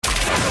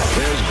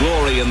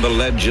glory in the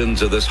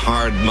legends of this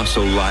hard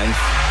muscle life,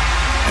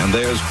 and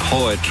there's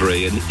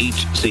poetry in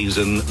each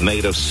season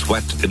made of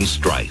sweat and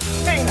strife.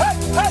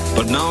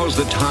 But now's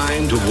the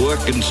time to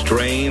work and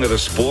strain at a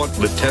sport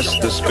that tests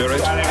the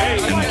spirit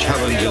and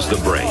challenges the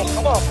brain.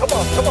 Come on,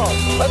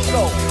 let's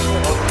go.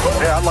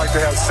 Yeah, I'd like to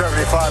have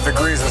 75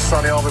 degrees and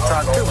sunny all the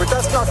time too, but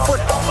that's not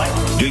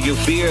football. Do you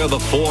fear the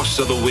force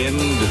of the wind,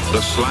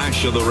 the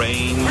slash of the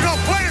rain? We're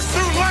gonna play this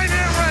through light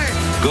and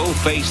rain. Go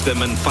face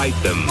them and fight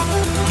them.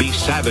 Be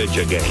savage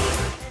again.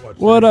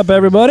 What up,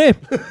 everybody?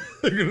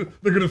 They're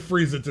gonna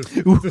freeze it to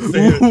say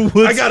it.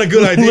 I got a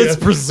good idea. Let's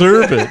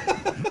preserve it.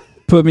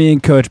 Put Me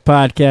in Coach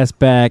podcast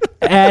back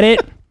at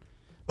it.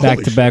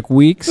 Back-to-back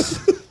weeks.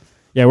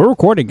 Yeah, we're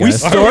recording, guys.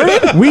 We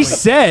started? We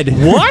said.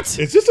 What?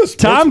 It's just a sports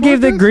Tom gave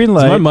the podcast? green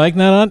light. Is my mic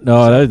not on?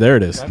 No, there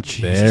it is.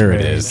 There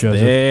it is. Joseph.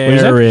 There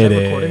it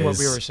recording what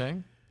we were is.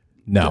 saying?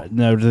 No.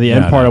 No, to the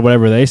end No, part no. of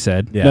whatever they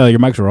said. Yeah. No, your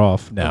mics were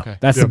off. No. Okay.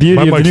 That's Yeah, the beauty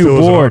my of the mic new still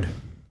isn't board. on.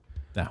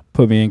 No.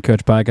 Put Me in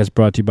Coach podcast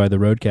brought to you by the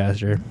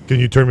Roadcaster. Can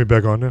you turn me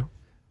back on now?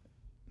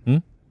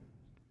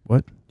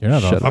 What? You're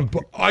not Shut on.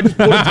 I just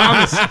pulled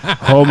Thomas.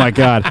 Oh, my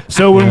God.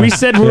 So when we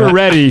said we were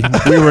ready,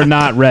 we were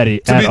not ready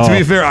at all. To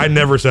be fair, I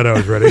never said I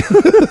was ready.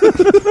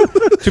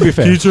 To be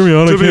fair. Can you turn me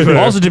on? To be fair.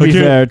 Also, to be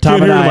fair,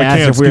 Tom and I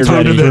asked if we were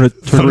ready.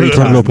 Turn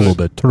it up a little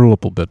bit. Turn it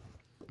up a little bit.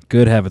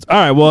 Good heavens. All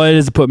right, well, it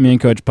is the Put Me in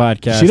Coach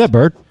podcast. See that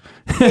bird?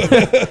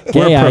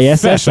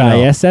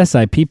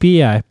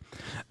 K-I-S-S-I-S-S-I-P-P-I.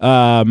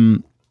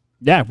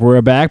 Yeah,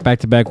 we're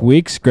back-to-back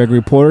weeks.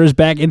 Gregory Porter is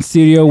back in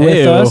studio with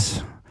Heyo.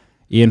 us.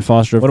 Ian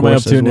Foster, of What am I up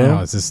course, to as well.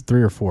 now? Is this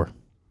 3 or 4?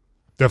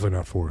 Definitely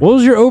not 4. What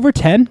was your over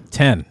 10?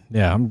 10.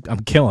 Yeah, I'm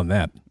killing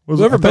that. Was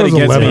Whoever I thought bet it was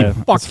against 11.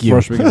 me, fuck you,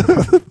 First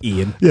weekend.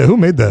 Ian. Yeah, who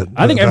made that?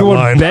 I think that everyone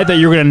line? bet that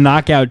you were going to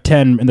knock out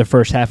 10 in the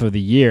first half of the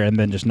year and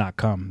then just not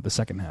come the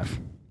second half.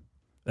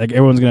 Like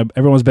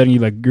everyone's betting you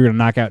like you're going to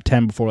knock out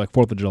 10 before like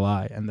 4th of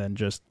July and then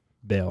just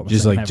bail.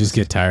 Just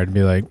get tired and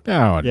be like, I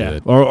don't want to do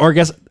it. Or I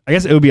guess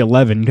it would be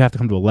 11. You'd have to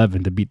come to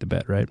 11 to beat the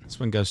bet, right? This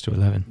one goes to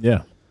 11.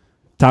 Yeah.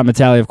 Tom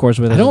Natali, of course,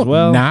 with I us don't as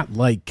well. not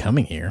like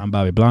coming here. I'm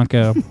Bobby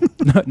Blanco.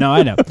 No,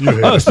 I know.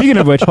 Oh, speaking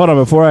of which, hold on.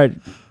 Before I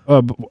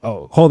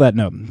hold that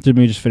note, let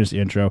me just finish the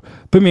intro.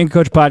 Put Me in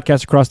Coach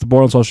podcast across the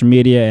board on social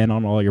media and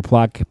on all your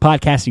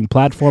podcasting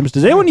platforms.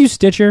 Does anyone use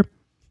Stitcher?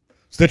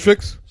 Stitch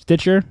Fix?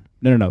 Stitcher?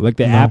 No. Like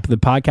the app, the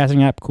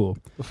podcasting app? Cool.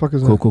 The fuck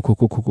is Cool.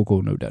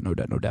 that? No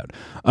doubt.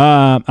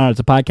 I don't know, it's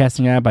a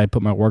podcasting app. I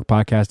put my work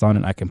podcast on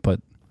it. I can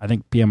put, I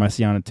think,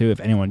 PMIC on it too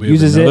if anyone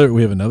uses it.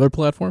 We have another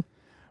platform?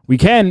 We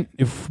can,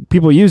 if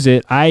people use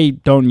it. I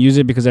don't use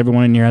it because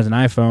everyone in here has an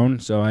iPhone,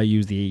 so I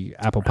use the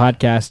Apple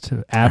Podcast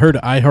app. I heard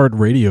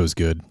iHeartRadio is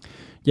good.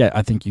 Yeah,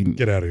 I think you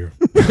Get out of here.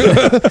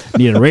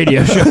 need a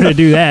radio show to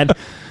do that.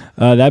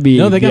 That'd be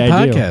No, they got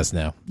ideal. podcasts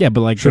now. Yeah,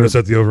 but like Should have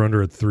set the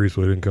over-under at 3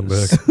 so he didn't come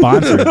back.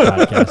 sponsored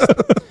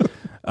podcast.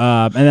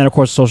 And then, of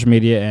course, social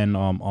media and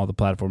all the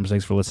platforms.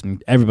 Thanks for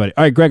listening, everybody.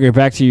 All right, Gregory,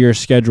 back to your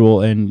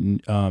schedule.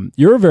 And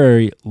you're a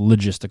very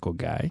logistical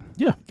guy.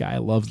 Yeah. Guy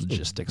loves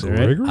logistics, right?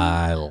 Gregory?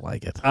 I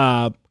like it.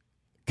 Can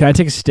I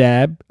take a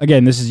stab?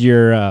 Again, this is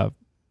your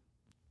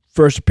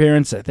first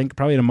appearance, I think,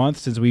 probably in a month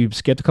since we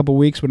skipped a couple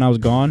weeks when I was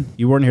gone.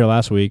 You weren't here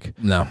last week.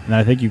 No. And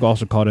I think you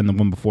also called in the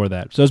one before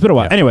that. So it's been a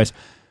while. Yeah. Anyways,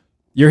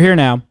 you're here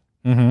now.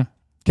 Mm-hmm.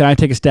 Can I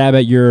take a stab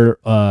at your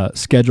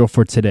schedule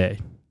for today?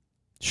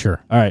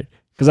 Sure. All right.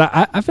 Because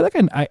I feel like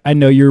I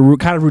know your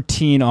kind of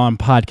routine on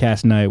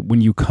podcast night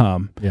when you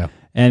come. Yeah.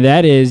 And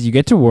that is you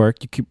get to work.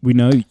 We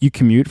know you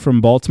commute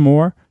from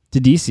Baltimore to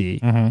D.C.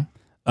 Mm-hmm.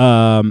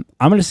 I'm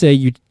going to say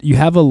you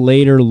have a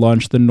later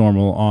lunch than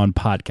normal on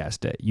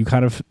podcast day. You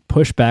kind of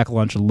push back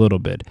lunch a little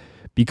bit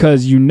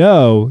because you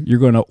know you're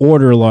going to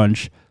order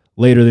lunch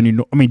later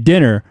than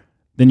dinner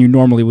than you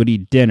normally would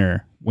eat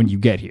dinner when you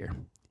get here.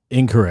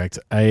 Incorrect.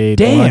 I ate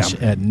Damn. lunch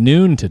at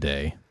noon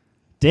today.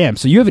 Damn.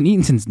 So you haven't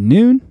eaten since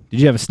noon? Did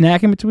you have a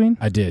snack in between?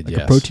 I did, Like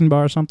yes. a protein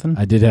bar or something?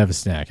 I did have a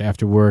snack.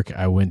 After work,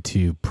 I went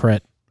to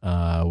Pret,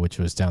 which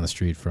was down the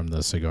street from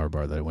the cigar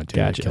bar that I went to.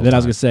 Gotcha. Kill Then I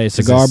was time. going to say 'Cause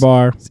cigar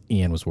bar,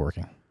 Ian was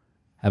working.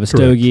 have a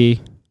stogie,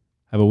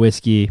 have a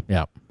whiskey,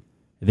 Yeah.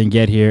 and then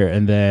get here.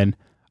 And then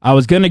I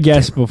was going to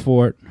guess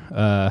before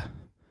That's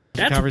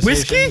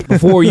whiskey?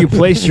 before you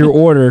placed your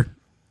order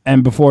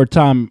and before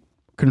Tom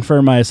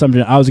confirmed my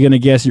assumption, I was going to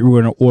guess you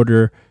were going to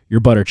order your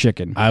butter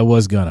chicken. I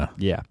was gonna.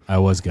 Yeah.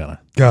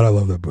 God, I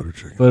love that butter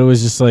chicken. But it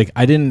was just like,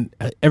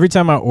 every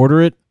time I order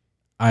it,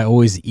 I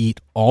always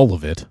eat all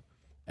of it.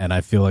 And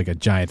I feel like a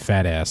giant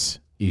fat ass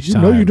each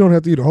time. No, you don't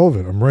have to eat all of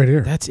it. I'm right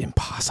here. That's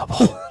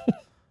impossible.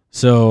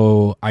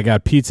 So I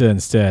got pizza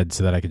instead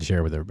so that I could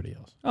share with everybody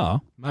else. Oh,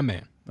 My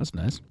man. that's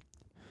nice.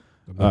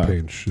 I'm not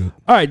paying shit.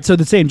 All right, so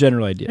the same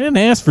general I idea. didn't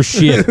ask for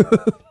shit.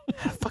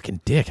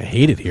 Fucking dick. I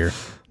hate it here.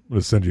 I'm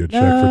going to send you a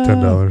check for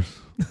 $10.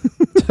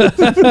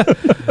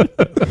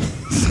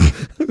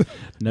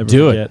 Never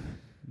Do it. forget.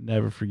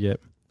 Never forget.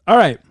 All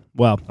right.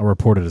 Well, I'll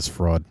report it as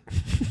fraud.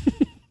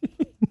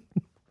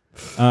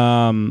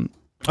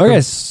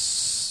 okay.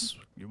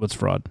 What's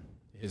fraud?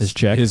 His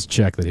check? His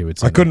check that he would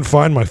I send. couldn't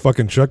find my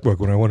fucking checkbook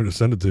when I wanted to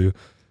send it to you.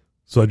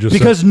 So I just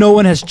because no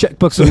one has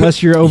checkbooks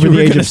unless you're over You the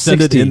were age gonna of send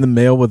 60. it in the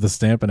mail with the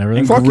stamp and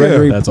everything. Fuck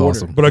Gregory yeah. That's Porter.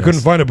 awesome. But I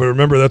couldn't find it. But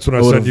remember, that's when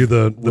I sent you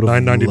the would've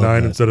loved 9.99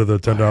 that. instead of the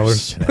 $10.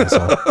 Such an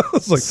asshole.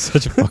 It's like,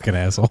 Such a fucking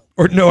asshole.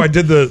 or no, I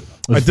did the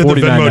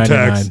Venmo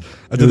tax.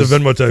 I did the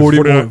Venmo tax.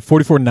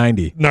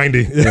 44.90.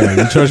 90.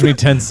 Yeah, you charged me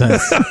 10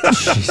 cents.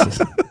 Jesus,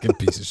 fucking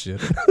piece of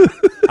shit.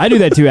 I do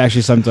that too,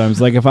 actually,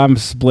 sometimes. Like, if I'm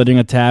splitting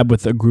a tab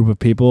with a group of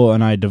people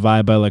and I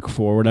divide by like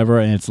 4 or whatever,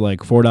 and it's like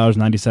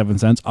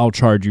 $4.97, I'll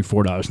charge you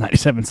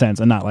 $4.97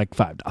 and not like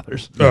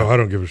 $5. Oh, I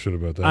don't give a shit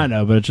about that. I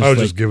know, but it's just I was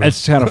like, just giving.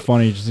 it's kind of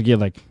funny just to get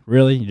like,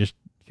 really? You just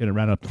gonna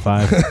round up to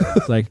 5?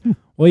 It's like,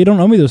 well, you don't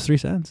owe me those 3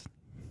 cents.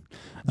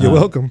 You're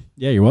welcome.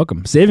 Yeah, you're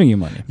welcome. Saving you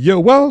money. You're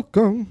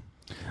welcome.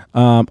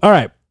 All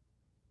right,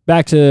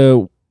 back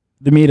to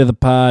the meat of the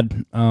pod.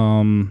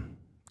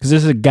 Because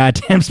this is a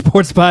goddamn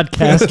sports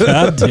podcast.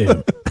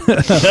 Goddamn.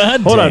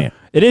 Hold on.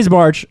 It is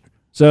March,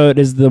 so it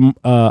is the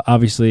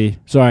obviously.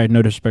 Sorry,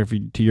 no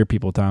disrespect to your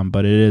people, Tom,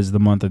 but it is the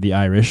month of the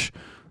Irish,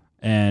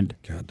 and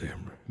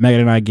Goddamn.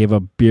 Megan and I gave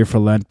up beer for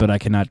Lent, but I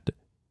cannot,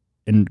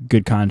 in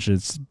good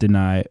conscience,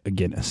 deny a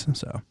Guinness.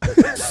 So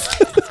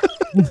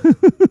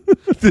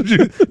Did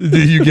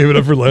you give it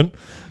up for Lent?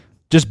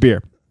 just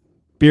beer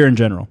in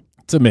general.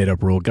 It's a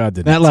made-up rule. God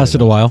did That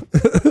lasted a while.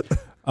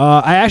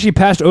 I actually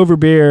passed over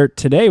beer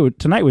tonight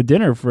with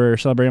dinner for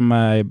celebrating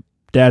my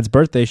dad's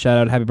birthday. Shout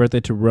out, happy birthday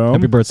to Rome.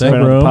 Happy birthday,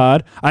 Friend of the Rome.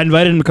 pod. I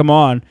invited him to come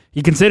on.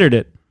 He considered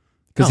it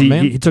because Oh,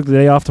 man. he took the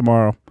day off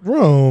tomorrow.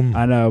 Rome.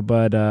 I know,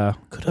 but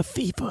Could have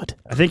FIFA'd.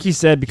 I think he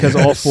said because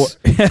all 4.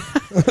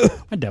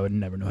 My dad would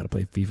never know how to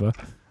play FIFA.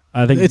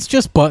 I think It's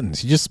just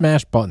buttons. You just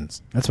smash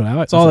buttons. that's what I.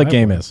 That's all that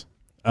game is.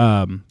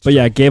 But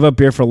yeah, gave up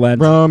beer for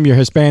Lent. Rome, you're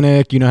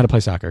Hispanic. You know how to play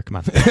soccer. Come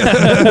on.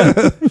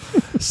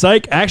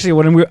 Psych. Actually,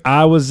 when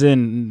I was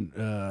in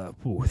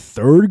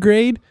 3rd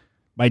grade,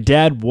 my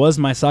dad was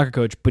my soccer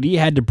coach, but he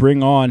had to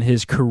bring on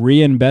his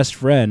Korean best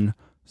friend,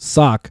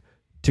 Sok,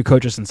 to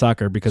coach us in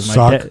soccer because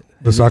my dad.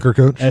 The soccer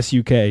coach?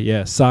 S-U-K,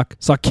 yeah. Sok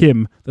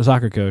Kim, the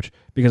soccer coach,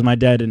 because my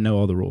dad didn't know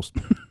all the rules.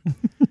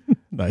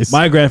 Nice.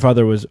 My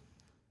grandfather was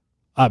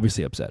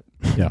obviously upset.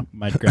 Yeah.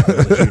 My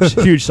grandfather was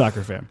a huge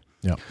soccer fan.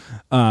 Yeah.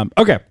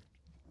 Okay.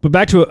 But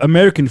back to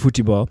American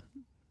football.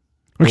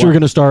 Actually, we're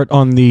going to start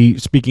on the,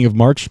 speaking of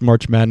March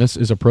Madness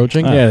is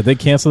approaching. Yeah, did they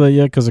cancel that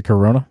yet because of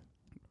Corona?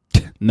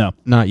 No.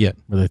 Not yet.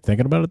 Were they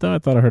thinking about it, though? I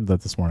thought I heard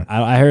that this morning.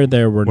 I heard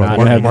there were What, not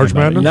March having Madness?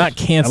 about it. Not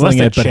canceling Unless it,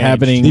 they but changed.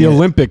 having The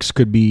Olympics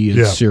could be a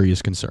Yeah.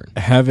 serious concern.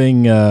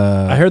 having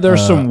I heard there were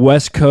some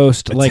West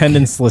Coast like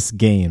attendance-less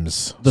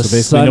games. the So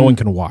basically, Sun- no one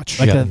can watch.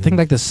 like I think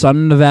like the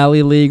Sun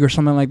Valley League or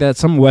something like that.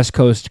 Some West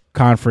Coast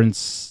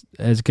conference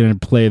is going to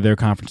play their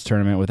conference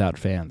tournament without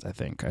fans. I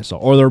think I saw,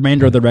 or the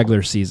remainder of the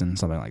regular season,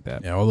 something like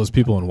that. Yeah, all those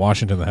people in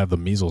Washington that have the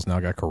measles now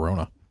got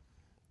Corona.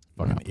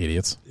 Fucking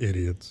idiots.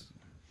 Idiots.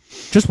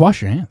 Just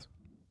wash your hands.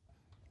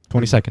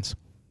 20 seconds.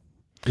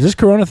 Is this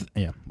Corona?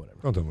 Yeah, whatever.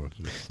 Don't tell me what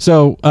to do.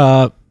 So,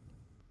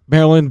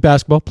 Maryland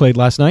basketball played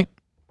last night.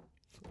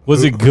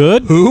 Was it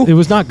good? Who? It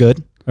was not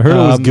good. I heard it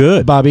was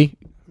good. Bobby,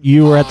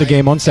 you were at the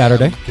game on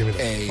Saturday. Give me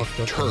that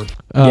fucked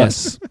up.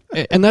 Yes.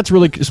 And that's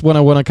really just what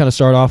I want to kind of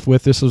start off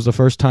with. This was the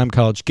first time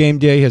College Game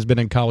Day has been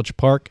in College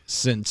Park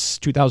since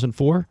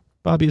 2004.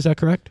 Bobby, is that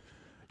correct?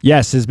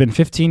 Yes, it's been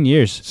 15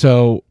 years.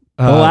 So,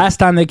 The last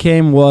time they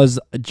came was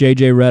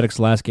JJ Redick's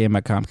last game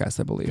at Comcast,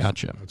 I believe.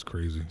 gotcha. That's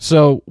crazy.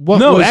 So, what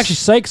No, was, actually,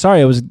 psych.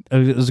 Sorry, it was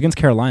against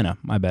Carolina.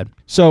 My bad.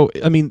 So,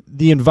 I mean,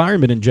 the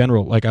environment in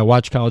general, like I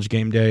watched College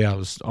Game Day, I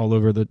was all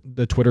over the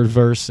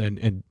Twitterverse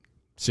and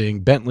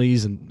seeing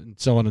Bentleys and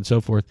so on and so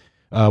forth.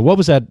 What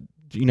was that,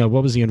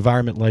 what was the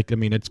environment like? I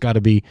mean, it's got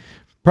to be,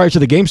 prior to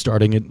the game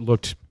starting, it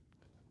looked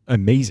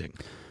amazing.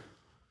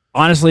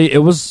 Honestly, it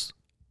was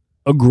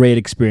a great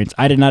experience.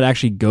 I did not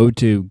actually go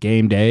to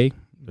game day.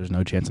 There's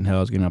no chance in hell I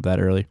was getting up that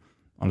early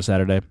on a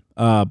Saturday.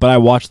 But I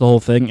watched the whole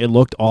thing. It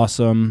looked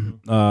awesome.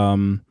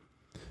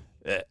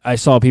 I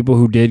saw people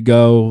who did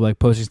go, like,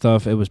 posting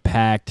stuff. It was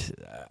packed.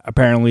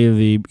 Apparently,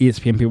 the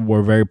ESPN people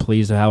were very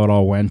pleased at how it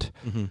all went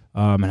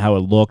and how it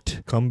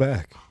looked. Come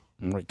back.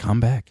 Like, come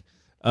back.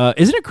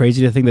 Isn't it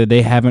crazy to think that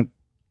they haven't,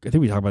 I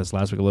think we talked about this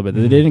last week a little bit,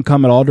 that they didn't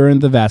come at all during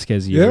the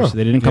Vasquez years. Yeah.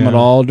 They didn't come at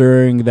all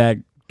during that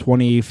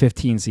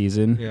 2015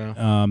 season,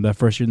 Yeah. that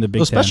first year in the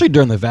Big Especially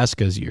during the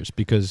Vasquez years,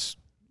 because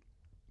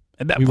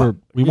Ten.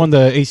 we won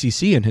the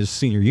ACC in his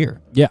senior year.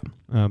 Yeah.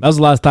 That was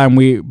the last time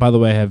we, by the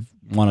way, have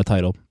won a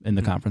title in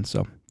the conference,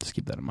 so just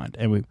keep that in mind.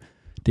 And we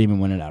didn't even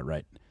win it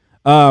outright.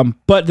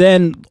 But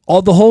then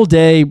the whole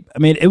day, I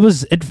mean, it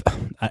was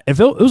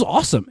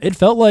awesome. It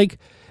felt like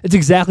it's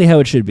exactly how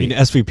it should I be. mean,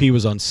 SVP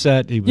was on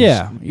set. He was,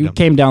 You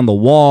came down the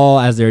wall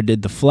as they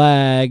did the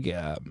flag.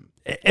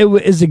 It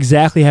was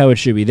exactly how it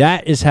should be.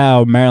 That is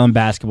how Maryland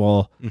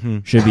basketball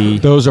should be.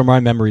 Those are my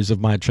memories of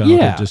my childhood,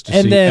 Yeah, just to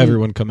and see then-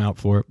 everyone come out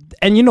for it.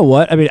 And you know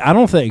what? I mean,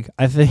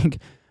 I think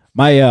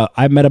my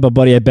I met up a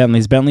buddy at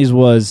Bentley's. Bentley's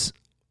was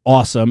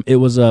awesome. It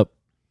was a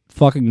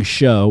fucking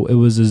show. It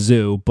was a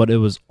zoo, but it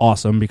was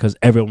awesome because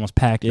everyone was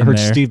packed in I heard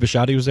there. Steve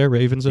Bisciotti was there,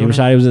 Ravens Steve owner.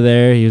 Bisciotti was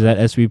there. He was at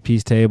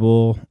SVP's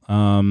table.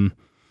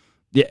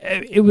 Yeah,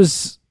 it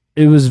was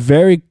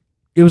very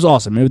it was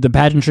awesome. The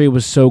pageantry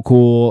was so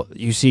cool.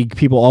 You see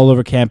people all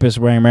over campus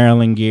wearing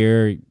Maryland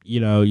gear.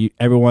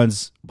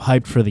 Everyone's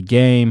hyped for the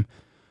game.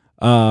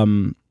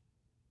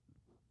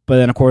 But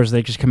then, of course,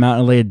 they just come out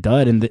and lay a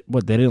dud, and they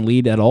didn't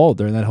lead at all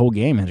during that whole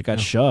game, and it got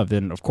shoved.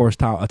 And, of course,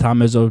 a Tom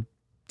Izzo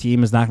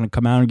team is not going to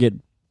come out and get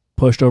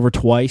pushed over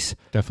twice.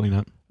 Definitely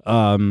not.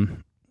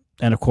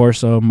 And, of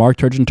course, Mark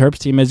Turgeon Terp's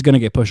team is going to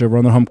get pushed over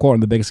on their home court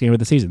in the biggest game of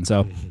the season.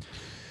 So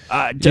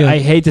I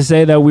hate to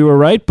say that we were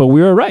right, but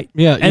we were right.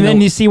 Yeah, and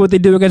then you see what they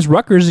do against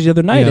Rutgers the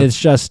other night. Yeah. It's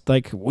just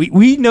like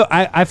we know.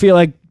 I feel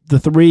like the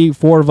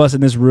 3-4 of us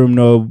in this room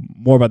know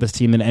more about this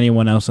team than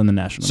anyone else in the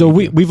national. So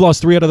we've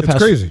lost 3 out of the past.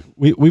 Crazy.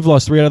 We've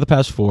lost 3 out of the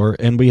past 4,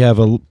 and we have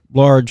a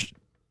large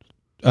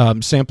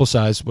sample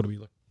size. What do we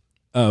look?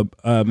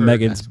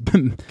 Megan's.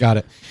 Got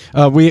it.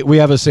 We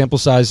have a sample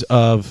size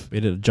of We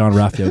did a John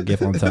Raphael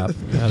gif on top.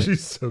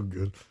 She's so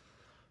good.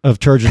 of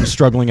Turgeon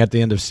struggling at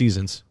the end of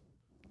seasons.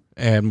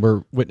 And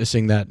we're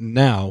witnessing that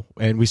now.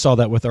 And we saw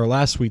that with our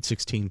last Sweet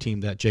 16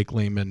 team, that Jake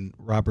Lehman,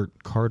 Robert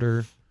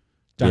Carter,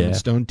 Diamond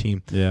Stone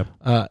team. Yeah.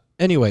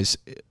 Anyways,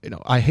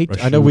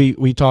 I know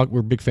we talk,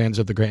 we're big fans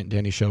of the Grant and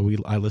Danny show.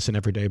 I listen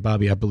every day.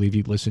 Bobby, I believe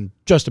you listen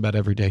just about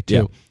every day too.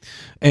 Yeah.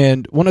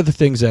 And one of the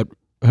things that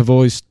has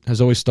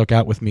always stuck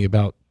out with me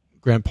about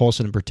Grant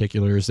Paulson in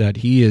particular is that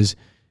he is,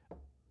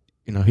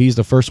 he's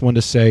the first one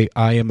to say,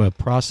 I am a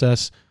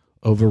process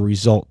over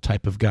result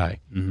type of guy.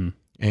 Mm-hmm.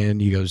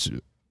 And he goes,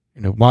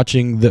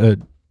 watching the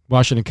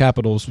Washington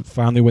Capitals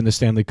finally win the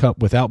Stanley Cup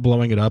without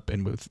blowing it up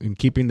and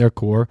keeping their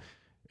core,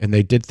 and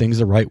they did things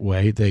the right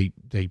way. They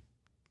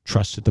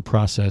trusted the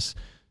process,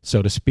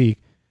 so to speak,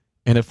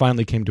 and it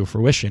finally came to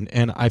fruition.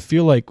 And I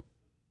feel like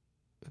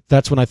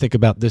that's when I think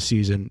about this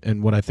season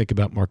and what I think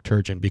about Mark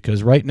Turgeon,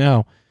 because right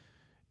now,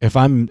 if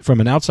I'm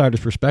from an outsider's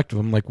perspective,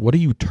 I'm like, what are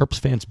you Terps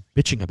fans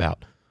bitching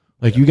about?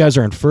 Like, you guys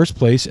are in first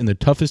place in the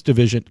toughest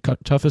division,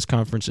 toughest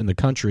conference in the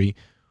country.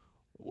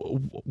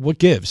 What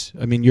gives?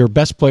 I mean, your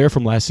best player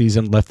from last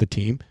season left the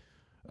team.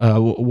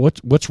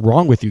 What's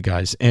wrong with you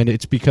guys? And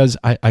it's because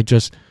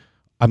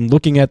I'm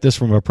looking at this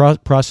from a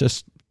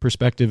process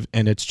perspective,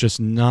 and it's just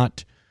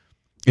not.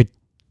 It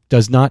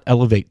does not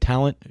elevate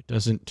talent. It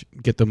doesn't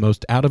get the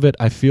most out of it.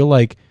 I feel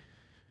like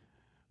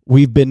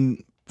we've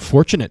been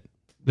fortunate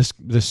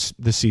this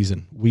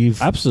season. We've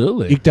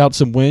absolutely eked out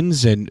some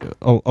wins, and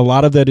a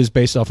lot of that is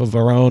based off of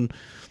our own,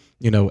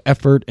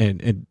 effort,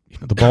 and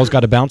the ball's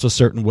got to bounce a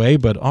certain way,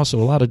 but also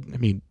a lot of,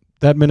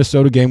 that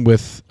Minnesota game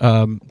with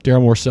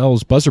Daryl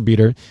Morcell's buzzer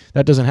beater,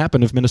 that doesn't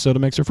happen if Minnesota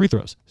makes their free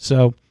throws.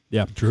 So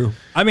yeah, true.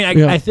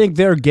 I think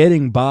they're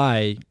getting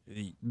by.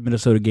 The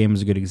Minnesota game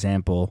is a good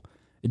example.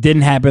 It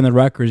didn't happen in the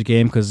Rutgers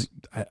game because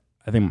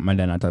I think my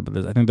dad and I talked about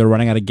this. I think they're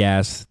running out of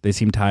gas. They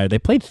seem tired. They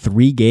played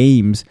 3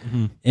 games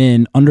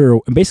in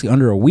basically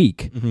under a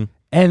week. Mm-hmm.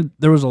 And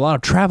there was a lot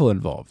of travel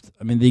involved.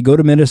 I mean, they go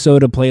to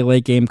Minnesota, play a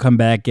late game, come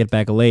back, get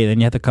back late. Then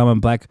you have to come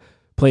and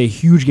play a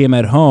huge game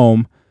at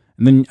home.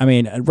 And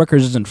then,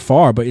 Rutgers isn't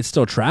far, but it's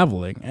still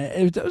traveling.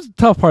 It was a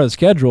tough part of the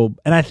schedule.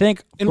 And I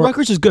think... And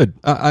Rutgers is good.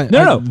 They're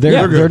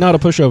not a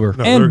pushover.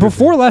 No, and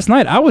before last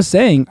night, I was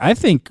saying, I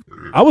think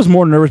I was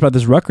more nervous about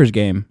this Rutgers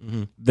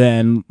game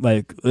than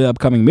the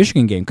upcoming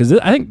Michigan game. Because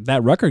I think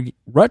that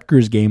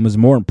Rutgers game was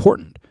more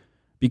important.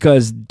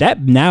 Because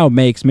that now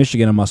makes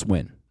Michigan a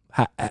must-win.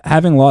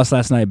 Having lost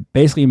last night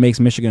basically makes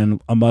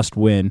Michigan a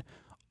must-win,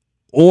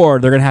 or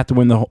they're going to have to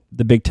win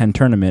the Big Ten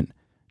tournament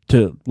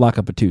to lock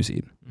up a 2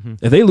 seed.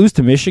 Mm-hmm. If they lose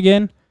to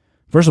Michigan,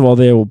 first of all,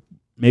 they will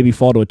maybe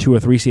fall to a 2 or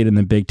 3 seed in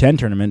the Big Ten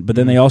tournament, but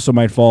then they also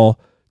might fall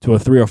to a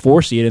 3 or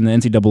 4 seed in the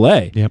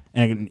NCAA. Yep.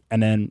 And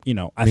then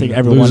I think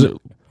everyone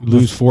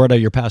lose 4 out of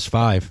your past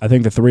 5. I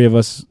think the 3 of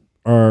us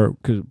are,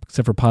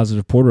 except for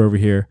Positive Porter over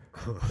here,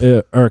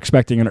 are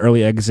expecting an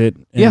early exit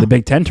in the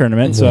Big Ten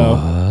tournament. So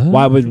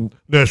why would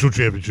national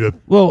championship?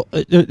 Well,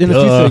 in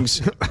a few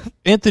things,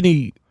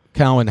 Anthony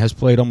Cowan has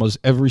played almost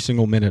every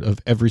single minute of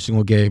every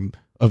single game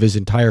of his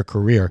entire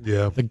career.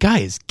 Yeah, the guy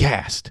is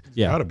gassed.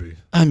 Yeah, gotta be.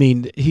 I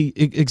mean,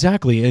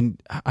 exactly,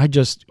 and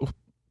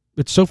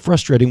it's so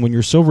frustrating when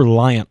you're so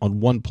reliant on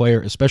one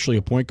player, especially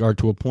a point guard,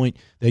 to a point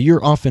that your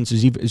offense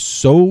is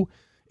so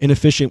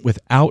inefficient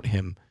without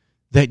him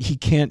that you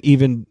can't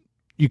even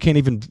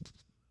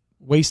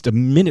waste a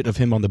minute of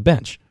him on the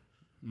bench.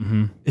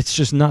 Mm-hmm. It's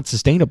just not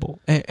sustainable.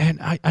 And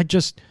I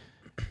just,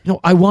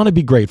 I want to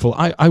be grateful.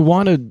 I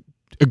want to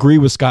agree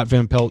with Scott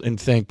Van Pelt and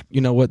think,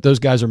 what, those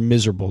guys are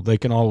miserable. They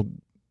can all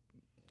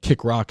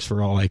kick rocks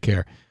for all I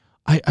care.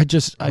 I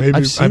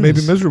may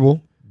be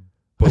miserable.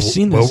 But I've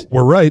seen this.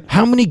 We're right.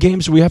 How many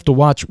games do we have to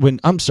watch when,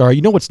 I'm sorry,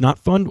 what's not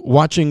fun?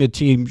 Watching a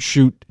team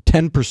shoot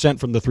 10%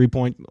 from the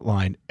 3-point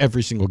line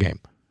every single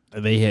game.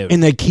 And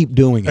they keep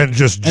doing it. And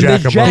just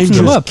jack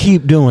them up.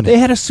 Keep doing it. They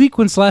had a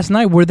sequence last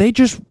night where they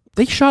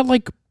shot I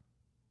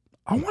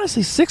want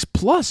to say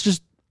 6+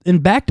 just in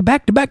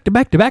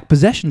back-to-back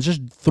possessions,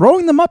 just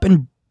throwing them up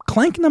and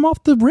clanking them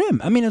off the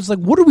rim. I mean, it's like,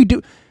 what do we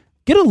do?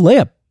 Get a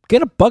layup.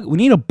 Get a bucket. We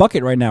need a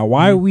bucket right now.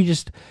 Why are we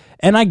just...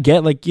 And I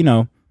get,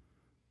 the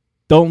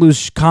don't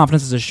lose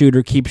confidence as a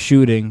shooter, keep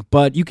shooting.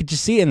 But you could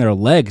just see it in their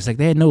legs. Like,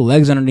 they had no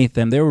legs underneath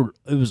them.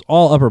 It was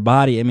all upper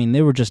body. I mean,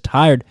 they were just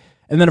tired.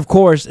 And then, of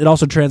course, it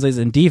also translates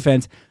in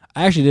defense.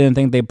 I actually didn't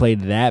think they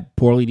played that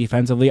poorly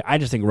defensively. I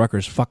just think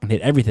Rutgers fucking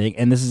hit everything.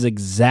 And this is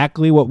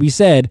exactly what we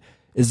said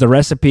is the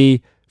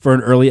recipe for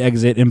an early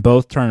exit in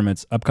both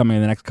tournaments upcoming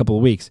in the next couple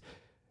of weeks.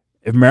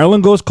 If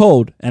Maryland goes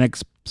cold, and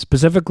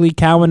specifically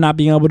Cowan not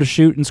being able to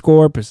shoot and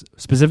score,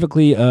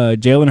 specifically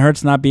Jalen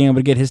Hurts not being able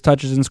to get his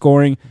touches and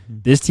scoring,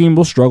 this team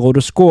will struggle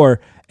to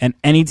score. And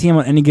any team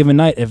on any given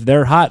night, if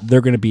they're hot,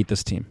 they're going to beat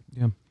this team.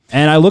 Yeah.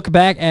 And I look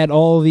back at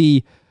all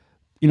the,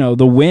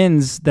 the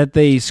wins that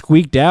they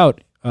squeaked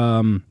out.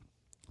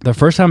 The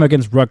first time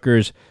against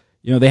Rutgers,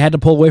 they had to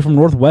pull away from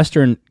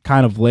Northwestern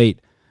kind of late.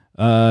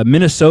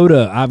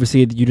 Minnesota,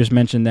 obviously, you just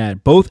mentioned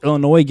that. Both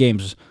Illinois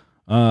games,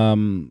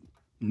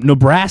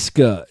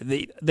 Nebraska,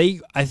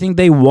 I think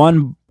they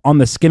won on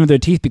the skin of their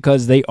teeth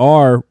because they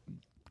are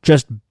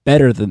just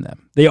better than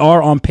them. They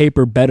are on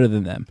paper better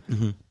than them.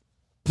 Mm-hmm.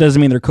 Doesn't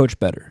mean they're coached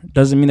better.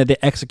 Doesn't mean that they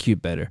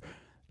execute better.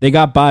 They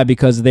got by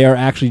because they are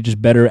actually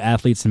just better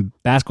athletes and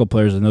basketball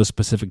players than those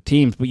specific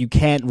teams, but you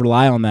can't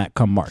rely on that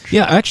come March.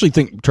 Yeah, I actually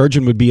think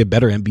Turgeon would be a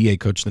better NBA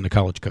coach than a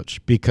college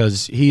coach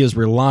because he is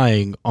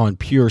relying on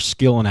pure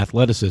skill and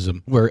athleticism,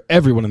 where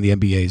everyone in the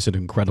NBA is an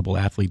incredible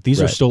athlete.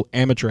 These are still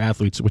amateur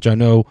athletes, which I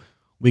know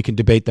we can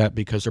debate that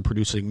because they're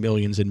producing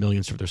millions and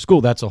millions for their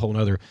school. That's a whole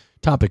other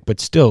topic, but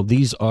still,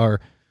 these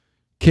are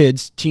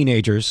kids,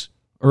 teenagers,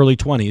 early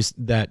 20s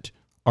that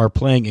are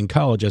playing in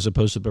college as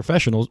opposed to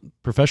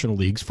professional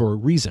leagues for a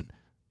reason.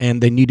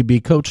 And they need to be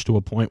coached to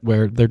a point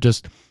where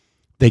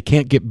they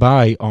can't get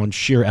by on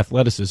sheer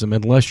athleticism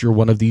unless you're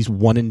one of these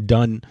one and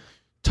done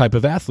type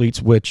of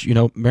athletes, which,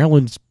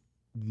 Maryland's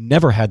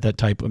never had that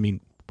type. I mean,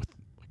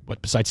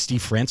 what besides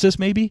Steve Francis,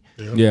 maybe?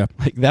 Yeah.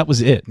 Like that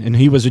was it. And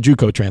he was a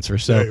JUCO transfer.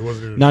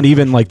 So not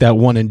even like that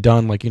one and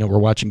done, like, we're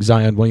watching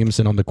Zion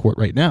Williamson on the court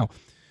right now.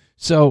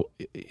 So,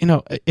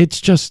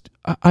 it's just,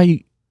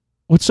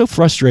 what's so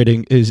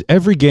frustrating is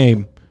every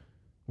game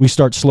we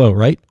start slow,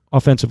 right?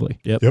 Offensively.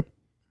 Yep.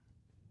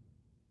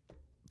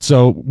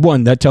 So,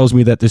 one, that tells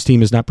me that this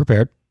team is not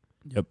prepared.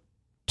 Yep.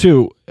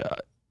 Two,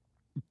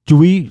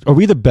 are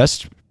we the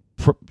best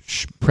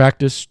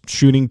practice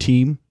shooting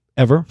team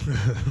ever?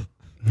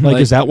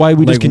 Is that why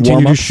we just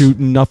continue to shoot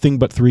nothing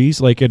but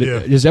threes?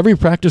 Is every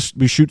practice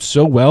we shoot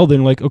so well,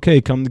 then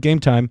okay, come the game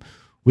time,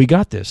 we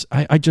got this.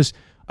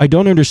 I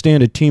don't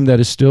understand a team that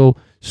is still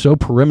so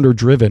perimeter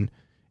driven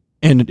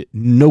and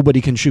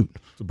nobody can shoot.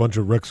 It's a bunch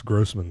of Rex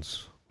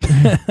Grossmans.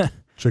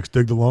 Chicks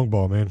dig the long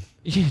ball, man.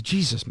 Yeah,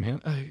 Jesus,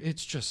 man.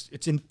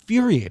 It's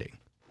infuriating.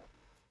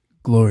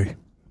 Glory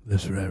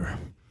lives forever.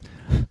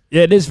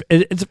 Yeah, it is.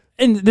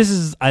 And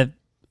this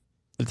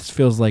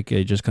feels like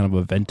just kind of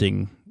a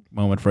venting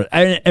moment for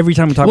every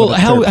time we talk about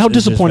Terps, how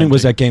disappointing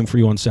was that game for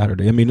you on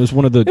Saturday? I mean, it was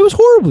one of the... It was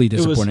horribly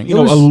disappointing.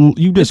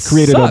 You just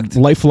created a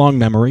lifelong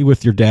memory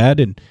with your dad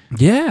and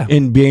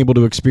being able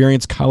to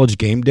experience college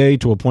game day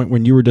to a point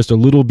when you were just a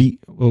little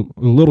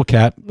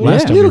cat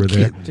last time you were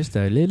there. Just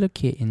a little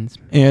kittens.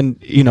 And,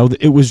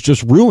 it was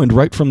just ruined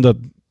right from the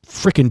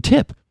freaking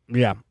tip.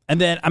 Yeah.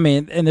 And then,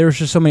 and there was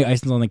just so many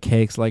icings on the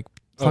cakes, like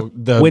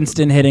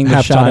Winston hitting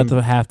the shot at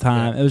the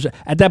halftime. It was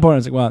at that point, I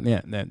was like, well,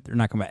 yeah, they're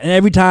not coming back. And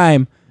every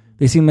time...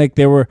 They seemed like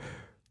they were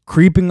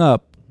creeping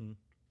up.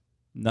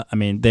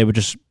 They would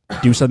just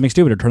do something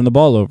stupid or turn the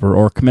ball over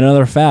or commit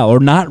another foul or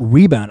not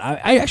rebound.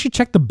 I actually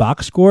checked the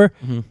box score.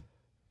 Mm-hmm.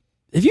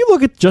 If you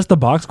look at just the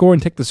box score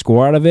and take the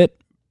score out of it,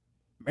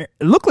 it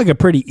looked like a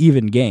pretty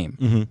even game.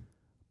 Mm-hmm.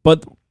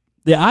 But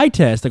the eye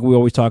test, like we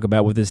always talk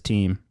about with this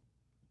team,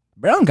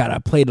 Brown got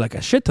outplayed like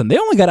a shit ton. They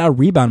only got out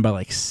rebounded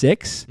by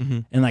 6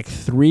 and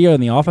 3 on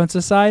the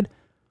offensive side.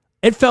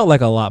 It felt like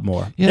a lot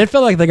more. Yeah. It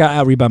felt like they got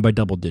out rebounded by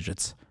double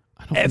digits.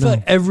 I feel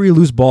like every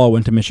loose ball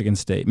went to Michigan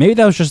State. Maybe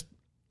that was just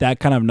that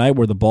kind of night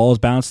where the balls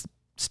bounced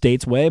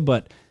State's way,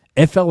 but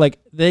it felt like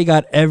they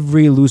got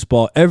every loose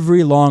ball,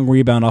 every long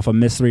rebound off a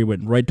missed three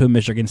went right to a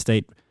Michigan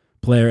State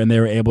player, and they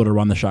were able to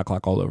run the shot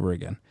clock all over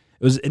again.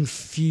 It was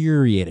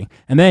infuriating.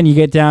 And then you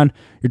get down,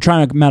 you're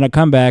trying to mount a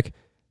comeback.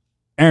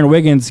 Aaron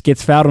Wiggins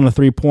gets fouled on a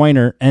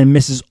three-pointer and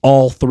misses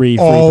all 3 free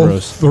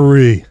throws. All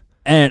 3.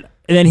 And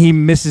then he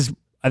misses...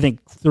 I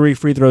think 3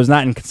 free throws,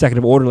 not in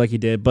consecutive order like he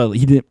did, but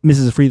he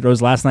misses free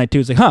throws last night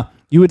too. It's like,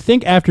 you would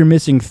think after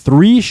missing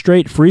 3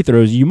 straight free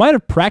throws, you might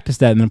have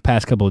practiced that in the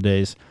past couple of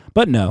days.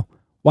 But no.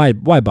 Why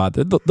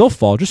bother? They'll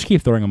fall. Just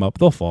keep throwing them up.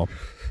 They'll fall.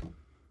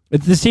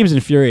 This team's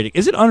infuriating.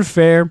 Is it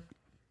unfair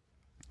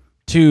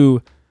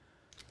to...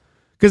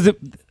 Because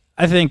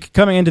I think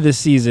coming into this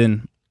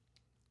season,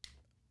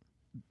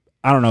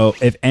 I don't know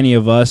if any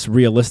of us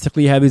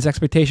realistically have these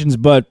expectations,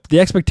 but the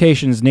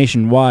expectations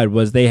nationwide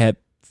was they had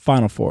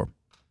Final Four.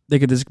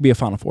 This could be a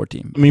Final Four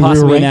team. We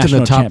were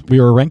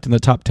ranked in the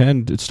top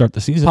 10 to start the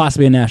season.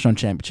 Possibly a national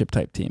championship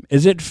type team.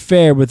 Is it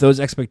fair with those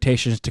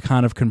expectations to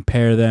kind of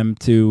compare them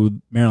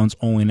to Maryland's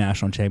only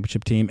national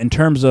championship team in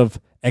terms of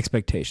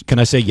expectations? Can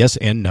I say yes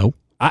and no?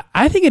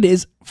 I think it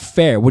is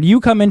fair. When you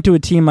come into a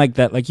team like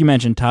that, like you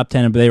mentioned, top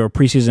 10, but they were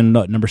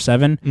preseason number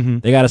 7. Mm-hmm.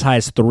 They got as high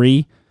as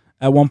 3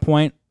 at one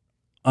point.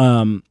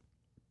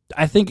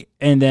 I think,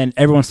 and then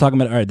everyone's talking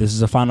about, all right, this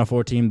is a Final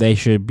Four team. They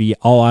should be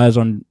all eyes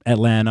on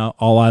Atlanta,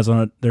 all eyes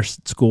on their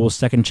school's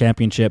second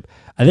championship.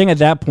 I think at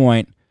that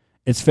point,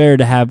 it's fair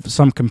to have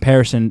some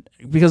comparison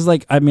because,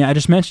 like, I mean, I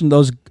just mentioned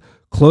those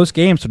close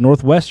games to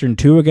Northwestern,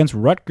 2 against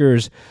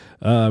Rutgers,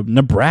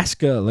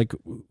 Nebraska. Like,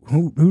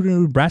 who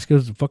knew Nebraska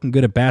was fucking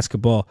good at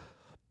basketball?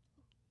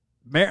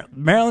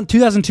 Maryland,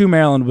 2002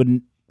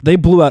 Maryland they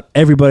blew out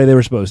everybody they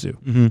were supposed to.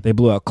 Mm-hmm. They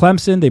blew out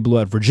Clemson. They blew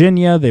out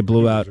Virginia. They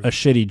blew out a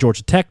shitty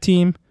Georgia Tech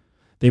team.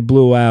 They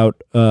blew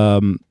out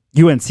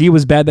UNC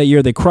was bad that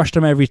year. They crushed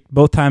them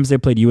both times they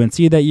played UNC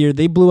that year.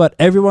 They blew out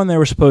everyone they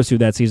were supposed to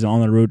that season on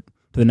the route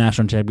to the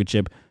national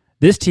championship.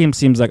 This team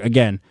seems like,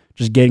 again,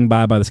 just getting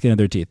by the skin of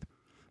their teeth.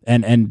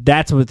 And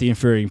that's what the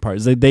infuriating part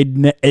is.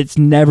 It's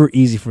never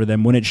easy for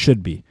them when it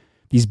should be.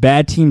 These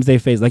bad teams they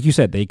face, like you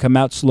said, they come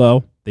out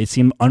slow. They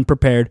seem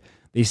unprepared.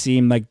 They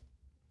seem like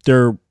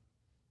they're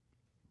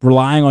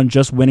relying on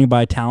just winning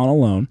by talent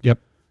alone. Yep.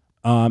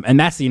 And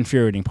that's the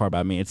infuriating part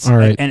about me. It's all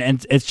right.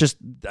 And it's just,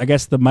 I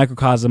guess, the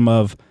microcosm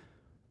of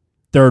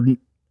their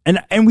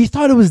and we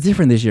thought it was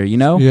different this year, you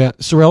know? Yeah.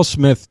 Sorrell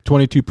Smith,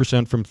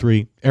 22% from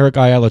 3. Eric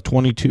Ayala,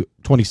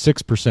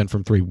 26%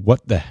 from 3.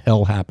 What the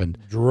hell happened?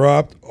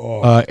 Dropped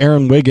off.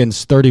 Aaron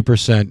Wiggins,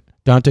 30%.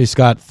 Dante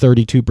Scott,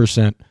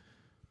 32%.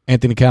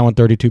 Anthony Cowan,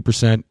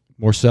 32%.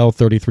 Morcell,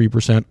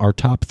 33%. Our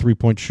top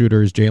 3-point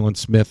shooter is Jalen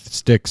Smith,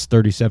 Sticks,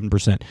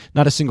 37%.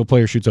 Not a single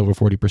player shoots over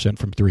 40%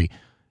 from 3.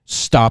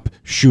 Stop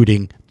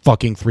shooting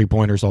fucking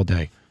 3-pointers all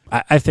day.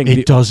 I think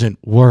it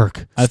doesn't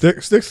work.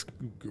 Sticks,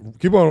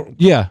 keep on.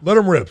 Yeah. Let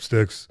him rip,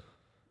 Sticks.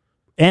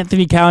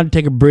 Anthony Cowan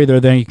take a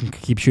breather, then you can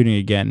keep shooting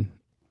again.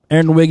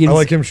 Aaron Wiggins, I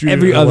like him shooting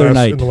every other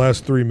night in the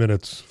last 3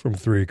 minutes from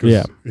 3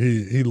 because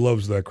he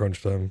loves that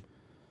crunch time.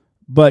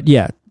 But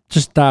yeah,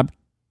 just stop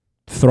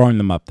throwing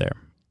them up there.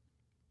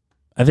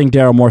 I think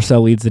Daryl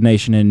Morcell leads the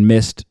nation in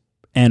missed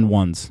and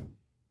ones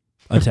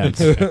attempts.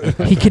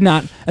 He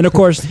cannot, and of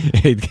course,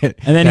 and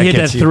then he hit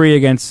that 3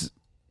 against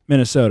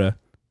Minnesota.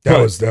 That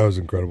was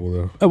incredible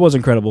though. It was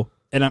incredible,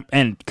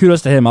 and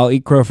kudos to him. I'll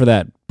eat crow for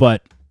that.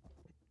 But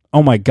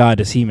oh my God,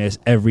 does he miss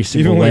every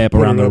single layup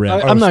around the rim?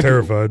 I'm not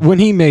terrified when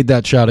he made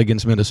that shot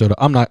against Minnesota.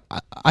 I'm not.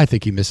 I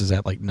think he misses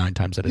that like 9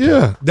 times out of 10.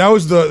 Yeah, that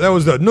was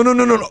the no.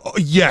 Oh,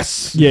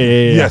 yes, Yeah.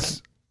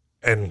 yes.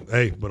 And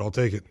hey, but I'll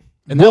take it.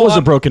 And that was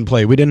a broken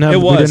play. We didn't have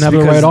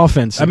the right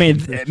offense. I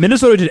mean,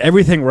 Minnesota did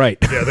everything right.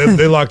 Yeah,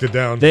 they locked it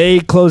down.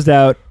 They closed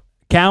out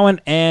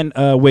Cowan and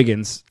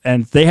Wiggins,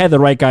 and they had the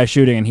right guy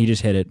shooting, and he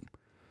just hit it.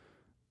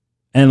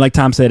 And like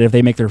Tom said, if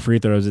they make their free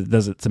throws,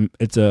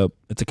 it's a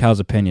cow's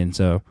opinion.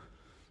 So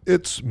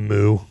it's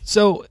moo.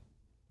 So,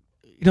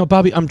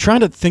 Bobby, I'm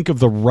trying to think of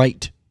the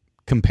right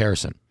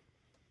comparison.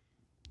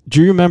 Do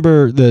you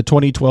remember the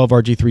 2012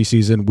 RG3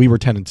 season? We were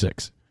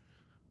 10-6.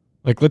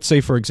 Like, let's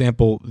say, for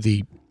example,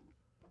 the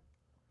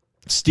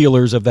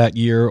Steelers of that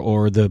year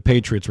or the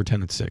Patriots were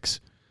 10-6.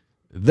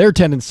 Their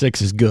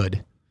 10-6 is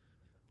good.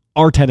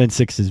 Our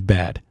 10-6 is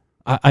bad.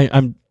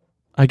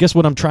 I guess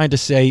what I'm trying to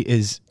say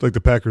is like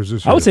the Packers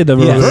this year. I would say the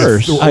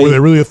reverse. Were they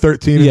really a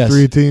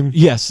 13-3 team?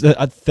 Yes,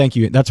 thank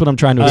you. That's what I'm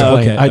trying to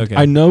explain. Okay.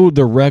 I know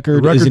the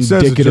record is says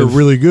that indicative. you're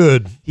really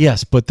good.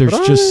 Yes, but there's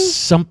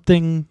just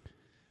something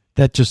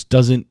that just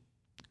doesn't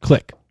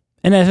click.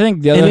 And I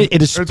think the other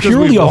it is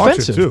purely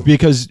offensive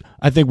because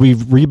I think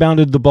we've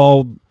rebounded the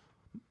ball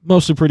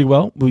mostly pretty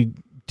well.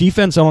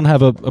 Defense I don't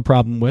have a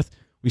problem with.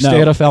 We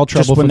stay out of foul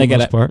trouble for the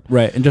most part.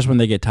 Right, and just when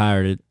they get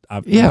tired,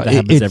 that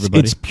happens to everybody.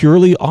 It's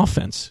purely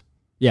offense.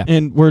 Yeah.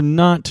 And we're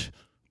not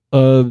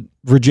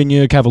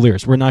Virginia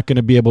Cavaliers. We're not going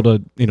to be able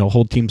to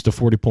hold teams to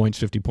 40 points,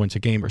 50 points a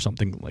game or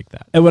something like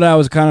that. And what I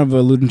was kind of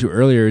alluding to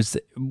earlier is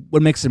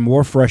what makes it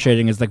more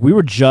frustrating is like we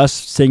were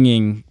just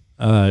singing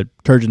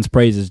Turgeon's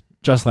praises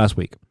just last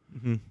week.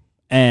 Mm-hmm.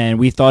 And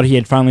we thought he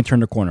had finally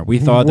turned a corner. We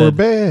thought we're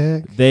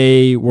that back.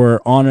 They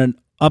were on an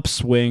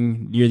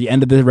upswing near the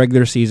end of the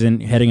regular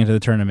season, heading into the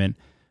tournament,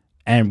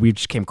 and we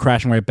just came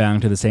crashing right back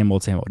to the same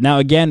old. Now,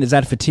 again, is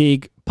that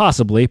fatigue?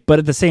 Possibly, but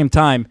at the same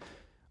time,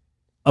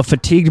 a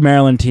fatigued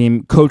Maryland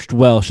team coached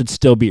well should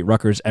still beat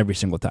Rutgers every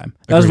single time.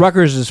 That was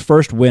Rutgers'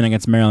 first win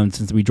against Maryland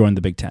since we joined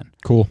the Big Ten.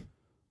 Cool.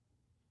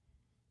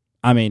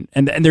 I mean,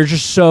 and they're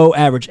just so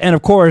average. And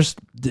of course,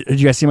 did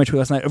you guys see my tweet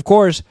last night? Of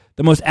course,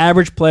 the most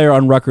average player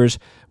on Rutgers.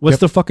 What's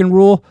the fucking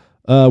rule?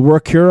 We're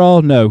a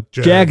cure-all? No.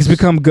 Jags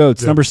become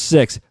goats. Yep. Number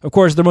 6. Of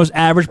course, the most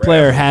average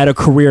player had a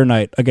career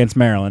night against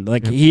Maryland.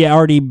 Like, he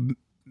already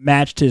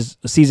matched his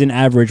season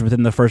average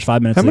within the first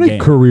 5 minutes of the game. How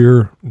many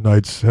career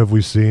nights have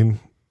we seen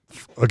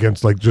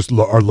against, like, just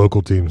our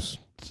local teams?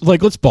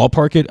 Like, let's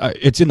ballpark it.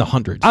 It's in the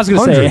hundreds. I was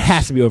going to say, it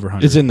has to be over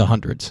 100. It's in the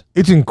hundreds.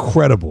 It's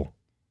incredible.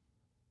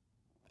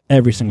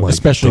 Every single day.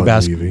 Especially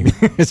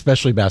basketball.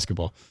 Especially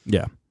basketball.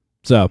 Yeah.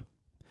 So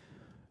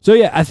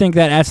yeah, I think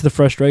that adds to the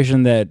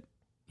frustration that,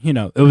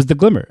 it was the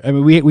glimmer. I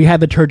mean, we had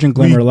the Turgeon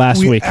glimmer last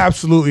week. We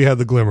absolutely had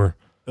the glimmer.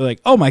 like,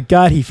 oh my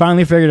God, he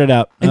finally figured it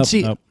out. And Nope,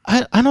 see, nope.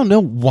 I don't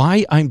know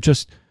why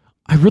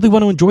I really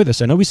want to enjoy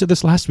this. I know we said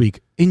this last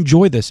week.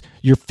 Enjoy this.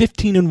 You're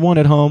 15-1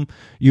 at home.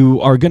 You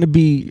are going to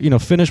be,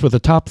 finished with a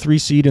top 3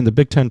 seed in the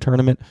Big Ten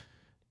tournament.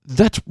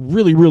 That's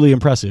really, really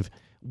impressive.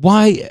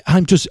 Why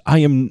I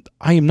am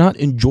not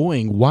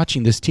enjoying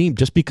watching this team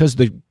just because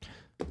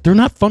they're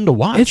not fun to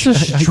watch. It's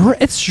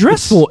it's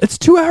stressful. It's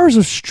 2 hours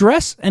of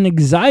stress and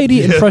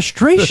anxiety and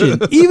frustration,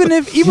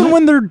 even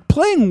when they're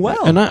playing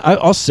well. And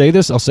I'll say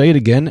this. I'll say it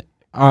again.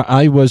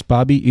 I was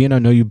Bobby, Ian. I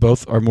know you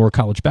both are more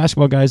college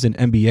basketball guys than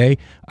NBA.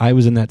 I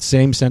was in that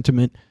same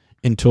sentiment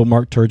until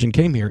Mark Turgeon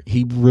came here.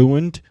 He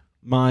ruined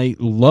my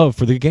love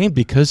for the game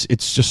because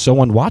it's just so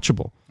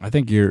unwatchable. I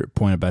think your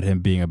point about him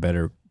being a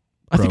better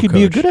I think he'd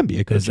be a good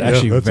NBA coach. It's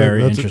actually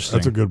very interesting.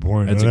 That's a good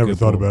point. That's I a never good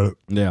thought point. about it.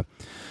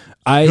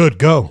 Yeah. Good,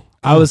 go.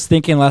 I was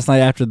thinking last night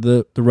after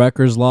the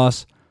Rutgers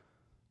loss,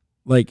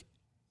 like,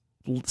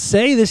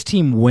 say this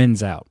team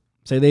wins out.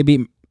 Say they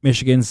beat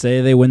Michigan.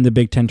 Say they win the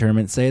Big Ten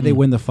tournament. Say they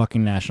win the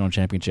fucking national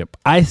championship.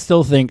 I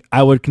still think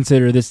I would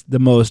consider this the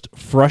most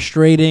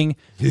frustrating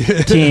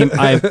team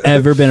I've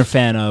ever been a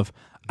fan of.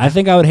 I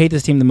think I would hate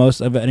this team the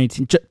most of any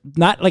team.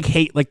 Not like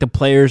hate like the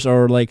players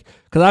or like,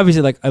 because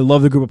obviously like I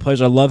love the group of players.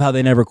 I love how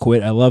they never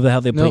quit. I love how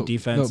they play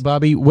defense. No,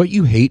 Bobby, what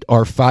you hate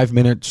are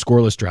 5-minute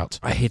scoreless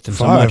droughts. I hate them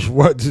so 5. much.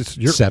 What?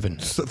 You're, 7.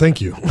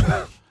 Thank you.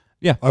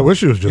 Yeah. I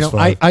wish it was just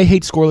 5. I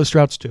hate scoreless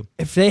droughts too,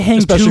 If they hang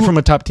especially two, from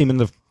a top team in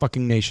the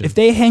fucking nation. if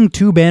they hang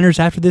 2 banners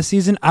after this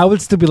season, I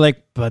would still be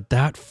like, but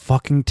that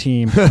fucking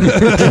team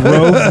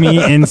drove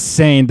me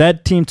insane.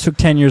 That team took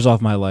 10 years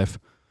off my life.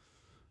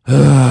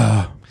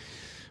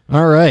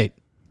 All right.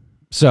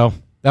 So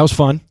that was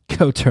fun.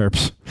 Go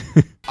Terps.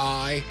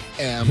 I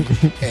am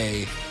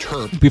a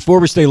Terp. Before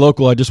we stay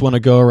local, I just want to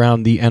go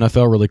around the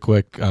NFL really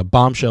quick.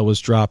 Bombshell was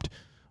dropped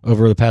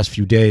over the past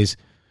few days.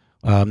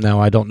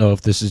 Now, I don't know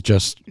if this is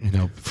just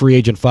free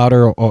agent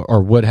fodder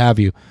or what have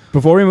you.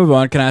 Before we move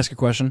on, can I ask a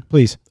question?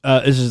 Please.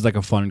 This is like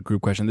a fun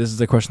group question. This is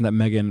a question that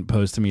Megan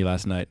posed to me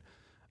last night.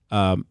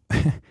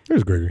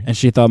 Here's Gregory. And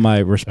she thought my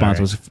response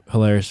was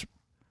hilarious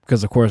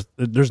because, of course,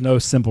 there's no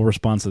simple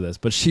response to this.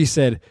 But she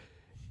said,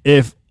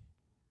 if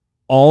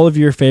all of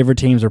your favorite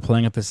teams are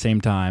playing at the same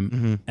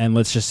time, and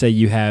let's just say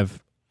you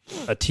have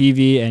a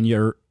TV and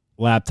your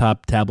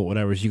laptop, tablet,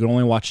 whatever, so you can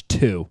only watch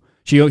 2.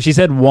 She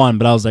said 1,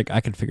 but I was like,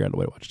 I can figure out a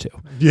way to watch 2.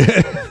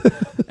 Yeah.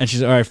 And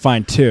she's all right,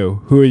 fine,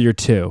 2. Who are your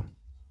 2?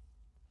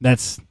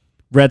 That's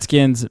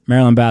Redskins,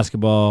 Maryland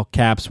basketball,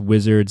 Caps,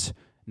 Wizards,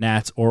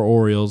 Nats, or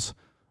Orioles,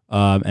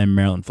 and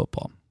Maryland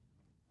football.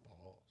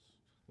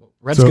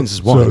 Redskins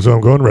is 1. So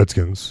I'm going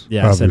Redskins.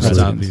 Yeah, I said obviously. That's Redskins.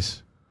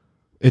 obvious.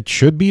 It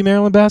should be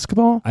Maryland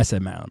basketball. I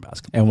said Maryland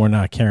basketball. And we're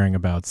not caring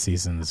about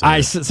seasons.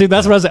 See,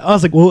 that's what I was like. I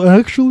was like, well,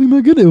 actually,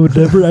 Megan, it would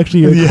never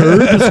actually occur.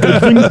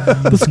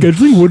 The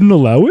scheduling wouldn't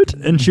allow it.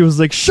 And she was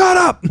like, shut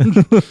up.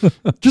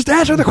 Just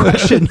answer the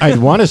question. I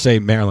want to say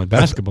Maryland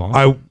basketball.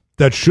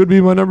 That should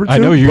be my number 2. I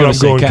know you're but gonna I'm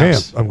say going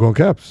Caps. I'm going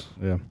Caps.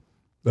 Yeah.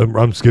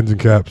 I'm Skins and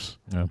Caps.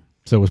 Yeah.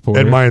 So was Porter.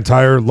 And my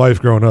entire life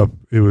growing up,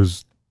 it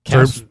was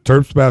Caps.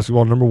 Terps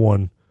basketball number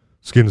 1,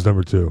 Skins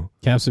number 2.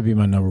 Caps would be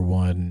my number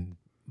 1.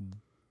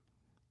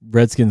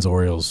 Redskins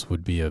Orioles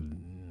would be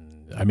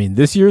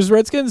this year's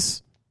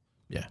Redskins.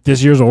 Yeah.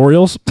 This year's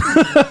Orioles.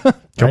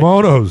 Come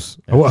on, O's.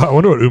 I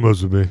wonder what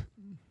Umos would be.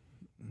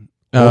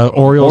 Orioles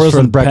Orioles for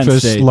and Penn breakfast,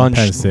 State. lunch,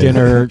 Penn State.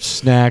 dinner,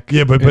 snack.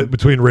 Yeah, but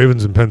between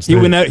Ravens and Penn State.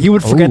 He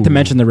would forget to Ooh.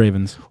 mention the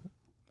Ravens,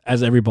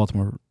 as every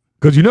Baltimore.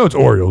 Because it's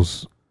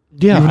Orioles.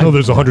 Yeah, Even though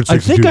there's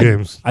 162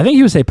 games. I think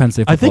he would say Penn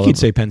State. I think football. he'd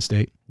say Penn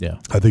State. Yeah.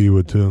 I think he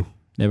would too.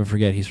 Never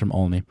forget, he's from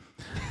Olney.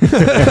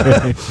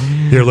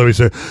 Here, let me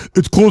say,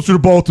 it's closer to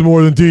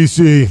Baltimore than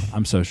D.C.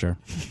 I'm so sure.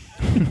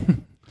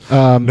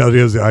 No, he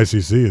has the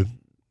ICC.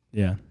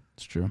 Yeah,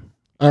 it's true.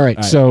 All right.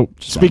 All right, So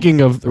just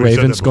speaking of the We said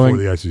Ravens that before going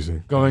the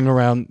ICC. going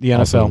around the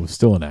Also, NFL,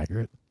 still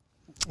inaccurate.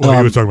 Well,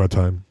 he was talking about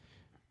time.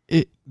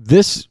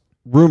 this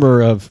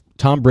rumor of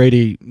Tom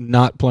Brady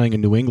not playing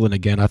in New England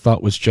again, I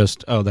thought was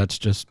just that's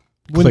just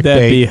Wouldn't that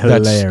clickbait. be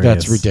That's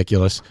hilarious?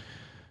 ridiculous.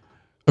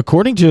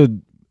 According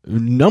to a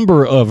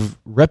number of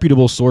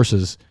reputable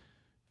sources,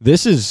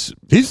 this is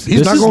He's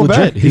this not is going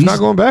legit. back. He's not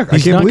going back.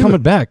 He's I can't not believe coming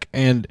it. back.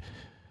 And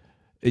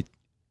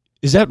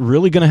is that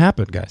really going to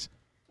happen, guys?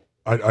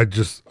 I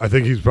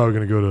think he's probably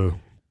going to go to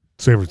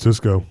San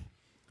Francisco.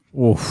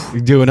 Oof.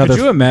 Do another.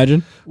 Could you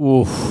imagine?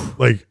 Oof.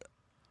 Like,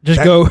 Just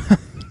That- go,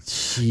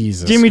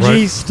 Jesus. Jimmy G,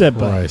 Right. step up.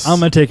 Christ. I'm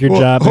going to take your well,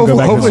 job and go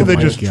back hopefully to they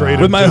my just God. trade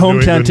him with my to New hometown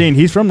England. team.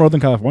 He's from Northern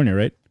California,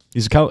 right?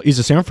 He's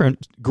a San Fran.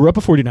 Grew up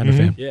a 49er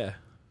fan. Yeah.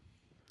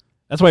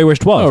 That's why he wears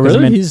 12. Oh, 'cause really?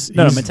 Min- He's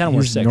Montana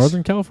wears he's 6.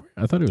 Northern California.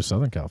 I thought he was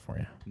Southern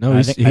California. No, I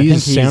he's think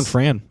San he's-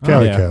 Fran.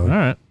 Cali, yeah. Cali. All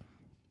right.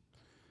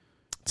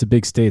 It's a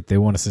big state. They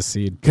want to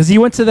secede. Because he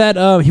went to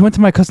that. He went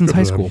to my cousin's Good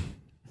high for them. school.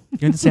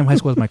 He went to the same high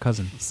school as my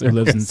cousin, who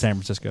lives in San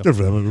Francisco. Good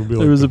for them. It would be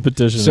There like was a the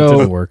petition. So- it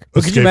didn't work.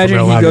 But could you escape from imagine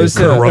he LA, goes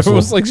Kurt to? Russell. Everyone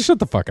was like, "Shut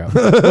the fuck up."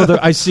 Well,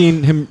 I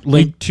seen him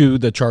linked to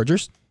the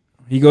Chargers.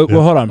 Well,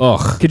 hold on.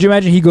 Ugh. Could you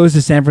imagine he goes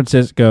to San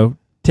Francisco,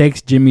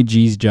 takes Jimmy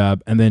G's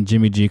job, and then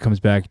Jimmy G comes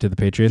back to the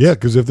Patriots? Yeah,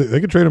 because if they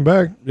could trade him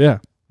back. Yeah.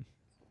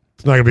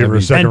 It's not going to be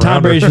a second and Tom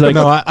rounder. Brady's just like,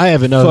 no, I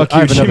have another. fuck I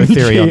have you, another Jimmy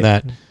theory G. on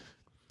that.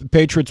 The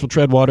Patriots will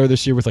tread water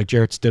this year with like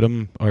Jarrett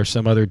Stidham or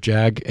some other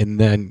jag, and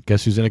then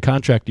guess who's in a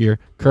contract year?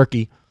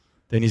 Kirky.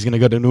 Then he's going to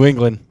go to New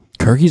England.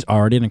 Kirky's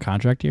already in a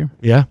contract year.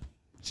 Yeah,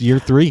 it's year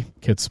 3.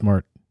 Kid's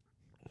smart.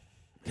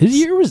 His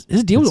deal was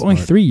That's only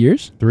smart. 3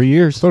 years. 3 I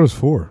years. thought it was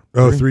 4.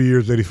 Oh, 3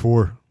 years,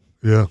 84.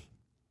 Yeah.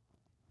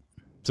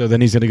 So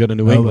then he's going to go to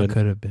New It England.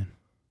 could have been,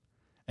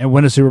 and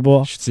win a Super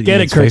Bowl. Should see Get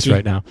Ian's it, face Kirky.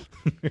 right now.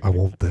 I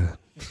want that.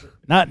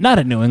 Not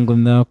at New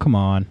England though. Come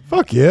on.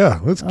 Fuck yeah.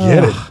 Let's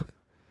get it.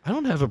 I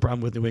don't have a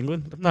problem with New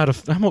England.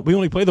 We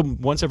only play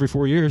them once every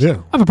 4 years.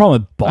 Yeah. I have a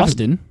problem with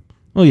Boston.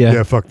 Oh yeah.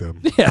 Yeah, fuck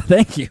them. Yeah,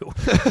 thank you.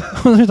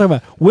 What was I talking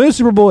about? Win a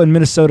Super Bowl in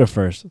Minnesota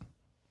first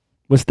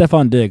with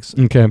Stephon Diggs,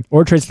 Okay.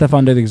 or trade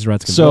Stephon Diggs to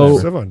Redskins. So-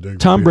 whatever. Stephon Diggs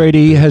Tom would be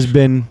Brady a- has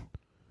been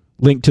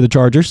linked to the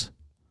Chargers,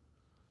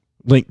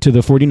 linked to the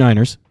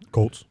 49ers,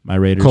 Colts. my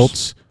Raiders,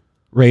 Colts,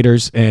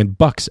 Raiders, and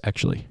Bucks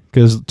actually,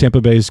 because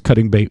Tampa Bay is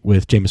cutting bait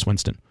with Jameis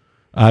Winston.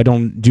 I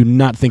do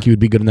not think he would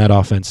be good in that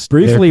offense.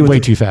 Briefly They're with way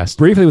the- too fast.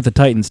 briefly with the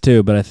Titans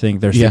too, but I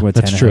think they're sticking Yeah, with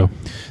that's Tannehill true.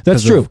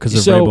 That's true because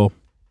of So, Vrabel.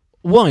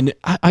 one,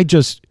 I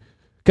just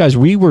guys,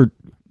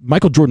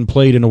 Michael Jordan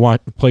played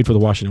for the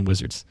Washington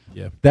Wizards.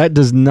 Yeah. That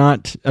does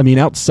not. I mean,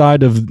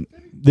 outside of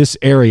this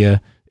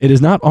area, it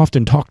is not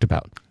often talked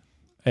about.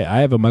 Hey,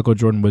 I have a Michael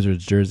Jordan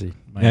Wizards jersey.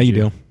 mind Yeah, you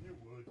do.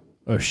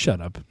 Oh, shut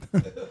up.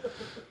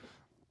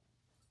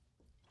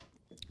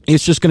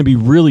 It's just going to be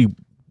really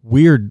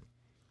weird.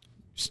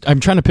 I'm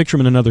trying to picture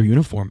him in another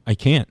uniform. I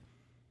can't.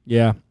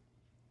 Yeah.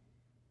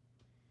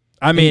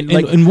 I mean,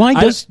 and why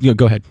does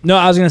go ahead? No,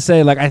 I was gonna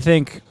say, like, I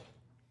think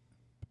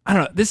I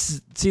don't know.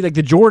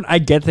 The Jordan. I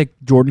get the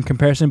Jordan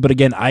comparison, but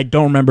again, I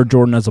don't remember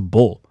Jordan as a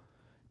Bull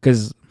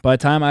because by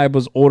the time I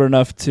was old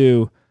enough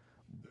to,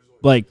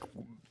 like,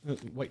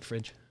 White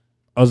fridge.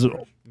 by the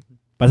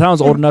time I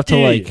was old enough to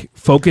like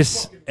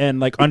focus and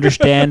like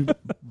understand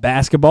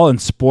basketball and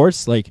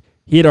sports, like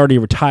he had already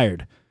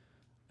retired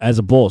as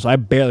a Bull, so I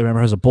barely remember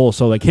him as a Bull.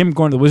 So like him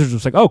going to the Wizards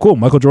was like, oh cool,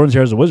 Michael Jordan's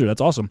here as a Wizard.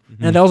 That's awesome.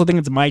 And I also think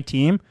it's my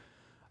team.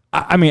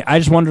 I mean, I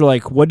just wonder,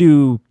 like, what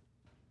do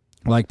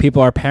like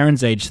people our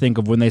parents' age think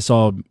of when they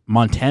saw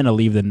Montana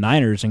leave the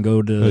Niners and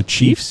go to the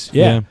Chiefs?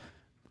 Yeah.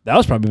 That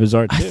was probably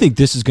bizarre too. I think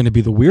this is going to be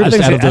the weirdest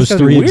think out of that's those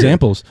gonna be 3 weird.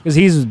 examples. because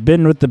he's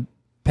been with the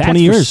Pats 20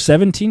 for years.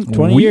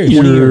 20 years.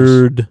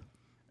 Weird.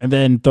 And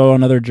then throw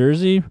another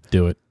jersey.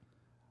 Do it.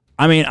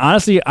 I mean,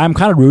 honestly, I'm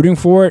kind of rooting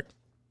for it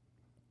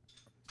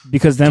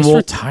because then Just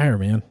retire,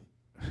 man.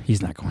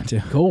 he's not going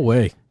to. Go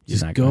away. He's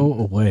Just not go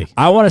away.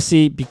 I want to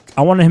see.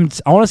 I want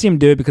to see him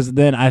do it because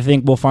then I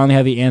think we'll finally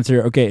have the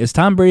answer. Okay, is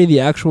Tom Brady the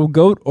actual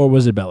GOAT or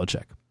was it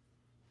Belichick?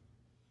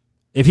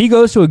 If he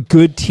goes to a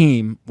good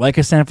team like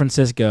a San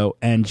Francisco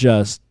and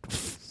just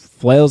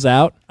flails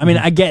out, I mean,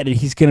 I get it.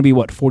 He's going to be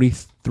what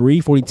 43,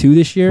 42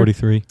 this year.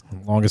 43.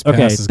 Longest pass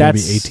Okay, is going to be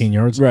that's 18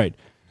 yards. Right.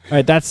 All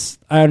right, that's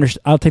I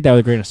understand. I'll take that with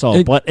a grain of salt.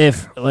 It- but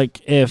if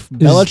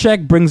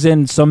Belichick brings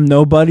in some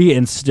nobody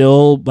and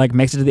still like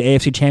makes it to the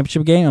AFC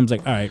Championship game, I'm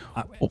like, all right.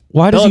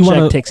 Why does he Belichick want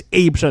to? takes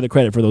 80% of the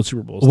credit for those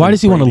Super Bowls. Why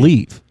does he want to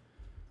leave?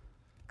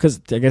 Because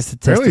I guess to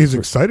test Apparently, he's the,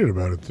 excited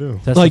about it too.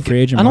 test Like the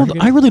free agent I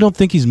market. really don't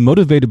think he's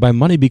motivated by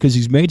money because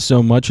he's made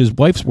so much. His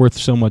wife's worth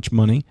so much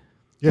money.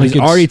 Yeah, He's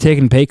it's- already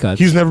taken pay cuts.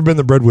 He's never been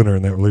the breadwinner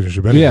in that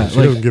relationship. Anyway, Yeah, so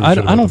he doesn't give a I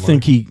shit about don't the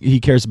think money. he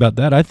cares about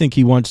that. I think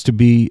he wants to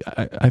be.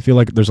 I feel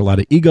like there's a lot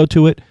of ego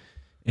to it,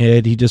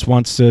 and he just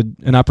wants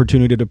an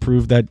opportunity to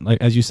prove that, like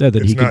as you said,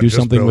 that It's he could not do just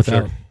something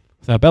Belichick.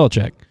 without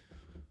Belichick.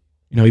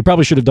 You know, he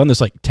probably should have done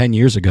this like 10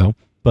 years ago,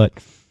 but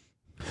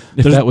if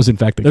There's- that was in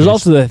fact the There's case.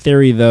 also the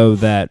theory, though,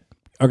 that,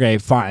 okay,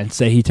 fine,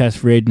 say he tests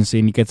free agency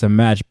and he gets a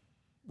match,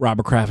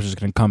 Robert Kraft is just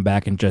going to come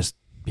back and just,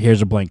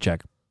 here's a blank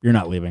check. You're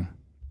not leaving.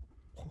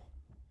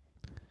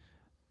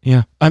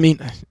 Yeah, I mean,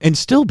 and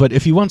still, but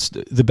if he wants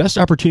the best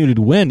opportunity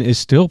to win is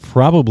still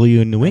probably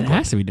in New It England,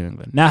 has to be New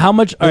England. Now, how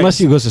much... all right, unless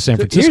he goes to San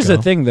Francisco. Here's the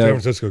thing, San though.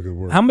 Francisco could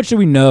work. How much do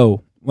we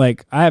know?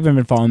 Like, I haven't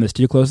been following this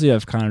too closely.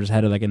 I've kind of just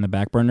had it like in the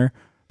back burner.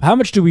 How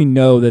much do we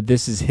know that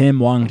this is him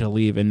wanting to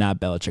leave and not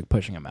Belichick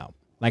pushing him out?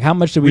 Like, how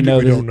much do we know?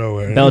 we this don't know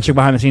anything. Belichick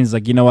behind the scenes is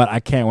like, you know what? I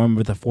can't win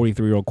with a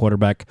 43-year-old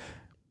quarterback.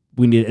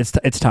 We need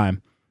it's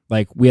time.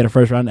 Like, we had a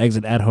first round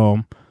exit at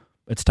home.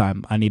 It's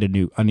time. I need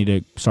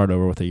to start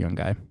over with a young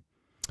guy.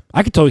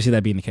 I could totally see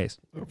that being the case.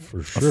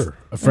 For sure.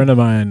 A friend of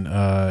mine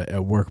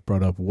at work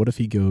brought up, what if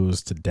he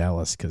goes to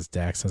Dallas because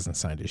Dax hasn't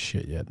signed his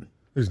shit yet?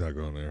 He's not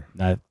going there.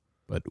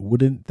 But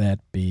wouldn't that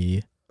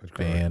be I'd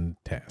cry.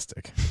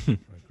 fantastic? I'd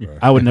cry.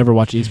 I would never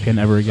watch ESPN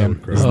ever I again.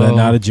 would cry. Isn't that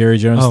not a Jerry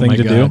Jones Oh thing my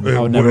to God. do? I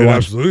would It- never it watch.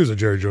 absolutely is a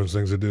Jerry Jones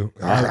thing to do.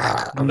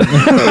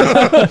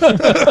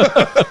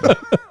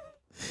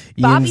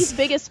 Bobby's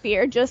biggest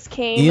fear just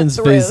came Ian's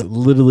through. face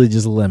literally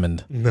just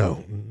lemoned.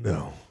 No.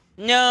 No.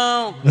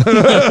 No.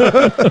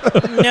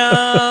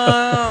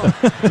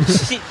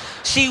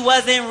 She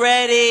wasn't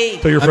ready.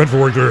 Tell your friend for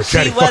work to She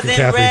chatty fucking wasn't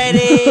Kathy.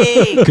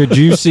 ready. Could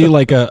you see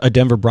like a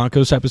Denver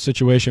Broncos type of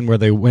situation where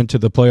they went to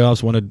the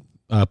playoffs, won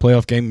a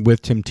playoff game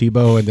with Tim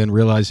Tebow, and then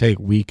realized, hey,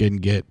 we can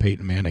get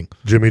Peyton Manning?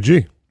 Jimmy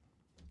G.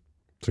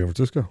 San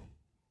Francisco.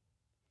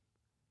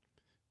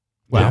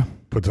 Wow.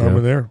 Put Tom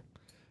in there.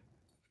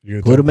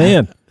 What a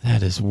man.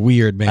 That is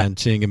weird, man,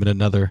 seeing him in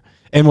another.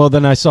 And well,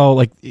 then I saw,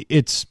 like,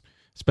 it's,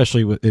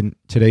 especially in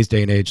today's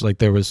day and age, like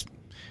there was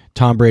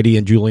Tom Brady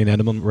and Julian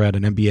Edelman were at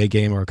an NBA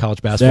game or a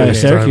college basketball game.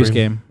 Syracuse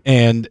game.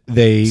 And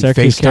they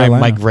Syracuse, FaceTime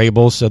Carolina. Mike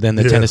Vrabel, so then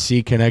the Yeah.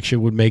 Tennessee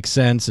connection would make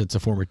sense. It's a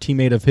former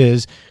teammate of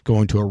his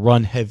going to a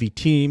run-heavy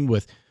team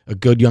with a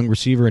good young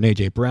receiver in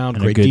A.J. Brown,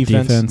 And great a good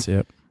defense.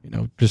 Yep. You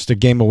know, just a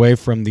game away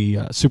from the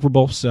Super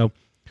Bowl. So,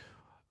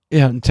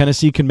 yeah, and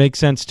Tennessee can make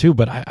sense too,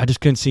 but I just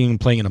couldn't see him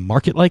playing in a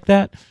market like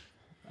that.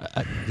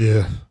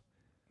 Yeah.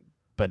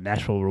 But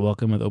Nashville will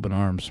welcome with open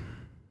arms.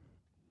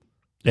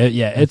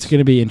 Yeah, it's going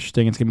to be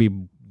interesting. It's going to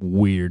be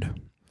weird.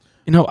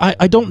 You know,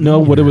 I don't know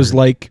what it was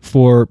like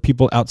for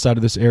people outside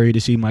of this area to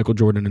see Michael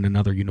Jordan in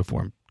another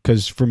uniform.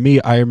 Because for me,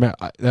 I remember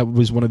that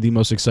was one of the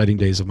most exciting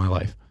days of my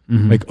life.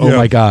 Mm-hmm. Like, oh Yeah.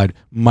 my God,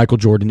 Michael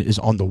Jordan is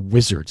on the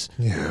Wizards.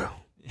 Yeah.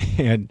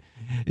 And,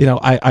 you know,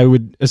 I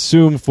would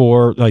assume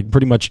for like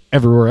pretty much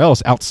everywhere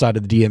else outside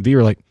of the DMV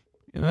are like,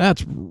 you know,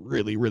 that's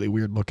really, really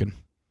weird looking.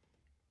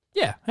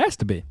 Yeah, it has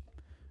to be.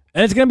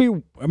 And it's going to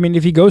be, I mean,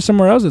 if he goes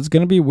somewhere else, it's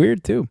going to be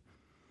weird too.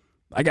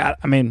 I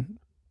mean,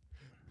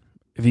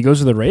 if he goes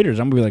to the Raiders,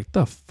 I'm going to be like,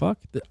 the fuck?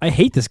 I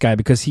hate this guy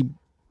because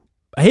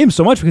I hate him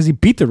so much because he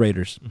beat the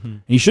Raiders. Mm-hmm.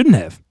 He shouldn't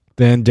have.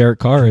 Then Derek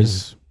Carr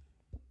is,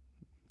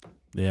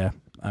 Yeah.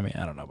 I mean,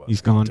 I don't know about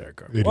he's gone. Derek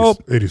Carr.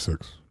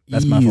 86.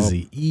 That's my fault.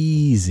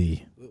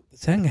 Easy. This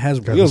thing has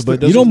God, wheels,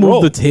 but it You don't doesn't move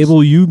roll. the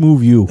table, you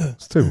move you.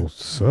 This table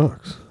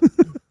sucks.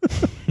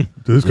 Does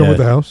this come Yeah. with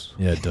the house?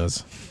 Yeah, it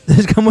does.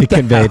 This come with It the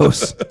conveyed.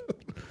 house.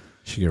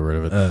 Should get rid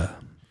of it.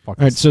 All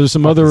right, so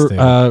some Fuck this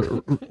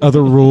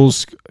other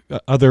rules,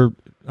 other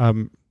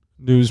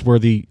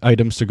newsworthy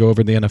items to go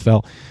over in the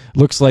NFL.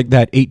 Looks like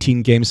that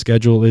 18-game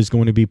schedule is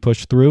going to be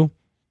pushed through.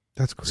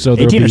 That's crazy. So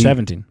there'll 18 or be-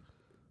 17?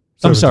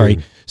 I'm sorry,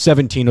 17.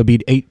 17 will be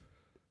 8.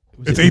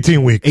 It's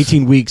 18 weeks.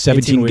 18 weeks,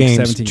 17 18 weeks, games,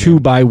 17 2 games.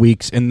 bye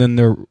weeks, and then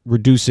they're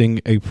reducing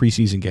a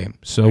preseason game.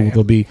 So Man.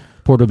 there'll be 3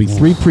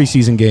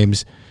 preseason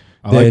games.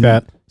 I like then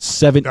that.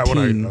 17. That one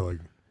I like.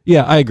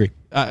 Yeah, I agree.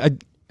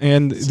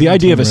 And the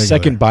idea of a 17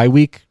 second regular. bye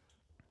week.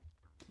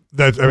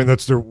 That's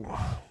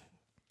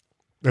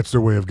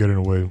their way of getting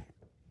away.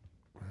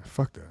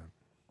 Fuck that.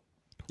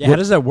 Yeah, how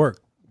does that work?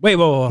 Wait,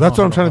 whoa. That's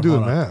what I'm trying to do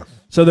the math.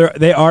 So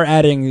they are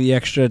adding the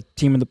extra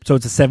team in so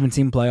it's a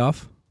 17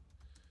 playoff?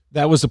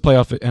 That was the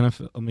playoff at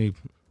NFL. Let me.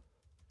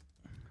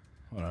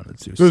 Hold on,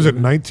 let's do So is it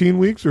 19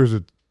 weeks or is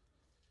it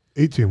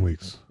 18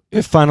 weeks?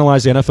 If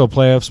finalized, the NFL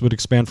playoffs would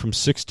expand from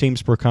 6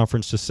 teams per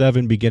conference to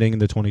 7 beginning in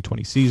the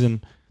 2020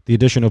 season. The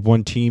addition of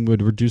 1 team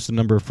would reduce the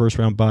number of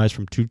first-round byes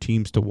from 2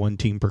 teams to 1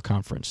 team per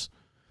conference.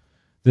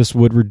 This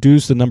would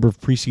reduce the number of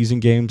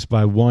preseason games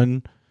by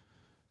 1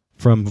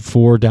 from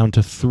 4 down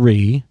to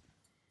 3.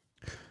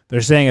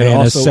 They're saying it And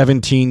also a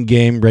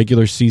 17-game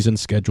regular season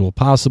schedule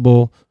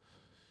possible.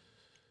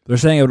 They're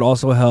saying it would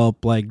also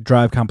help like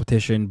drive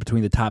competition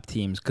between the top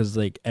teams because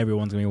like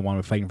everyone's gonna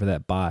be fighting for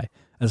that bye,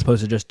 as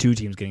opposed to just 2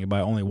 teams getting a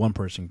bye. Only one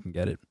person can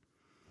get it.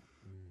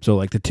 So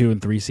like the 2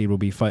 and 3 seed will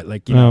be fight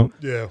like you know.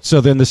 Yeah. So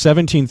then the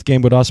 17th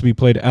game would also be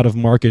played out of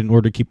market in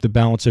order to keep the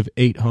balance of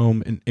 8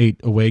 home and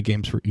 8 away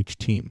games for each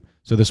team.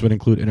 So this would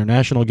include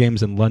international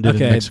games in London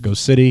Okay. and Mexico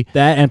City.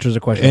 That answers a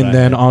question. And that I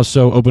then had.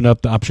 also open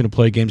up the option to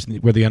play games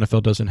where the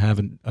NFL doesn't have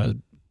a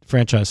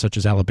franchise such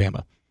as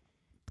Alabama.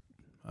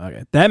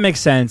 Okay, that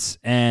makes sense,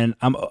 and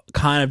I'm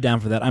kind of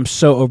down for that. I'm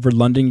so over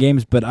London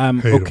games, but I'm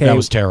Hate 'em. okay. That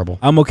was terrible.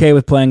 I'm okay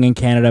with playing in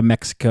Canada,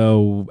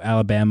 Mexico,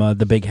 Alabama,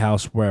 the big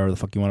house, wherever the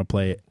fuck you want to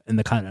play in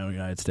the continental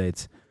United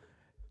States.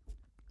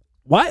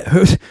 Why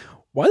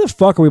the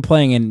fuck are we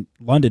playing in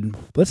London?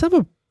 Let's have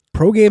a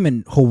pro game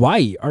in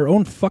Hawaii, our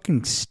own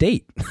fucking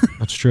state.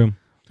 That's true.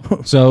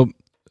 So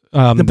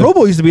The Pro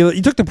Bowl used to be.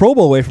 You took the Pro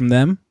Bowl away from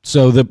them.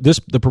 So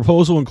the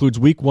proposal includes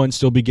Week 1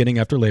 still beginning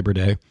after Labor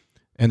Day,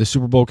 and the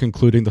Super Bowl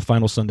concluding the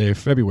final Sunday of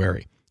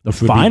February. The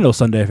which would be- final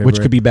Sunday of February,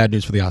 which could be bad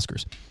news for the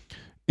Oscars.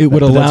 It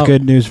would But allow. that's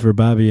good news for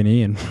Bobby and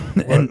Ian.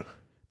 And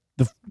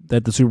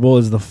that the Super Bowl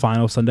is the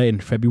final Sunday in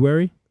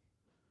February.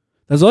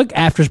 That's like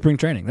after spring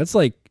training. That's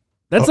like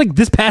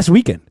this past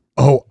weekend.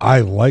 Oh,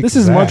 I like This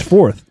is that. March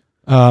 4th.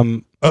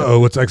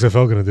 What's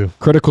XFL going to do?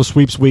 Critical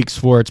sweeps weeks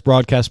for its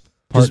broadcast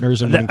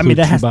partners and would include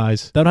 2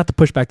 buys. They'll have to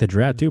push back the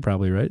draft too,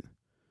 probably, right?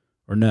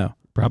 Or no?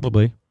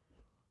 Probably.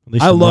 At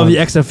least I a love month.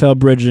 the XFL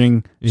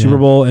bridging Yeah. Super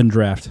Bowl and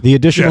draft. The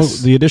additional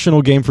Yes. the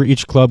additional game for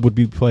each club would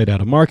be played out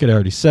of market. I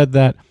already said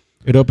that.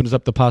 It opens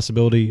up the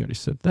possibility. I already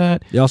said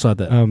that. You also have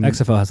that.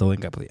 XFL has to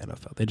link up with the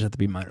NFL. They just have to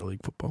be minor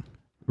league football.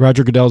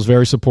 Roger Goodell is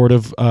very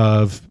supportive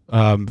of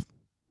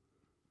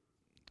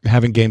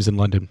having games in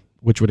London,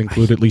 which would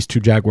include at least 2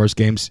 Jaguars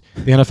games.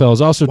 The NFL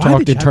has also Why the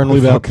talked internally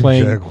about Fucking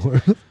playing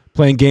Jaguars.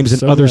 playing games in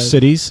So other bad.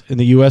 cities in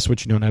the U.S.,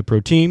 which don't have pro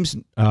teams,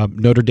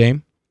 Notre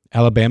Dame,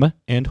 Alabama,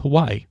 and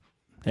Hawaii,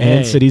 and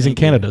Hey, cities in thank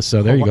you. Canada.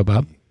 So there you go,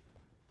 Bob.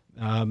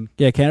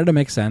 Yeah, Canada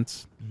makes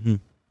sense. Mhm.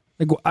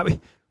 Like, I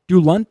mean,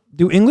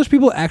 do English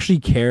people actually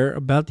care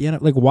about the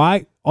NFL? Like,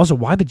 why? Also,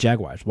 why the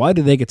Jaguars? Why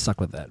do they get stuck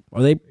with that?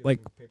 Are they like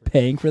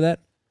paying for that?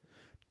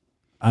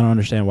 I don't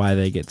understand why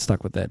they get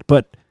stuck with that.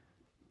 But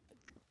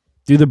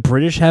Do the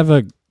British have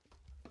a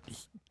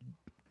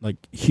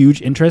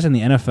huge interest in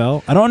the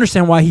NFL? I don't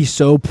understand why he's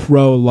so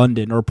pro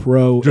London or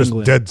pro Just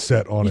England. dead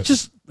set on He's it.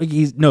 just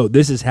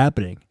this is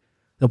happening.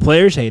 The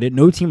players hate it.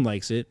 No team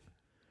likes it.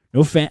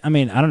 No fan. I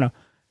mean, I don't know.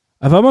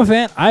 If I'm a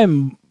fan,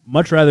 I'm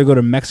much rather go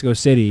to Mexico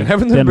City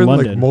Haven't there than been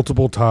London. like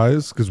multiple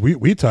ties? Because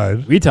we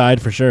tied. We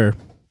tied for sure.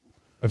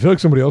 I feel like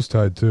somebody else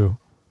tied too.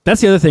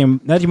 That's the other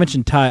thing. Now that you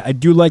mentioned tie, I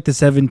do like the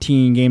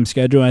 17-game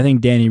schedule. I think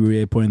Danny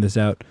really pointed this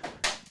out,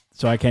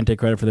 so I can't take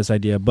credit for this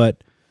idea.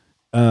 But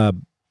that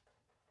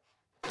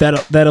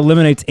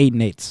eliminates 8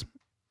 and 8s.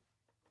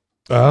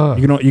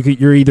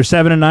 You're either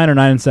 7 and 9 or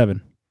 9 and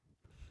 7.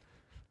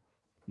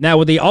 Now,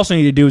 what they also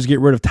need to do is get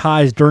rid of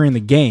ties during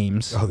the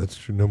games. Oh, that's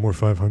true. No more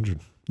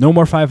 500. No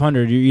more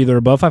 500. You're either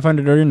above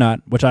 500 or you're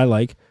not, which I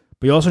like.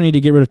 But you also need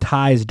to get rid of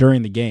ties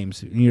during the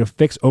games. You need to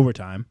fix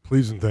overtime.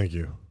 Please and thank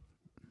you.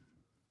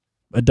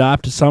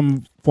 Adopt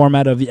some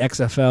format of the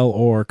XFL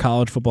or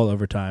college football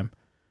overtime.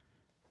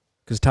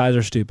 Because ties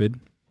are stupid.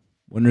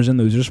 Winners and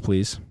losers,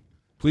 please.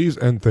 Please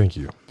and thank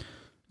you.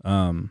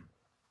 Do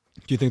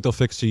you think they'll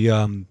fix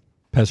the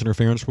pass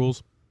interference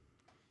rules?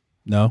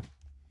 No.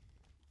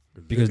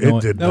 Because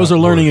That was a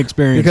learning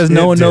experience. Because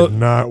no one knows.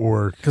 Not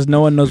work. Because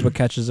no one knows what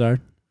catches are.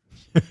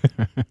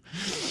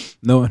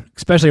 No one,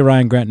 especially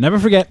Ryan Grant. Never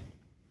forget.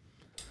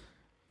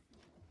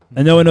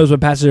 And no one knows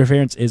what pass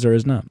interference is or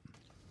is not.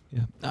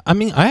 Yeah, I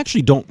mean, I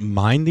actually don't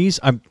mind these.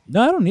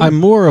 No, I don't need. I'm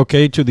more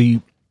okay to the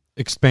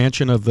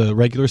expansion of the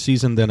regular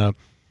season than what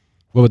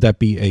would that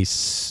be, a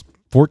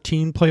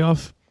 14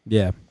 playoff?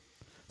 Yeah.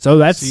 So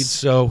that's seed?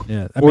 So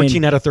yeah,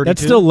 14 out of 32.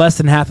 That's still less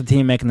than half the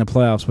team making the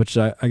playoffs, which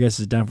I guess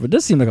is down for. It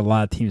does seem like a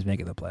lot of teams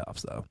making the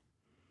playoffs, though.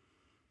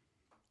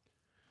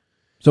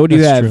 So what do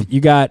you That's have? true.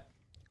 You got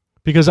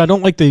because I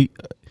don't like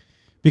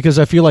because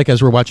I feel like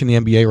as we're watching the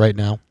NBA right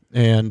now,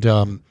 and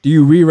do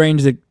you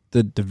rearrange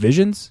the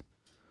divisions?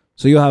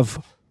 So you'll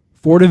have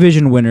 4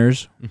 division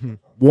winners,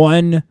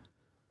 one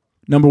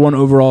number 1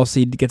 overall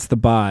seed gets the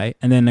bye,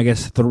 and then I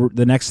guess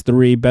the next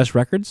 3 best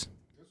records,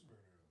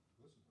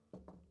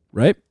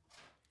 right?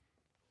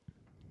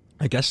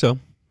 I guess so.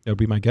 That would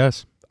be my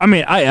guess. I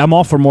mean, I'm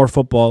all for more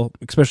football,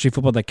 especially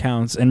football that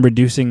counts, and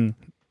reducing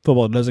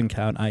football that doesn't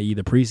count, i.e.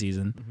 the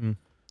preseason.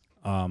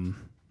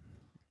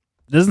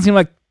 It seems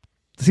like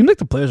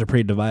the players are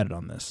pretty divided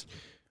on this.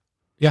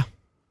 Yeah.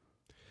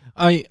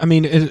 I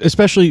mean,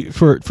 especially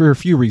for a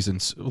few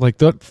reasons. Like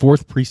the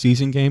 4th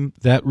preseason game,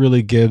 that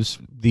really gives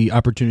the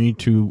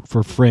opportunity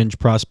for fringe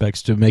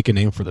prospects to make a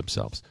name for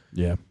themselves.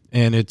 Yeah.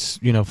 And it's,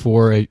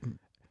 for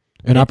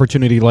an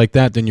opportunity like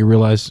that, then you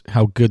realize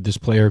how good this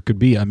player could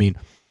be. I mean,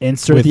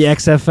 insert the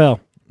XFL.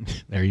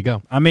 There you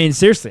go. I mean,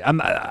 seriously, I'm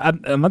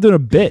not doing a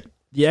bit.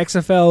 The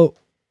XFL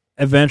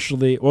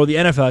eventually, or the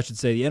NFL, I should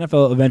say, the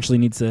NFL eventually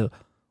needs to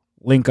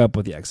link up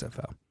with the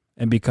XFL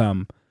and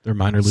become their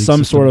minor league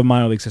some system. sort of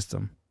minor league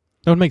system.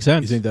 That would make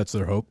sense. You think that's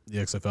their hope, the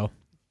XFL?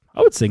 I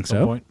would think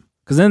so.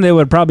 Because then they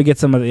would probably get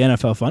some of the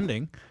NFL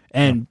funding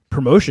and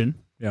promotion.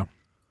 Yeah.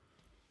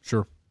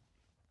 Sure.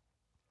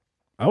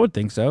 I would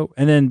think so.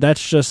 And then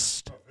that's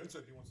just...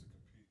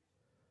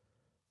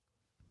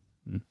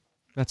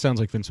 That sounds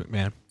like Vince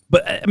McMahon.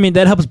 But, I mean,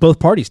 that helps both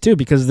parties, too,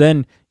 because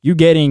then you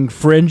getting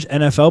fringe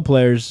NFL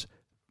players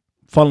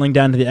funneling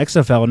down to the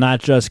XFL,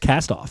 not just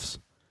cast-offs.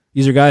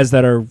 These are guys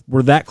that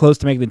were that close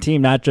to making the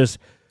team, not just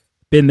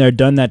been there,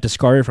 done that,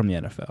 discarded from the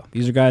NFL.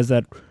 These are guys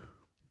that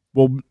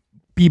will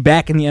be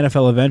back in the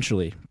NFL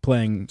eventually,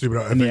 playing in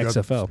the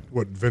XFL.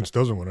 What Vince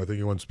doesn't want. I think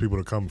he wants people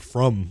to come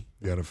from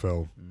the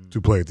NFL to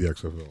play at the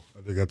XFL.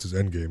 I think that's his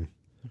end game.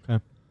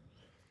 Okay.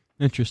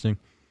 Interesting.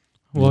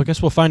 Well, I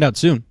guess we'll find out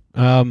soon.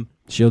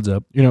 Shields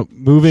up.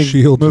 Moving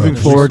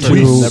forward to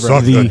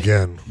the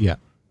again. Yeah.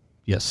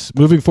 Yes.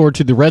 Moving forward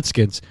to the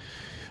Redskins.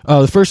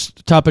 The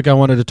first topic I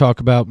wanted to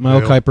talk about,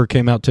 Mel Kiper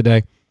came out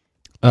today.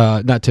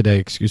 Not today,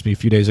 excuse me, a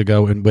few days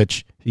ago, in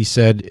which he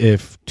said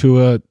if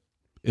Tua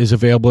is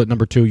available at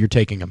number 2, you're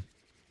taking him.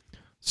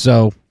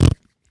 So,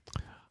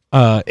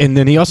 and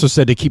then he also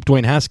said to keep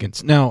Dwayne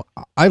Haskins. Now,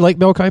 I like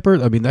Mel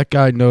Kiper. I mean, that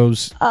guy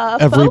knows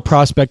every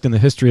prospect in the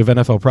history of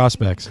NFL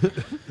prospects.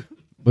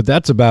 But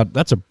that's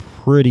a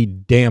pretty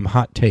damn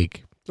hot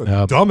take. It's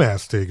a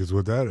dumbass take is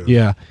what that is.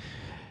 Yeah.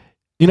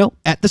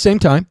 At the same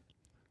time,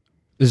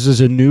 this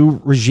is a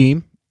new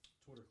regime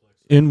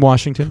in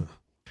Washington.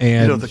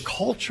 And the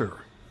culture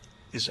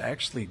is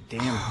actually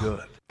damn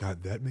good.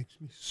 God, that makes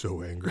me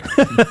so angry.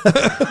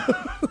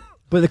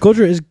 But the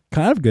culture is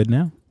kind of good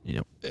now.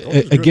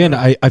 Again,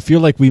 I feel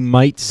like we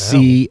might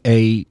see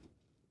I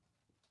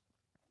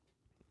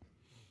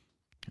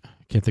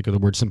can't think of the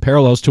word, some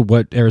parallels to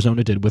what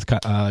Arizona did with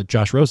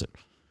Josh Rosen.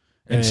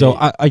 And so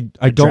I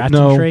don't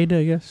know. Trade,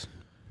 I guess.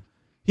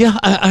 Yeah,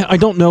 I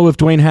don't know if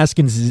Dwayne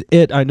Haskins is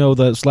it. I know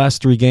those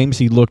last 3 games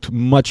he looked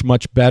much,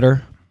 much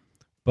better.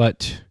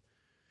 But...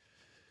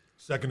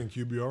 Second in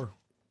QBR.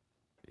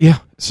 Yeah,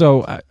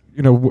 so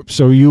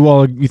so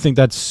you think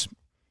that's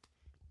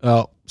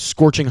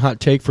scorching hot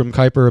take from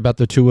Kiper about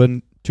the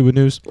Tua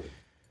news?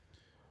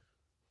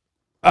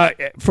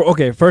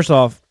 First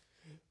off,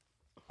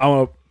 I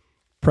want to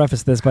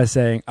preface this by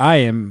saying I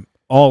am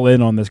all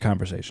in on this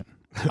conversation.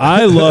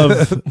 I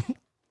love.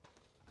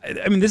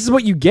 I mean, this is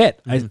what you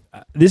get.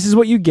 This is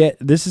what you get.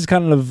 This is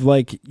kind of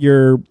like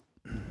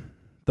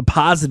the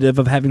positive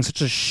of having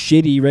such a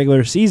shitty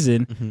regular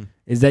season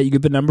is that you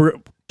get the number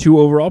 2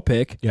 overall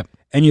pick. Yep.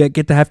 And you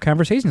get to have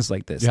conversations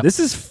like this. Yep. This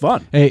is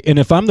fun. Hey, and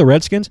if I'm the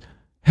Redskins,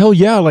 hell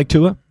yeah, I like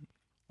Tua.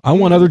 I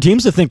want other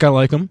teams to think I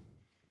like him.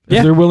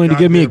 If they're willing to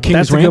give me a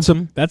king's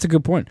ransom. That's a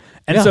good point.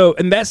 And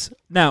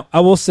now I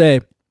will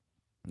say,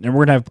 and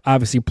we're going to have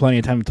obviously plenty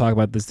of time to talk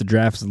about this. The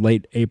draft's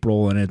late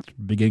April and it's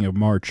beginning of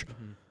March.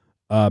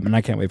 And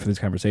I can't wait for these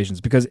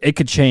conversations because it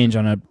could change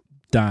on a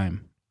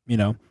dime,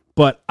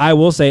 But I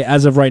will say,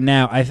 as of right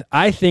now,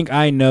 I think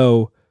I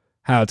know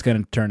how it's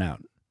going to turn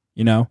out,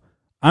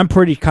 I'm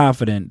pretty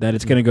confident that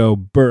it's going to go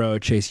Burrow,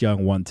 Chase Young,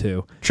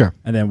 1-2. Sure.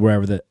 And then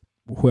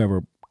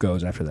whoever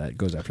goes after that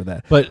goes after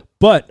that.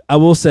 But I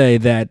will say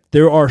that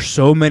there are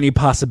so many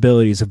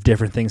possibilities of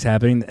different things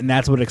happening, and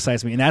that's what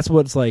excites me. And that's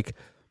what's like,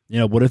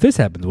 what if this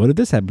happens? What if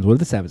this happens? What if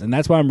this happens? And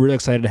that's why I'm really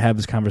excited to have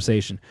this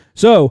conversation.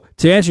 So,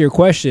 to answer your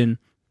question,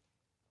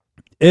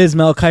 is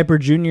Mel Kiper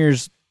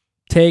Jr.'s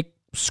take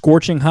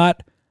scorching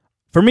hot?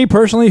 For me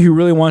personally, who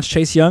really wants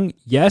Chase Young,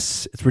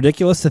 yes, it's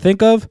ridiculous to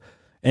think of.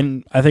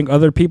 And I think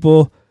other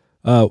people,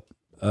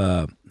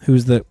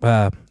 who's the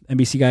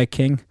NBC guy,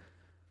 King?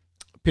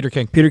 Peter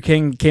King. Peter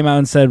King came out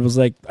and said was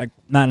like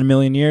not in a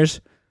million years.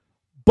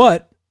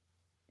 But,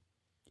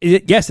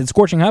 yes, it's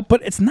scorching hot,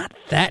 but it's not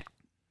that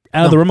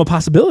out of the realm of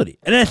possibility.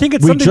 And I think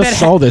it's something that... We just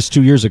saw this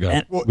 2 years ago.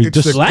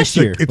 Last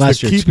year.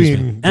 It's the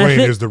keeping brain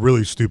is the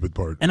really stupid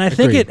part. And I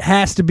think it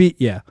has to be,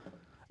 and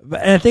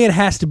I think it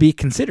has to be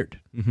considered,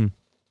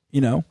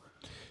 So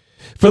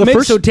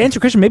to answer your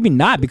question, maybe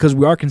not, because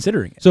we are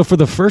considering it. So for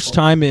the first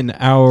time in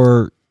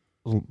our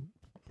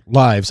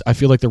lives, I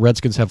feel like the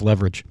Redskins have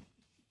leverage.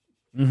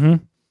 Mm-hmm.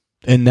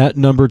 In that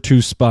number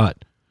 2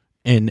 spot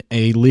in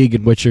a league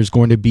in which there's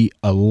going to be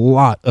a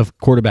lot of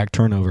quarterback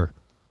turnover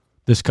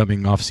this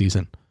coming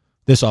offseason.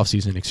 This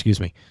offseason, excuse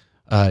me.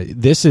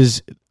 This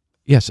is,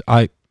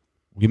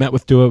 we met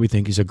with Tua. We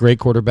think he's a great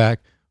quarterback.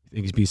 We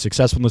think he's be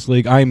successful in this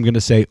league. I'm going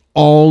to say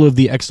all of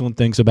the excellent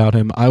things about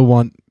him. I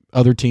want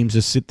other teams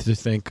to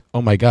think,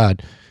 oh my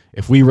God,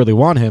 if we really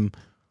want him,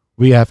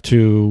 we have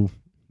to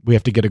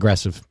get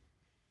aggressive.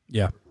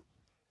 Yeah.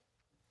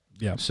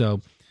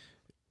 So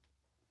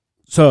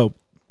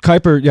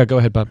Kiper, go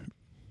ahead, Bob.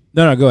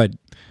 No, go ahead.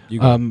 You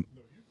go.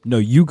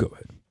 You go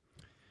ahead.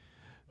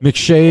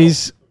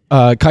 McShay's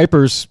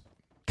Kiper's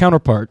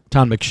counterpart,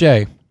 Tom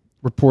McShay,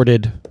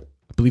 reported,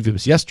 I believe it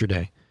was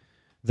yesterday,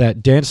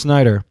 that Dan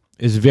Snyder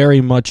is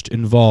very much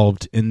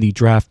involved in the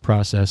draft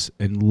process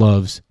and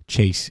loves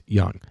Chase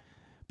Young.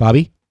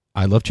 Bobby,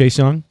 I love Chase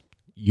Young.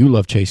 You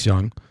love Chase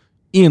Young.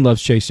 Ian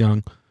loves Chase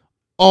Young.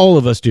 All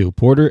of us do.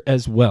 Porter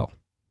as well.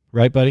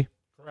 Right, buddy?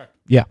 Correct.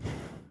 Yeah.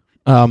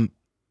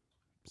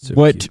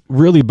 What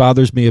really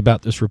bothers me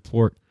about this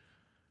report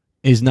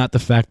is not the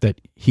fact that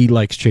he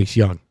likes Chase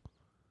Young,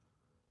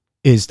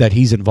 is that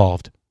he's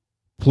involved.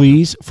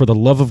 Please, for the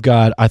love of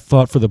God, I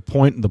thought the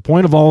point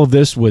of all of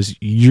this was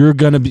you're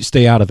going to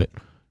stay out of it.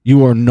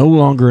 You are no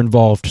longer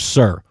involved,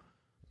 sir.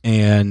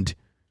 And,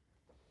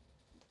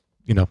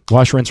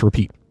 wash, rinse,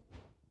 repeat.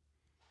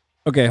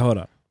 Okay, hold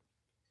on.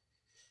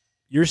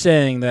 You're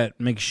saying that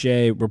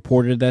McShay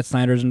reported that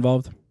Snyder's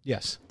involved?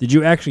 Yes. Did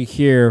you actually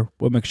hear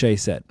what McShay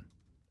said?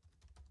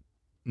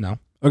 No.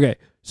 Okay,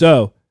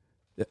 so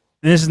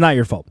this is not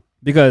your fault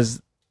because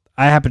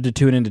I happened to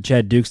tune into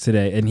Chad Dukes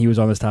today, and he was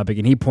on this topic,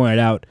 and he pointed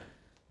out,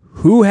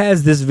 who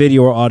has this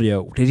video or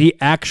audio? Did he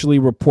actually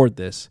report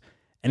this?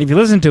 And if you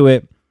listen to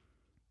it,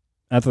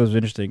 I thought it was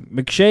interesting.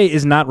 McShay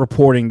is not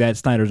reporting that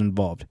Snyder's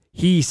involved.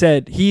 He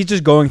said he's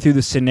just going through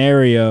the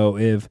scenario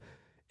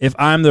if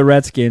I'm the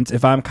Redskins,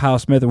 if I'm Kyle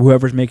Smith or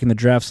whoever's making the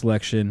draft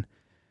selection,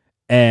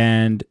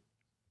 and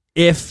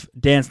if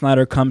Dan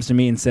Snyder comes to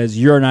me and says,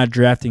 you're not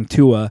drafting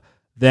Tua,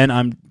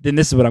 then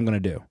this is what I'm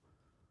going to do.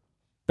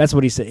 That's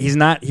what he said.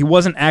 He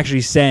wasn't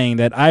actually saying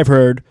that. I've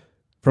heard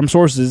from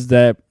sources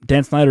that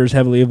Dan Snyder is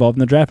heavily involved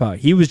in the draft pile.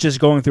 He was just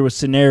going through a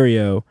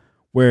scenario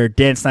where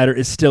Dan Snyder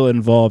is still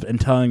involved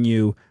and telling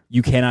you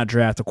cannot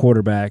draft a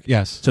quarterback.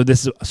 Yes.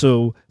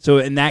 So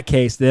in that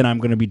case, then I'm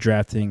going to be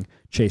drafting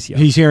Chase Young.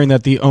 He's hearing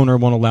that the owner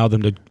won't allow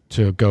them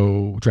to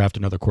go draft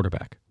another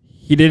quarterback.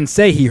 He didn't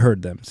say he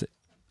heard them.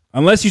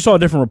 Unless you saw a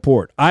different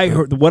report.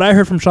 What I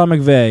heard from Sean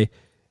McVay,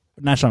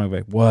 not Sean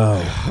McVay.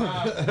 Whoa.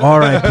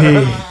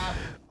 R.I.P.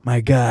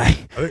 My guy. I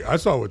think I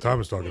saw what Tom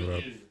was talking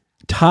about.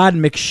 Todd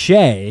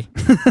McShay.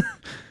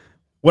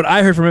 What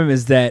I heard from him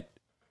is that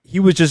he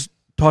was just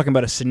talking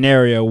about a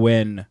scenario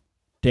when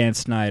Dan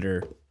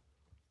Snyder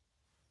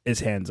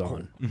is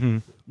hands-on. Mm-hmm.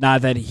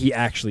 Not that he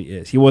actually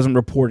is. He wasn't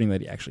reporting that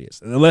he actually is,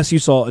 unless you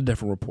saw a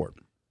different report.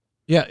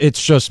 Yeah,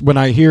 it's just when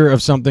I hear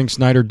of something,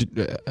 Snyder,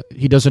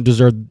 he doesn't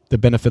deserve the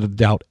benefit of the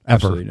doubt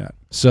ever. Absolutely not.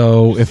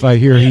 So if I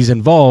hear he's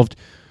involved,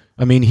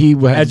 I mean,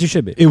 as you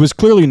should be. It was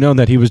clearly known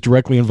that he was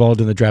directly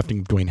involved in the drafting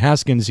of Dwayne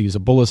Haskins. He's a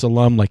Bullis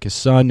alum like his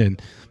son,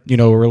 and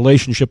a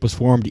relationship was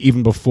formed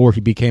even before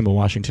he became a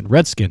Washington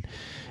Redskin.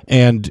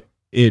 And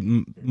it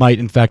might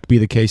in fact be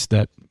the case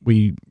that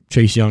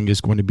Chase Young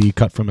is going to be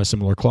cut from a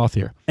similar cloth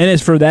here. And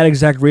it's for that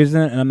exact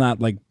reason, and I'm not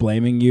like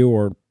blaming you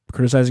or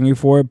criticizing you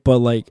for it, but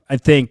like I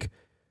think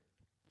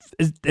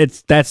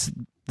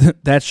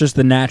that's just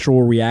the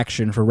natural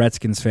reaction for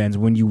Redskins fans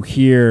when you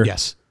hear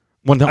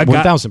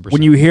 1,000%.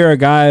 When you hear a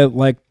guy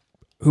like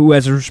who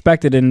is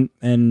respected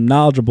and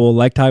knowledgeable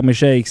like Todd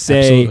McShay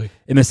say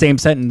in the same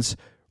sentence,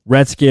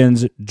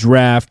 Redskins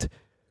draft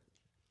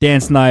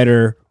Dan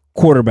Snyder,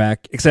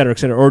 quarterback, et cetera,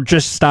 or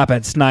just stop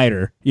at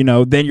Snyder,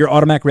 then your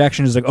automatic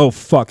reaction is like, oh,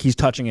 fuck, he's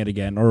touching it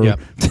again. Or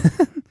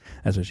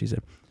that's what she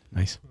said.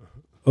 Nice.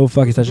 Oh,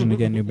 fuck, he's touching it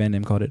again. New band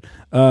name called it.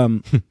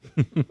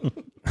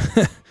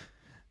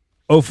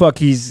 Oh, fuck,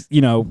 he's,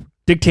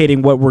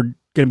 dictating what we're going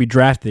to be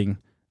drafting.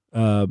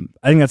 I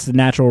think that's the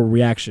natural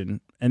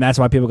reaction, and that's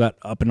why people got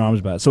up in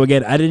arms about it. So,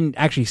 again, I didn't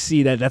actually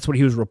see that. That's what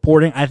he was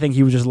reporting. I think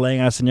he was just laying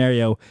out a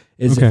scenario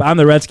is if I'm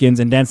the Redskins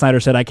and Dan Snyder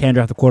said I can't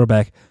draft a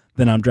quarterback,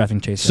 then I'm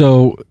drafting Chase.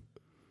 So,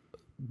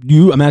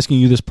 I'm asking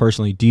you this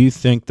personally. Do you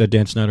think that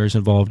Dan Snyder is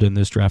involved in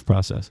this draft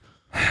process?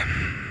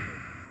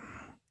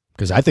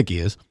 Because I think he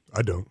is.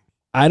 I don't.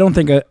 I don't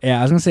think. I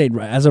was gonna say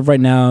as of right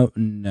now,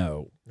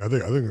 no. I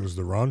think it was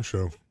the Ron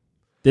show.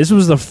 This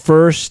was the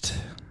first.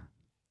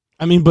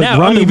 I mean, but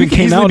Ron even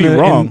came out.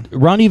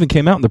 Ron even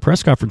came out in the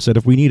press conference and said,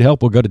 "If we need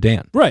help, we'll go to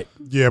Dan." Right.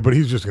 Yeah, but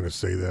he's just gonna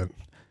say that.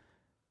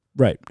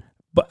 Right.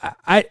 But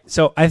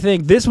I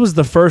think this was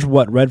the first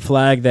red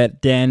flag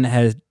that Dan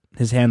has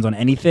his hands on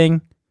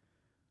anything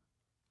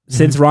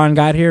since Ron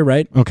got here,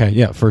 right? Okay,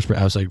 yeah.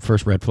 I was like,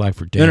 first red flag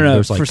for Dan. No.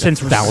 There's like since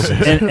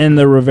thousands in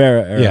the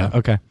Rivera era. Yeah.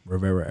 Okay.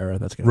 Rivera era.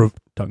 That's gonna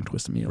tongue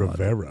twist me a lot.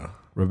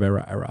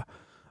 Rivera era.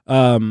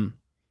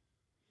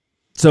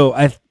 So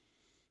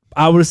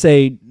I would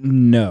say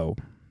no,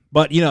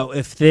 but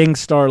if things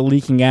start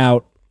leaking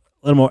out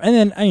a little more,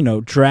 and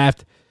then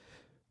draft,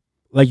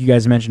 like you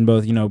guys mentioned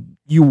both.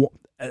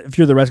 If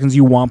you're the Redskins,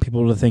 you want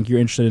people to think you're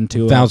interested in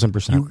Tua.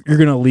 1,000%. You're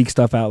gonna leak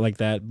stuff out like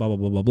that. Blah blah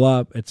blah blah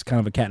blah. It's kind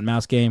of a cat and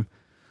mouse game.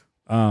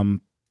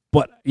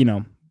 But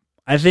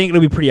I think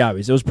it'll be pretty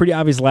obvious. It was pretty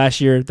obvious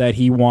last year that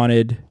he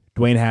wanted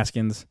Dwayne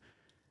Haskins.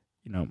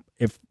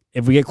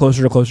 If we get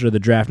closer to the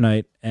draft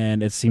night,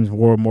 and it seems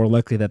more and more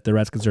likely that the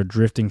Redskins are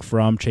drifting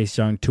from Chase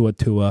Young to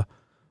Tua,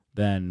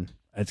 then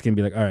it's gonna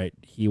be like, all right,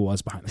 he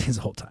was behind this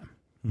the whole time.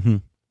 Mm-hmm.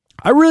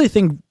 I really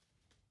think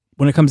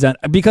when it comes down,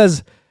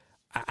 because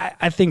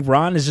I think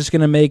Ron is just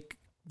gonna make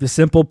the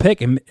simple pick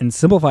and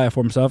simplify it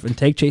for himself and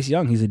take Chase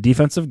Young. He's a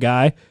defensive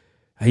guy.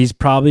 He's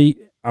probably,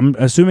 I'm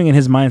assuming in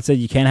his mindset,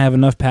 you can't have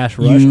enough pass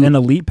rush, an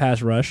elite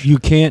pass rush. You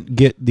can't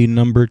get the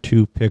number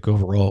 2 pick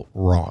overall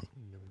wrong.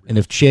 And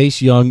if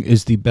Chase Young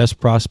is the best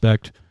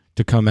prospect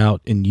to come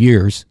out in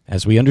years,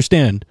 as we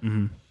understand,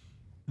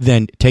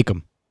 then take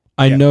him.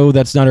 I know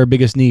that's not our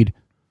biggest need,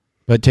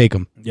 but take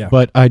him. Yeah.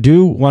 But I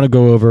do want to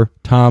go over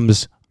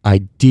Tom's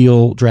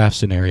ideal draft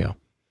scenario,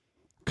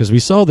 because we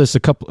saw this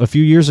a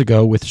few years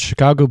ago with the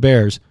Chicago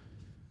Bears,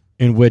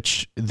 in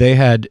which they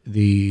had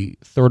the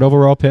 3rd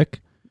overall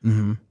pick.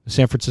 Mm-hmm. The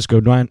San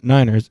Francisco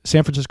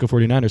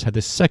 49ers had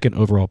the 2nd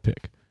overall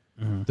pick.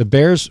 Mm-hmm. The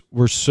Bears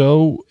were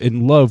so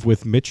in love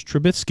with Mitch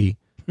Trubisky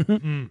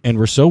and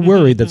were so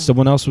worried that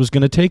someone else was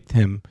going to take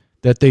him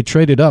that they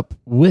traded up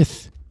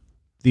with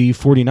the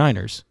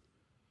 49ers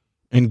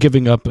and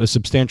giving up a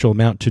substantial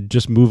amount to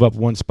just move up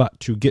one spot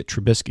to get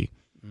Trubisky.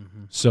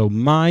 Mm-hmm. So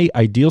my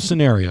ideal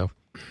scenario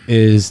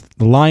is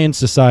the Lions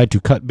decide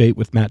to cut bait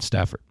with Matt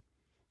Stafford,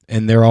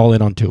 and they're all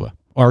in on Tua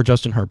or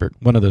Justin Herbert,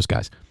 one of those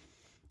guys.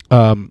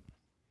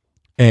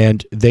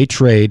 And they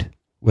trade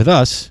with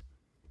us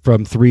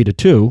from 3 to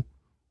 2.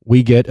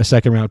 We get a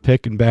 2nd round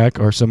pick and back,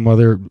 or some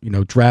other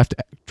draft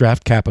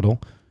capital,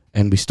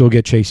 and we still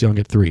get Chase Young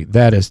at 3.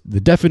 That is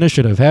the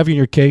definition of having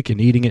your cake and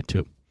eating it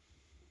too.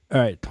 All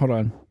right, hold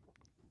on.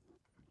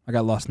 I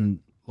got lost in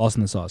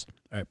the sauce.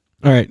 All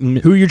right.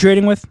 Who are you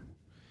trading with?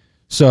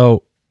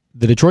 So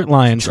the Detroit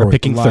Lions are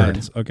picking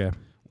 3rd. Okay.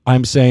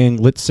 I'm saying,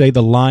 let's say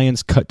the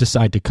Lions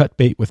decide to cut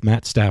bait with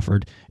Matt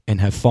Stafford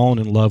and have fallen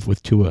in love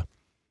with Tua.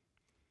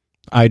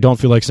 I don't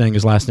feel like saying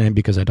his last name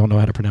because I don't know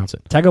how to pronounce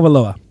it.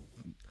 Tagovailoa.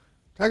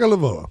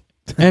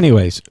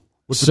 Anyways,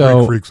 what's the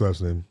Greek freak's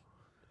last name?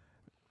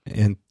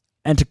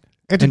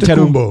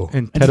 Antetokounmpo.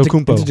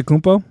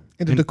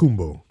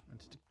 Antetokounmpo.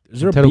 Is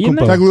there a B in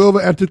there?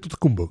 Tagovailoa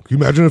Antetokounmpo. Can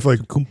you imagine if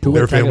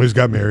their families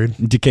got married?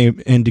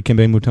 Dikembe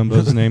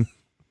Mutombo's name.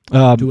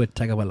 Do it,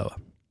 Tagovailoa.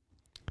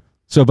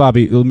 So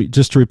Bobby,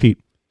 just to repeat.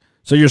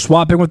 So you're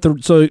swapping with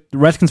the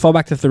Redskins fall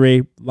back to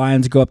 3,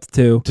 Lions go up to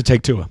 2 to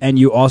take Tua, and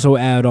you also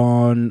add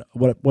on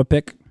what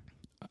pick?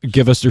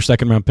 Give us their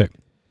 2nd round pick,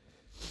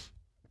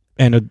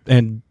 and a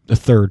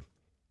 3rd,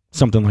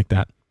 something like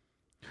that.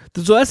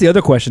 So that's the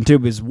other question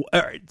too. Is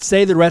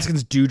say the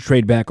Redskins do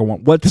trade back or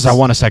want because I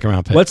want a 2nd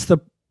round pick.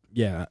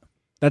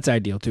 That's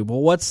ideal too. But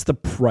what's the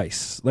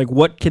price? Like,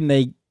 what can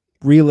they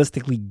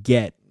realistically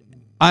get?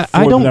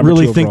 I don't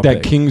really think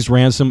that King's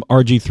ransom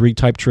RG3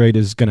 type trade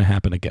is going to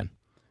happen again.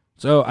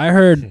 So I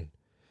heard.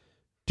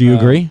 Do you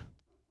agree?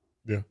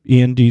 Yeah.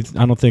 Ian,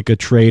 I don't think a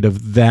trade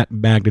of that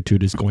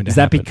magnitude is going to Is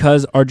that happen.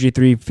 because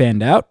RG3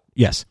 fanned out?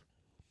 Yes.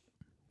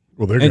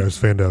 Well, their guys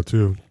fanned out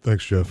too.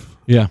 Thanks, Jeff.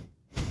 Yeah.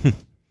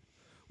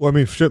 Well, I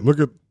mean, shit. Look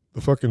at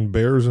the fucking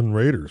Bears and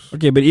Raiders.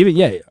 Okay, but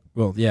even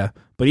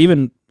but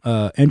even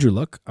Andrew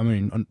Luck. I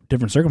mean, on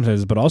different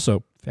circumstances, but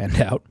also fanned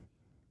out.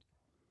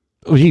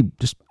 Oh,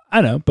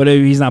 I know, but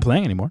he's not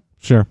playing anymore.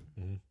 Sure.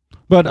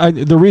 But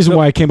the reason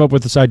why I came up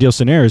with this ideal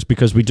scenario is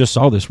because we just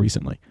saw this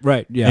recently.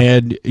 Right, yeah.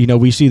 And,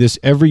 we see this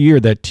every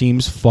year that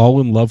teams fall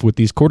in love with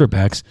these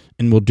quarterbacks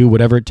and will do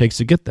whatever it takes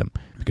to get them.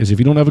 Because if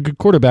you don't have a good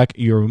quarterback,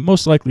 you're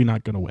most likely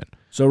not going to win.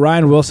 So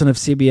Ryan Wilson of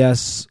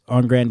CBS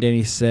on Grand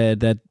Danny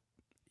said that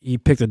he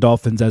picked the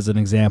Dolphins as an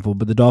example,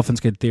 but the Dolphins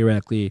could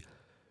theoretically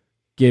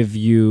give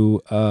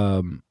you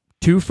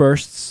 2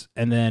 firsts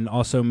and then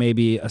also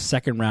maybe a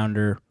second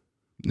rounder.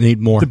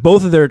 Need more.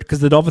 Both of their, because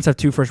the Dolphins have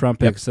 2 first round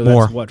picks, so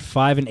more. that's what,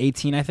 5 and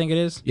 18, I think it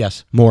is?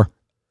 Yes, more.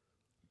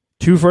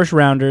 2 first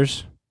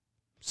rounders.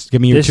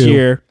 Give me your this 2.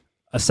 year,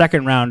 a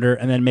second rounder,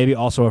 and then maybe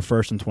also a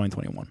first in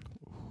 2021.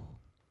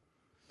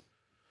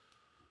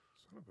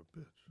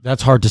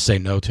 That's hard to say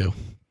no to.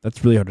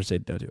 That's really hard to say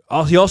no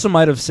to. He also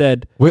might have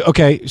said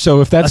okay,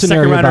 so if that's a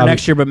scenario, second rounder Bobby,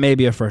 next year, but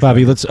maybe a first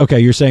Bobby, rounder.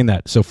 you're saying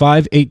that. So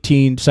 5,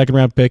 18, second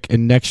round pick,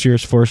 and next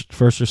year's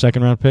first or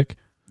second round pick?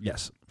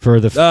 Yes.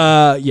 For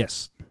the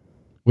yes.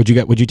 Would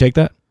you take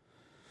that?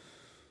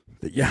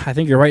 Yeah, I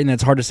think you're right, and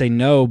it's hard to say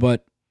no,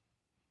 but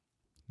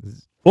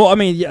look,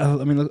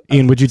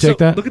 Ian, would you take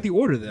that? Look at the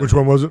order there. Which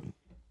one was it?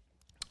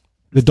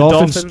 The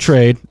Dolphins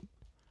trade.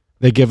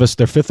 They give us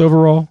their 5th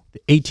overall,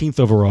 the 18th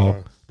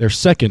overall, their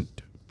second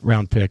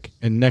round pick,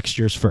 and next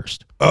year's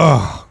first.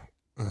 I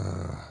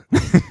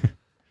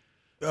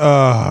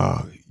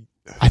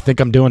think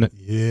I'm doing it.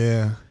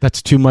 Yeah.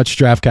 That's too much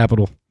draft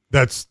capital.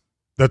 That's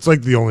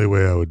like the only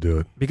way I would do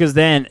it. Because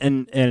then,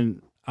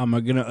 and I'm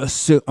gonna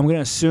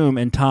assume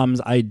in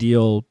Tom's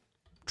ideal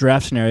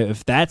draft scenario,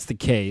 if that's the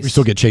case, We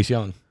still get Chase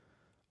Young.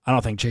 I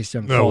don't think Chase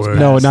Young No falls way. past,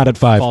 No, not at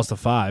 5. falls to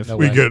 5. No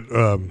We way. get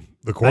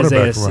the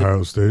quarterback from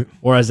Ohio State.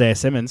 Or Isaiah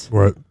Simmons.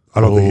 Or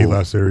I don't think he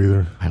lasts there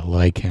either. I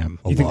like him.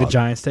 You think the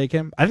Giants take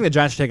him? I think the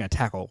Giants are taking a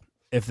tackle.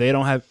 If they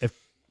don't have,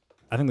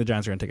 I think the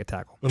Giants are going to take a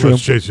tackle.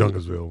 Unless Chase Young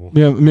is available.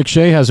 Yeah,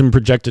 McShay has him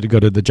projected to go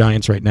to the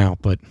Giants right now,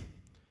 but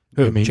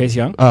Who? Chase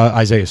Young?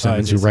 Isaiah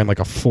Simmons, Isaiah who ran like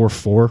a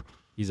 4.4.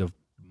 He's a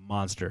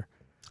monster.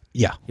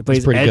 Yeah, He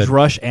plays pretty edge good.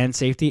 rush and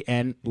safety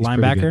and He's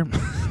linebacker.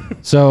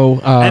 So,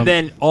 and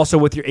then also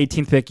with your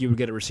 18th pick, you would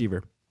get a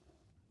receiver.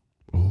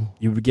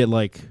 You would get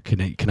like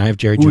can I have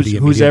Jerry who's- Jeudy?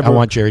 who's immediate? I ever-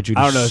 want Jerry Jeudy.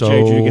 I don't know if So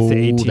Jerry Jeudy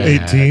gets to 18.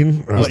 bad. 18?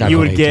 He's not you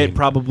going would get 18.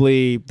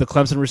 probably the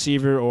Clemson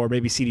receiver or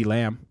maybe CeeDee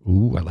Lamb.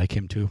 Ooh, I like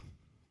him too.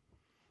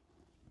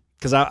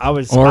 Because I'm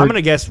going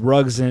to guess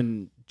Ruggs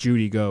and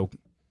Judy go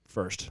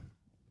first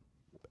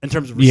in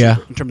terms of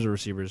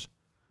receivers.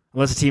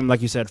 Unless a team,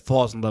 like you said,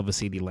 falls in love with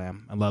CeeDee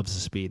Lamb and loves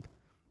his speed.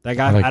 That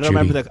guy, I don't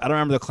remember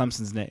the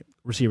Clemson's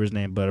receiver's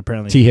name, but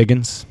apparently T.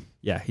 Higgins.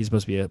 Yeah, he's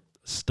supposed to be a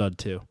stud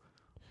too.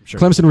 I'm sure.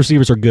 Clemson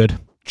receivers are good.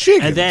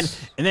 And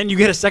then you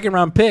get a second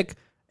round pick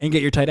and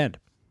get your tight end.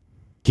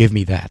 Give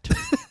me that.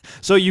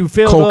 So you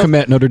filled Cole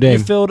Kmet, Notre Dame.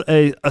 You filled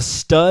a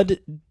stud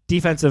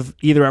defensive,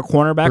 either a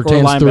cornerback or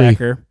a Bertan's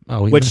linebacker, 3.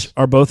 Oh, yes. which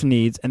are both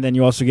needs, and then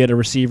you also get a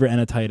receiver and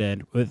a tight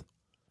end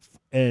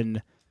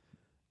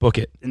Book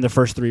it in the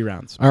first 3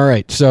 rounds. All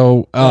right.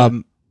 So,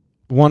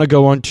 want to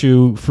go on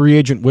to free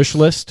agent wish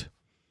list.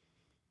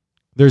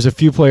 There's a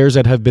few players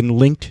that have been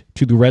linked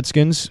to the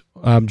Redskins.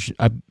 I'm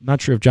not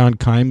sure if John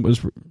Keim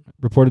was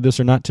reported this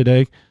or not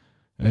today.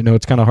 I know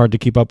it's kind of hard to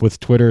keep up with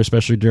Twitter,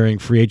 especially during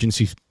free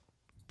agency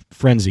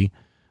frenzy.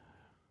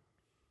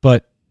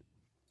 But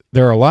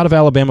there are a lot of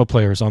Alabama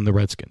players on the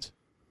Redskins,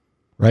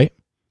 right?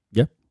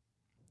 Yeah.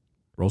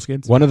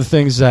 Rollskins. One of the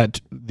things that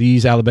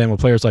these Alabama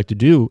players like to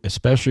do,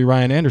 especially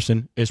Ryan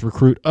Anderson, is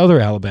recruit other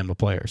Alabama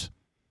players.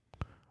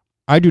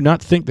 I do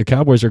not think the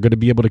Cowboys are going to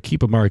be able to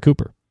keep Amari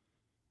Cooper.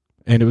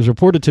 And it was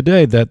reported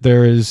today that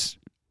there is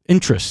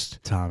interest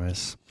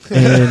Thomas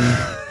in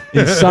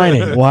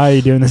signing. Why are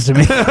you doing this to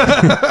me?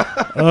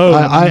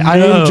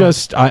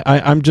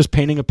 I'm just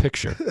painting a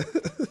picture.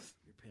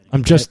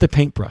 I'm just the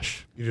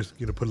paintbrush. You just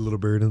put a little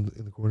bird in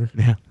the corner.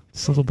 Yeah,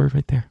 it's a little bird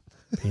right there.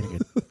 Painting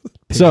a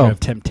picture of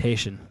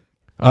temptation.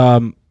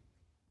 I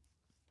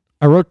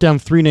wrote down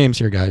 3 names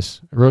here,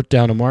 guys. I wrote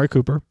down Amari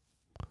Cooper,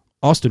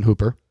 Austin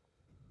Hooper.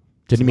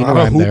 Didn't mean to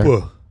rhyme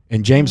there.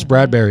 And James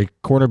Bradbury,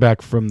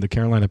 cornerback from the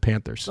Carolina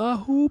Panthers.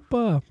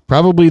 Hooper.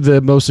 Probably the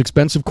most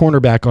expensive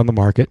cornerback on the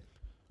market.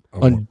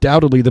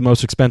 Undoubtedly the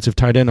most expensive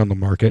tight end on the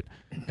market.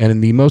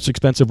 And the most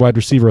expensive wide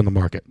receiver on the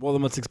market. Well, the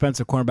most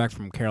expensive cornerback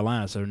from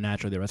Carolina, so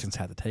naturally the Redskins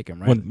had to take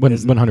him, right?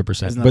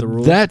 100%.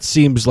 But that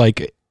seems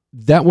like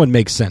that one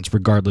makes sense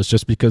regardless,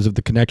 just because of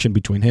the connection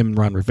between him and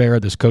Ron Rivera,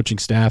 this coaching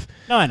staff.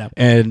 No, I know.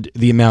 And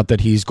the amount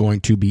that he's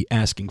going to be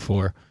asking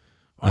for.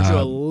 Aren't you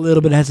a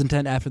little bit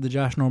hesitant after the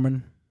Josh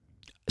Norman?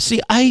 See,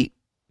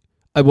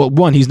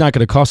 one, he's not going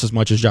to cost as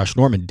much as Josh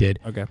Norman did.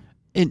 Okay.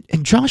 And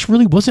Josh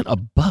really wasn't a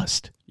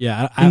bust.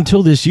 Yeah.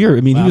 Until this year.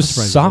 I mean, he was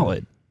surprised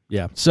solid.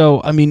 Yeah.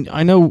 So, I mean,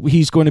 I know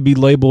he's going to be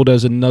labeled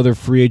as another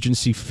free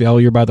agency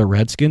failure by the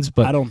Redskins,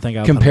 but I don't think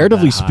I would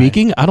comparatively put him that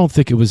speaking, I don't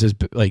think it was as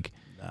like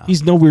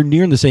he's nowhere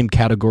near in the same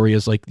category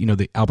as like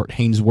the Albert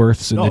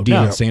Hainsworths and the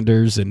Deion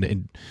Sanders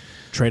and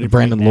traded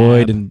Brandon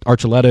Lloyd and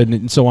Archuleta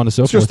and so on and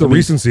so It's forth. just the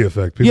recency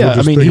effect. People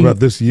just think about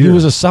this year. He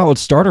was a solid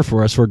starter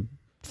for us for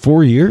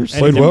 4 years.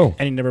 Played well.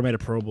 And he never made a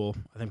Pro Bowl.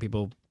 I think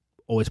people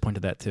always point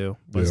to that too.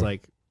 But it's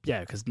like,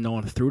 because no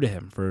one threw to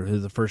him for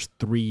the first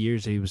 3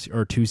 years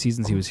or 2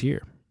 seasons he was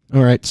here.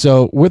 All right.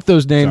 So with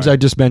those names I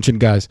just mentioned,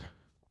 guys,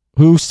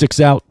 who sticks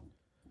out?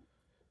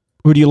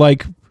 Who do you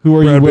like? Who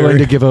are you willing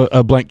to give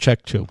a blank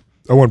check to?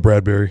 I want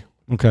Bradbury.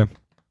 Okay.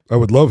 I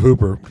would love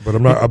Hooper, but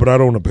I'm not. But I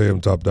don't want to pay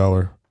him top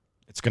dollar.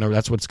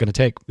 That's what it's gonna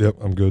take. Yep,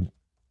 I'm good.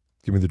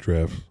 Give me the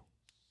draft.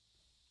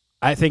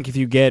 I think if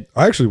you get,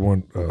 I actually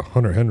want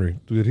Hunter Henry.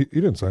 He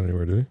didn't sign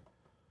anywhere, did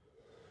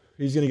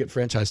he? He's gonna get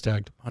franchise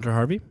tagged. Hunter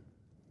Harvey,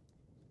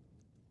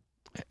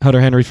 Hunter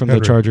Henry from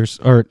the Chargers.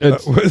 Or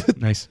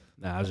nice.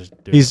 Nah, I was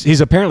just doing he's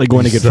apparently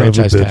going to get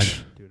franchise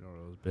tagged.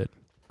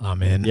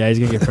 I'm in. Yeah, he's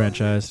gonna get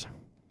franchised.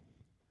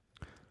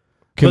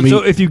 Can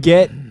So if you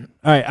get,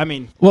 all right, I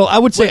mean, well, I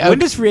would say when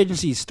does free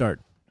agency start?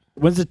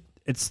 When's it?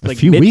 It's like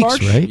few mid-March?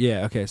 weeks, right?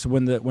 Yeah. Okay. So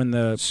when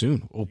the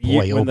soon. Oh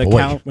year,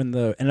 boy. when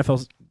the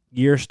NFL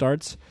year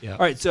starts. Yeah. All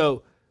right.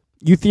 So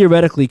you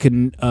theoretically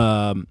can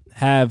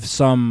have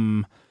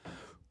some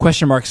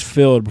question marks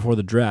filled before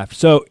the draft.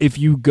 So if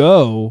you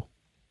go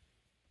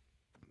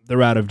the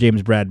route of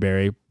James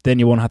Bradbury, then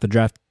you won't have to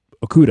draft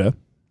Okudah,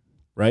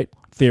 right?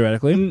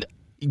 Theoretically.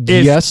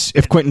 Yes,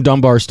 if Quentin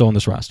Dunbar is still on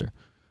this roster.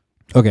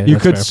 Okay. You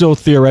could still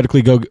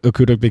theoretically go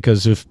Okudah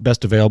because if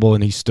best available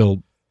and he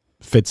still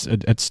fits,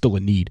 it's still a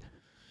need.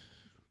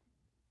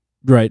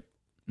 Right.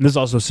 And this is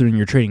also assuming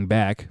you're trading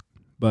back,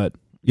 but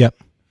yep.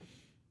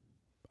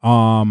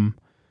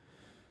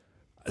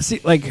 See,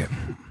 like,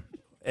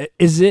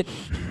 is it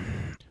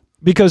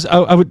because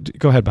I would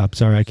go ahead, Bob.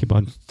 Sorry, I keep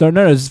on.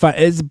 No, it's fine.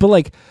 But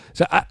like,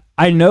 so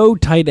I know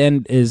tight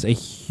end is a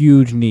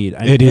huge need.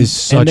 It is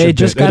such a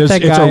just got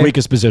that guy. It's our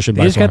weakest position.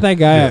 They just got that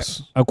guy,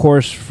 of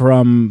course,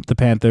 from the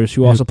Panthers,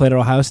 who also played at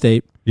Ohio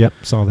State. Yep,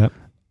 saw that.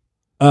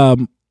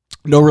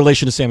 No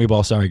relation to Sammy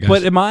Ball. Sorry, guys.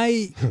 But am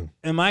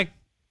I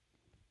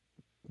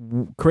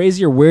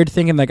crazy or weird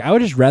thinking like I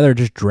would just rather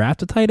just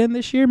draft a tight end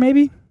this year,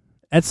 maybe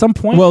at some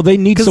point? Well, they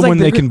need someone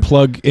they can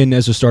plug in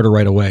as a starter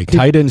right away.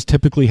 Tight ends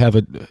typically have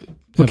a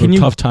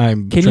tough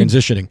time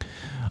transitioning.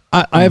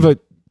 I have a.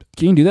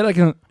 Can you do that like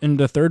in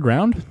the third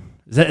round?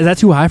 Is that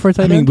too high for a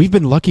tight end? I mean, we've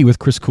been lucky with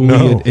Chris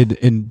Cooley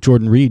and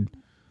Jordan Reed.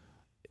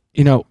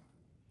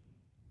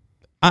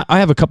 I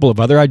have a couple of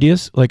other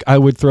ideas. Like I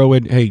would throw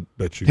in, hey,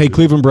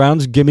 Cleveland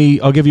Browns,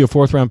 I'll give you a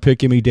 4th round pick.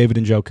 Give me David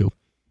Njoku.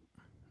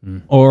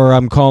 Or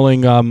I'm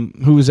calling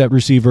who is that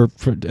receiver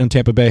in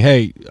Tampa Bay?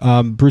 Hey,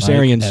 Bruce Mike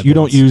Arians, Evans. you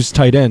don't use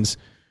tight ends.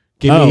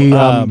 Give me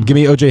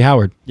OJ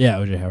Howard. Yeah,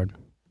 OJ Howard.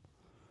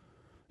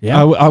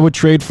 Yeah, I would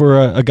trade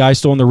for a guy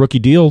still on the rookie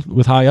deal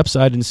with high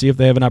upside and see if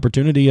they have an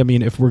opportunity. I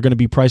mean, if we're going to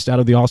be priced out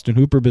of the Austin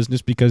Hooper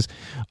business, because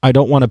I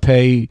don't want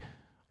to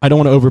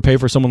overpay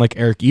for someone like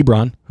Eric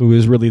Ebron, who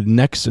is really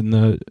next in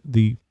the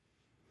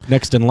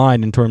next in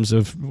line in terms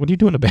of what are you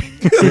doing about?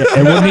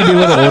 And wouldn't he be a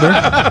little older?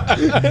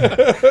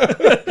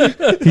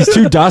 He's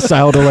too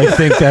docile to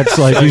think that's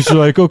like he's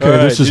like okay,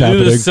 right, this is you do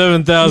happening. this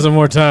 7,000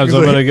 more times,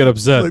 I'm gonna get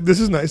upset. Like, this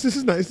is nice. This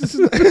is nice. This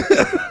is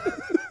nice.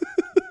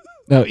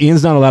 No,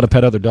 Ian's not allowed to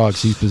pet other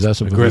dogs. He's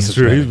possessive. Aggressive.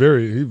 Sure, he's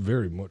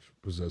very much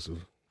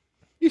possessive.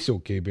 He's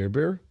okay,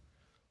 Bear.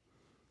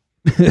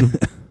 I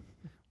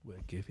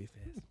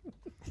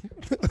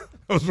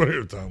was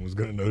wondering if Tom was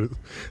going to notice.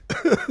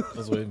 I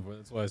was waiting for it.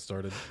 That's why I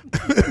started.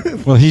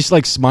 Well, he's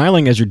like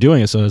smiling as you're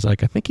doing it, so I was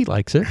like, I think he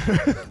likes it.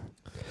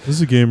 This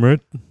is a game,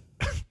 right?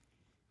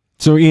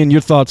 So, Ian,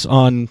 your thoughts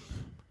on?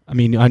 I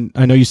mean, I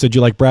know you said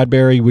you like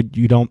Bradbury.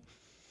 You don't?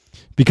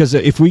 Because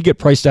if we get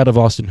priced out of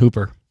Austin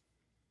Hooper,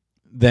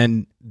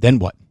 then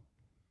what?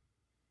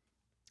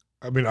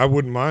 I mean, I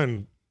wouldn't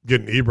mind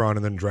getting Ebron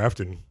and then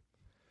drafting.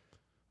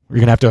 You're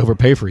gonna have to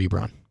overpay for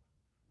Ebron.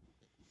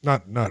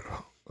 Not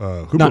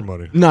Hooper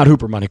money. Not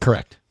Hooper money,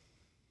 correct.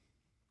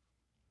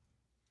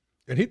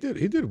 And he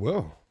did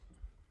well.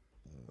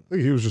 I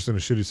think he was just in a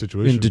shitty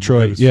situation. In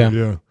Detroit,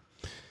 yeah.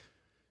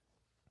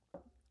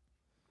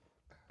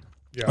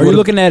 Are you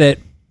looking at it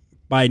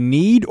by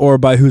need or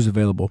by who's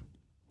available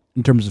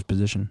in terms of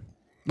position?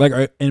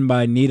 Like, and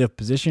by need of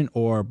position,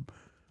 or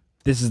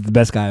this is the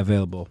best guy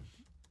available,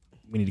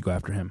 we need to go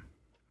after him?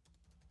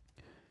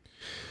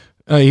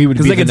 He would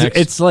be like the next.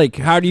 It's like,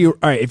 how do you?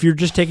 All right, if you're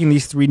just taking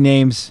these three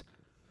names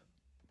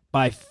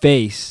by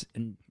face,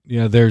 and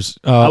yeah, there's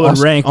I would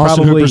rank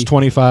Austin probably Hooper's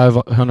 25,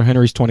 Hunter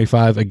Henry's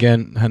 25.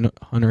 Again,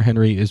 Hunter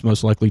Henry is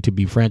most likely to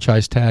be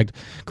franchise tagged.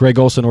 Greg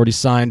Olsen already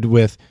signed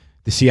with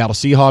the Seattle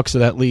Seahawks, so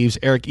that leaves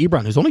Eric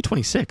Ebron, who's only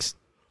 26.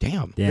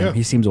 Damn, yeah.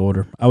 He seems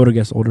older. I would have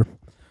guessed older.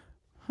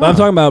 But I'm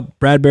talking about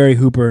Bradbury,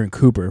 Hooper, and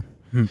Cooper.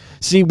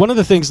 See, one of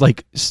the things,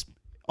 like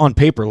on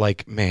paper,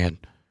 like man,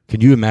 Can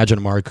you imagine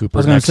Amari Cooper I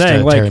was gonna next say,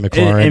 to like, Terry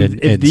McLaurin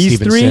if and these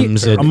Steven three,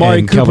 Sims and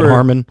Amari Kelvin Cooper,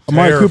 Harmon?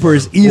 Amari Cooper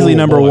is easily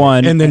number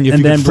one, And then if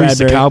you then could freeze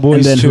the Bradbury, Cowboys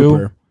and then too.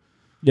 Hooper.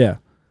 Yeah,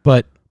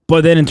 But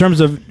then in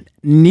terms of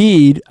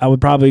need, I would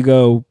probably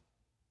go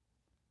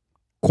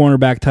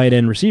cornerback, tight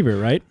end, receiver.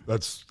 Right?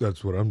 That's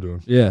what I'm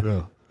doing.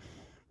 Yeah.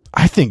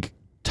 I think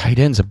tight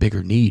end's a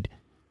bigger need.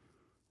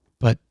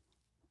 But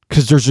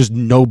because there's just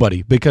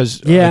nobody.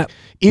 Because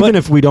even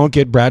if we don't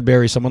get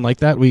Bradbury, someone like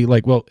that, we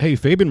hey,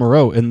 Fabian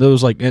Moreau, and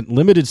those at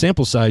limited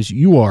sample size,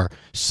 you are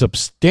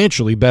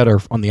substantially better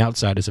on the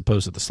outside as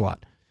opposed to the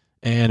slot.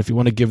 And if you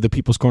want to give the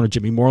people's corner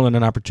Jimmy Moreland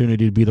an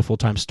opportunity to be the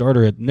full-time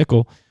starter at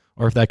nickel,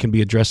 or if that can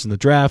be addressed in the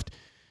draft,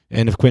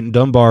 and if Quentin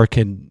Dunbar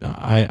can,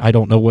 I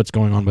don't know what's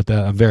going on with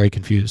that. I'm very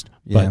confused.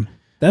 Yeah,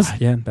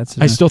 but that's.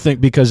 I still think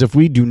because if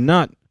we do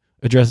not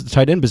address the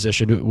tight end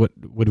position, what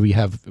would we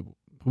have?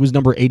 Who was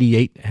number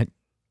 88?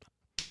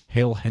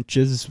 Hale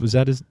Henches, was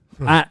that his?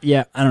 I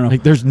don't know.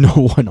 There's no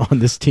one on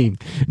this team.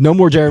 No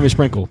more Jeremy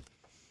Sprinkle.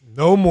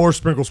 No more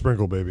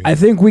sprinkle, baby. I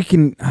think we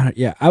can.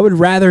 I would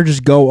rather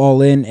just go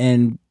all in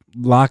and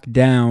lock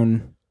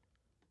down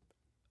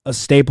a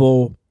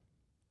staple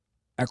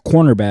at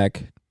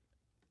cornerback,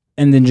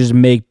 and then just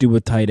make do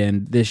with tight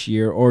end this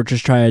year, or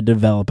just try to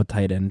develop a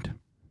tight end.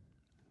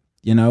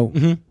 You know.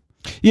 Mm-hmm.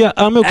 Yeah,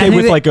 I'm okay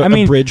with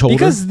a bridge holder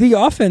because the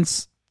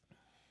offense.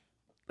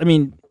 I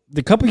mean,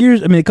 a couple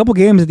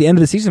games at the end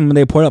of the season when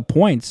they put up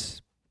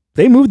points,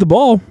 they moved the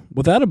ball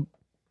without a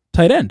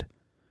tight end,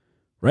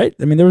 right?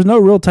 I mean, there was no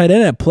real tight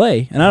end at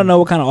play, and I don't know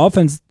what kind of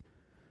offense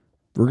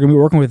we're going to be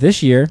working with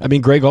this year. I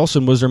mean, Greg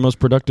Olsen was their most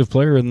productive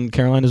player in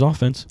Carolina's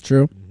offense.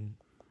 True.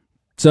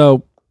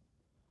 So,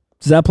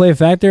 does that play a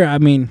factor? I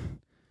mean,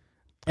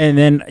 and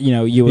then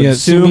you would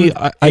assume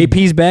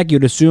AP's back.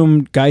 You'd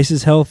assume Geis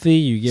is healthy.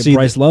 You get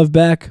Bryce Love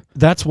back.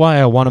 That's why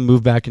I want to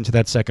move back into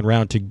that second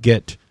round to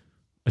get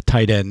a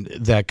tight end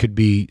that could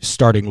be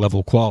starting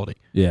level quality.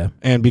 Yeah.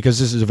 And because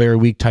this is a very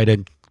weak tight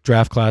end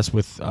draft class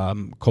with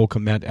Cole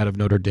Kmet out of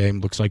Notre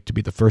Dame, looks like to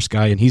be the first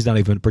guy, and he's not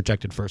even a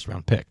projected first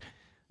round pick.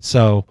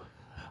 So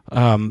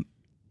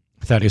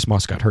Thaddeus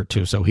Moss got hurt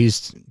too, so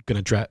he's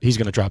gonna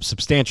drop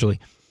substantially.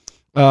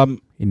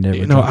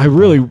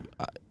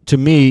 To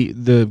me,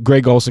 the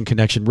Greg Olsen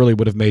connection really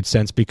would have made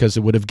sense because it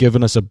would have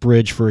given us a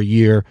bridge for a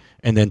year,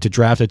 and then to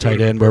draft a tight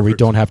end where we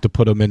don't have to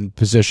put him in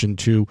position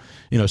to,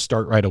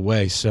 start right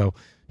away. So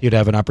he'd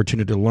have an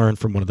opportunity to learn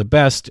from one of the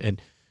best, and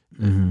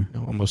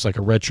almost like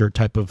a redshirt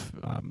type of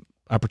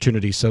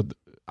opportunity. So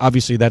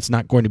obviously, that's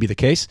not going to be the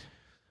case.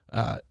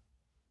 But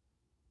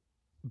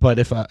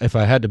if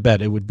I had to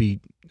bet, it would be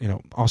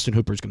Austin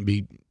Hooper is going to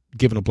be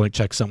given a blank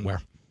check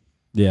somewhere.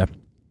 Yeah.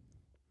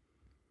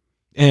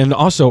 And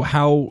also,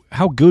 how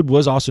good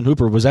was Austin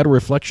Hooper? Was that a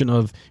reflection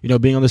of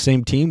being on the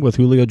same team with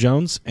Julio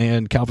Jones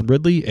and Calvin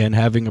Ridley and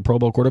having a Pro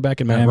Bowl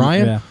quarterback in Matt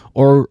Ryan? Yeah.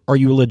 Or are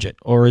you legit?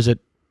 Or is it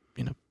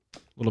a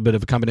little bit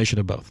of a combination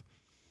of both?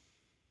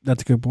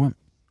 That's a good point.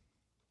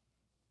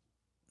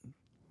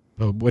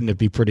 But wouldn't it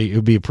be pretty? It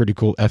would be a pretty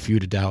cool FU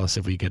to Dallas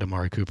if we get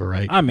Amari Cooper,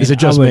 right? I mean, is it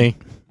just me?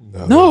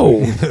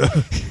 No.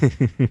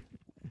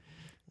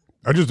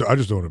 I just don't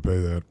want to pay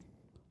that.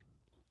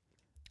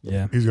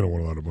 Yeah, he's going to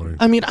want a lot of money.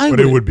 I mean,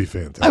 it would be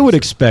fantastic. I would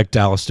expect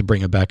Dallas to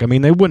bring it back. I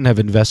mean, they wouldn't have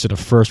invested a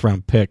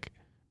first-round pick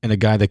in a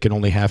guy that can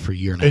only have for a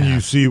year and a half. And you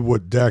see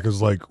what Dak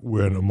is like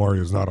when Amari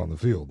is not on the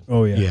field.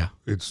 Oh yeah, yeah.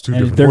 It's two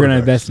and different. If they're going to quarterbacks.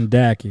 invest in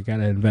Dak, you got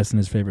to invest in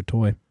his favorite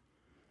toy.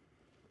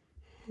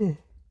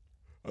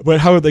 But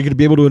how are they going to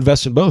be able to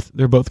invest in both?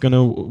 They're both going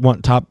to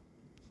want top,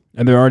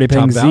 and they're already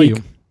paying value.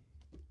 Zeke.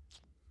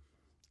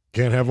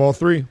 Can't have all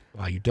three.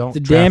 Well, you don't. It's a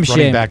damn draft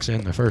running shame. backs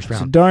in the first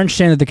round. It's a darn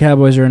shame that the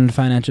Cowboys are in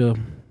financial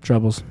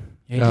troubles.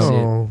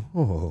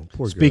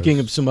 Poor Speaking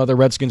guys. of some other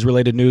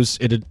Redskins-related news,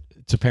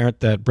 it's apparent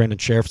that Brandon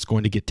Sheriff is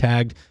going to get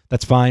tagged.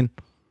 That's fine.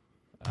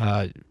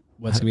 What's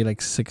going to be like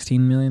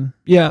 $16 million?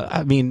 Yeah,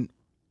 I mean,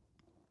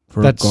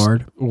 for a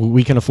guard.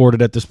 We can afford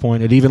it at this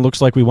point. It even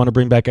looks like we want to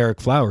bring back Eric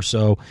Flowers.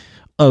 So,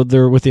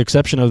 with the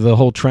exception of the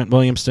whole Trent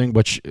Williams thing,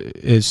 which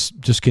is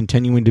just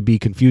continuing to be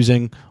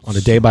confusing on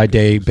a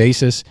day-by-day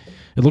basis,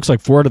 it looks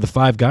like 4 out of the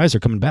 5 guys are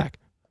coming back.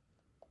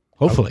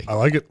 Hopefully. I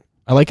like it.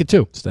 I like it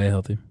too. Stay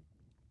healthy.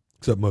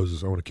 Except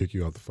Moses, I want to kick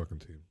you off the fucking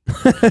team.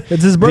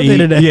 It's his birthday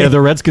today. Yeah,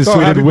 the Redskins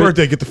tweeted, happy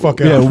birthday, get the fuck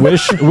out. Yeah,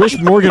 wish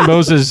Morgan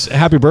Moses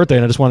happy birthday,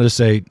 and I just wanted to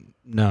say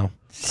no.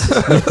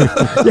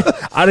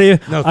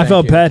 I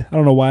felt bad. I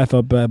don't know why I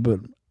felt bad, but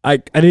I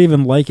didn't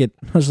even like it.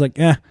 I was like,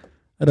 I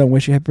don't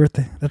wish you happy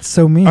birthday. That's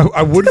so mean.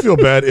 I would feel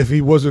bad if he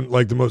wasn't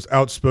like the most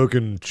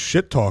outspoken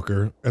shit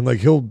talker and like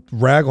he'll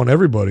rag on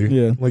everybody.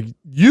 Yeah. Like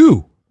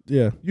you.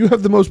 Yeah. You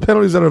have the most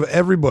penalties out of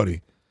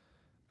everybody.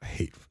 I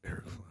hate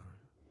Eric Flowers.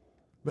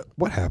 But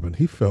what happened?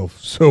 He fell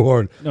so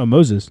hard. No,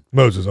 Moses,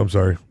 I'm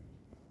sorry.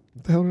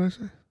 What the hell did I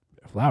say?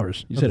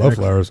 Flowers. You I said love Eric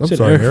Flowers. I'm you said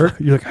sorry, Eric.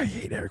 You're like, I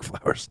hate Eric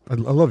Flowers. I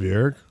love you,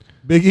 Eric.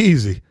 Big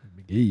Easy.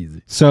 Big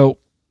Easy. So,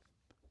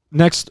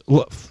 next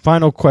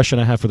final question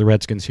I have for the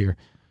Redskins here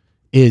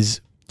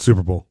is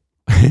Super Bowl.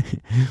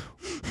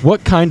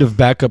 what kind of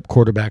backup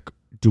quarterback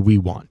do we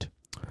want?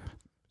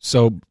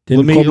 So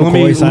Didn't Colt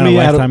McCoy sign a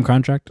lifetime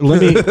contract?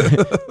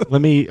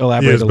 Let me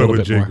elaborate a little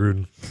bit more.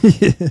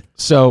 Gruden.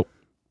 So,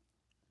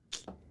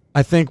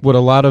 I think what a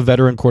lot of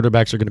veteran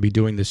quarterbacks are going to be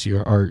doing this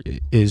year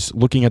is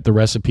looking at the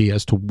recipe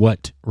as to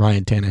what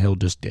Ryan Tannehill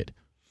just did.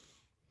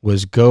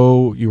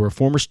 You were a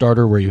former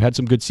starter where you had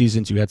some good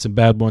seasons, you had some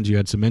bad ones, you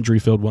had some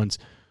injury-filled ones.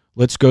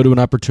 Let's go to an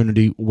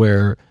opportunity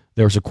where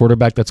there's a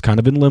quarterback that's kind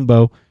of in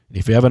limbo, and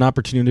if you have an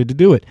opportunity to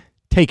do it,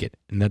 take it.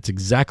 And that's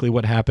exactly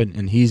what happened,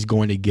 and he's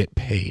going to get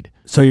paid.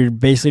 So you're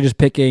basically just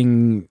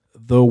picking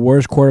the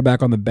worst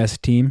quarterback on the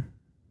best team,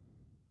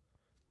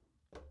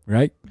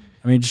 right?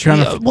 I mean, just trying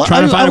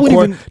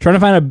to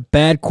find a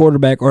bad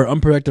quarterback or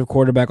unproductive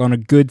quarterback on a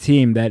good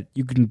team that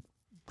you can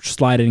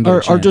slide in and get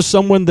a chance. Or just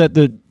someone that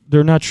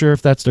they're not sure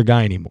if that's their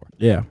guy anymore.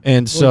 Yeah.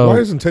 And so why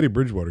isn't Teddy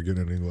Bridgewater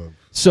getting any love?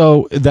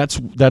 So that's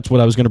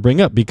what I was going to bring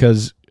up,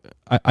 because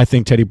I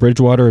think Teddy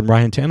Bridgewater and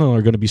Ryan Tannehill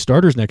are going to be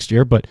starters next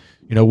year. But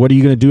what are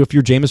you going to do if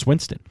you're Jameis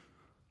Winston?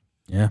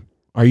 Yeah.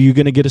 Are you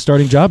going to get a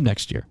starting job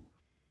next year?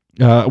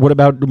 What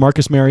about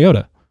Marcus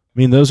Mariota? I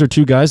mean, those are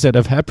two guys that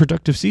have had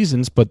productive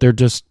seasons, but they're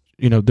just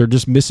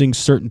missing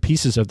certain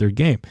pieces of their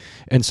game.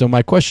 And so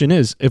my question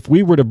is, if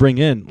we were to bring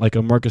in like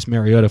a Marcus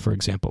Mariota, for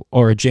example,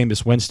 or a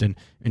Jameis Winston,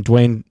 and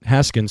Dwayne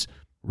Haskins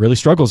really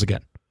struggles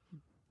again.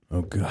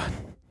 Oh God.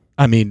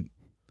 I mean,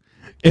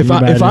 if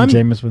I'm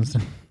Jameis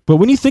Winston. But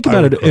when you think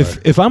about it,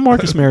 if I'm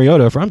Marcus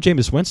Mariota, if I'm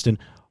Jameis Winston,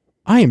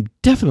 I am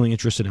definitely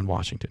interested in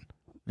Washington.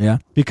 Yeah.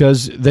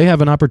 Because they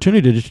have an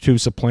opportunity to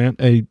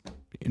supplant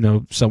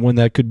someone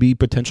that could be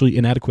potentially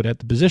inadequate at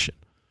the position.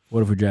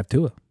 What if we draft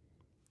Tua?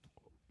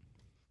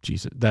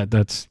 Jesus,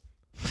 that's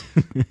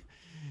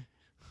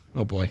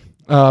oh boy.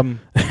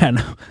 I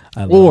know.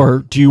 Or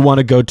do you want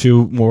to go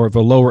to more of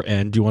a lower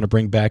end? Do you want to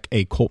bring back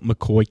a Colt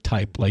McCoy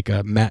type, like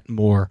Matt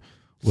Moore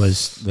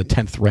was the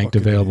 10th ranked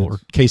available, or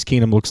Case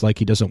Keenum looks like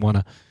he doesn't want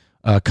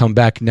to come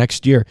back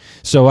next year?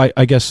 So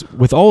I guess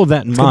with all of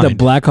that in mind, the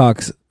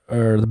Blackhawks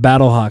or the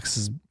Battlehawks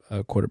is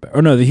quarterback,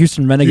 or no, the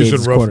Houston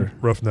Renegades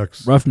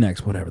Roughnecks,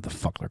 whatever the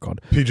fuck they're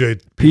called.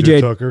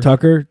 PJ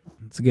Tucker.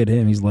 Let's get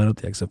him. He's lining up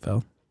the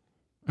XFL.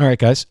 All right,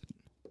 guys.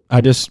 I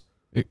just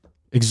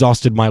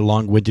exhausted my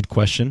long-winded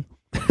question.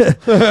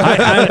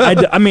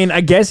 I mean,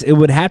 I guess it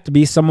would have to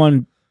be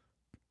someone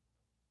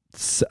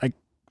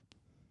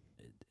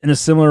in a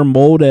similar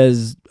mold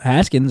as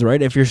Haskins,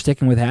 right? If you're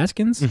sticking with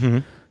Haskins. Mm-hmm.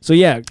 So,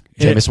 yeah.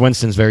 Jameis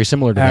Winston's very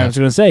similar to that. I was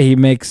going to say, he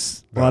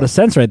makes a lot of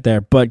sense right there.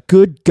 But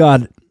good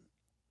God.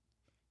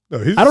 No,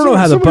 I don't know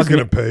how the Buccaneers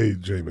going to pay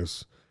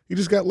Jameis. He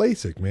just got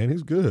LASIK, man.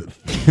 He's good.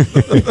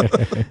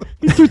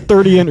 He threw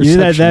 30 interceptions. You see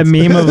that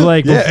meme of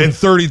like... and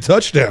 30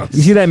 touchdowns.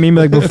 You see that meme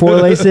like before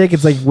LASIK?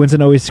 It's like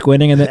Winston always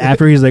squinting, and then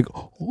after he's like,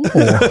 oh.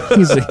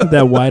 He's like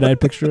that wide-eyed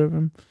picture of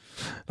him.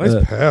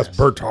 Nice pass,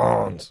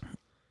 Bertans.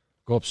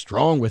 Go up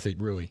strong with it,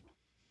 Rui.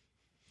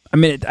 I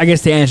mean, I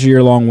guess to answer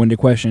your long-winded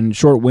question,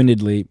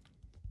 short-windedly,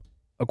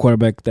 a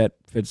quarterback that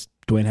fits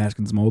Dwayne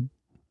Haskins' mold.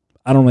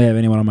 I don't really have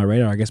anyone on my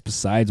radar, I guess,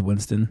 besides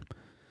Winston.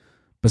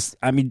 But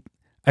I mean...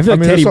 I feel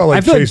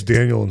like Chase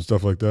Daniel and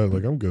stuff like that.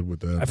 Like, I'm good with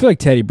that. I feel like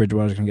Teddy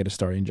Bridgewater's going to get a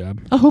starting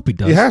job. I hope he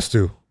does. He has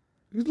to.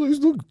 He's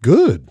looked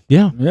good.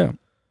 Yeah. Yeah.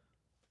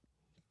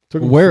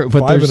 Took him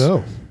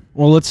 5-0.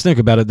 Well, let's think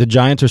about it. The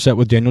Giants are set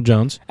with Daniel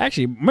Jones.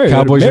 Actually,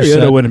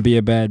 Mariota wouldn't be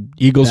a bad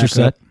Eagles backup. are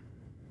set.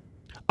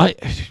 I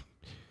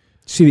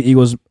see the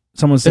Eagles.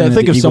 Someone said I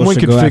think if someone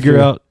could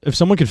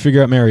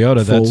figure out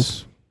Mariota,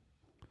 that's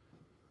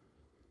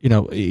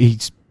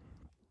he's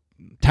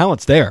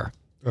talent's there.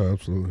 Oh,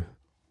 absolutely.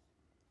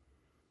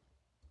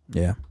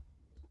 Yeah.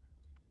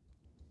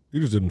 He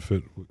just didn't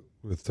fit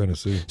with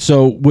Tennessee.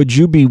 So would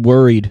you be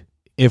worried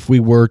if we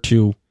were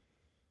to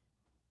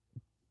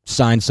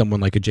sign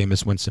someone like a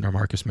Jameis Winston or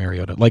Marcus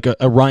Mariota, like a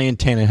Ryan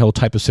Tannehill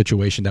type of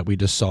situation that we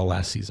just saw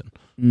last season?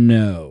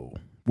 No.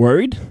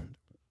 Worried?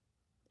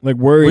 Like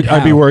worried?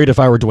 I'd be worried if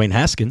I were Dwayne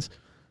Haskins.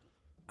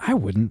 I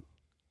wouldn't.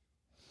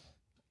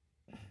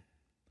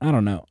 I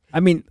don't know. I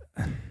mean,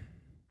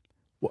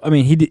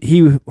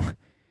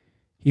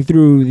 he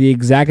threw the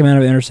exact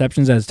amount of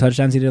interceptions as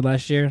touchdowns he did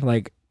last year.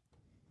 Like,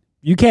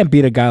 you can't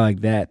beat a guy like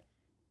that.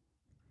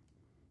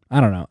 I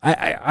don't know.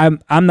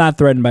 I'm not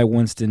threatened by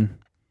Winston.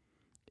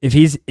 If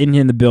he's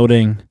in the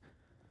building,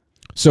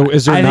 so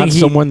is there not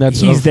someone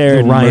that's of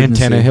the Ryan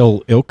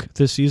Tannehill ilk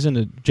this season?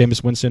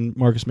 Jameis Winston,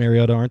 Marcus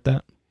Mariota aren't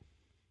that?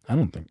 I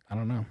don't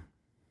know.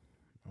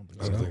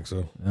 I don't think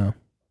so. No.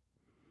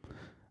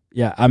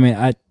 Yeah, I mean,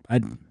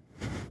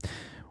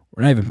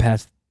 we're not even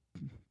past.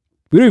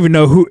 We don't even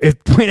know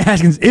if Dwayne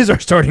Haskins is our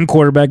starting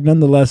quarterback.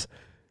 Nonetheless,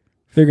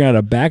 figuring out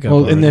a backup.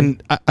 Well, and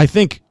then I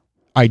think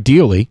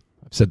ideally,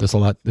 I've said this a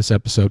lot this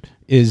episode,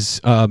 is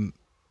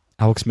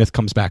Alex Smith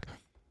comes back.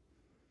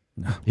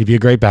 He'd be a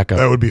great backup.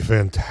 That would be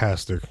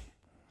fantastic.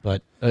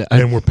 But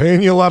and we're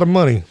paying you a lot of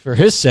money for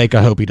his sake.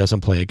 I hope he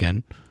doesn't play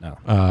again.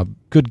 No.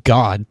 Good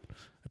God.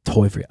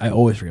 I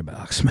always forget about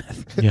Alex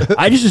Smith. Yeah.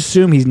 I just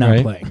assume he's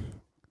not playing.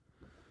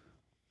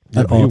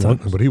 Yeah,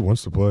 but he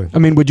wants to play. I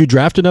mean, would you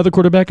draft another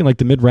quarterback in like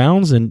the mid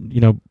rounds? And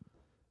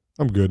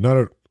I'm good.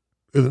 Not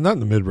in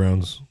the mid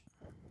rounds.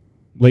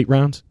 late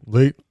rounds.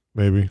 Late,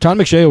 maybe. Tom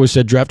McShay always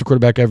said draft a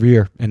quarterback every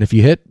year, and if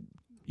you hit,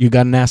 you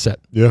got an asset.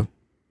 Yeah.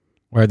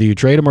 Whether you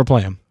trade him or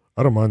play him.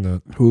 I don't mind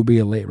that. Who would be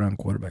a late round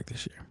quarterback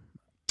this year?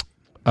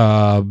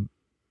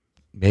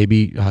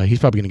 Maybe he's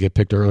probably going to get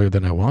picked earlier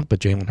than I want, but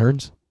Jalen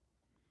Hurts.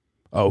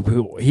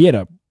 Oh, he had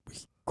a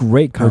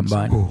great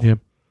combine. Ooh. Yep.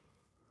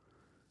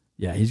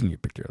 Yeah, he's going to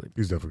get picked early.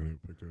 He's definitely going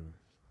to get picked early.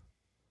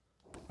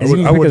 Is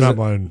he I gonna would pick not as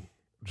mind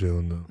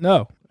Jalen, though.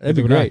 No, that'd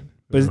be Neither would great.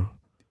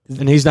 But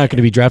And he's not going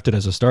to be drafted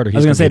as a starter. I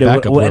He's was going to say, be a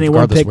backup will anyone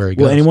regardless pick? where he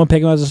Will goes. anyone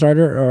pick him as a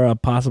starter or a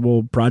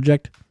possible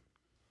project?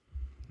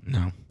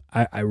 No.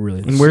 I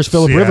really. And where's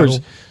Phillip Seattle? Rivers?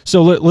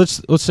 So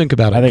let's think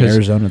about it. I think 'cause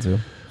Arizona too.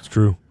 It's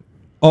true.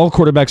 all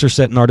quarterbacks are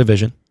set in our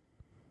division.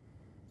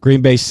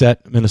 Green Bay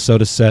set,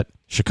 Minnesota set,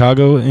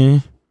 Chicago,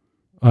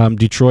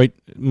 Detroit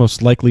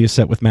most likely is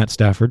set with Matt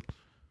Stafford.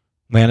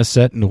 Atlanta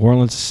set, New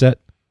Orleans is set.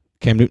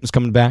 Cam Newton's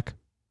coming back.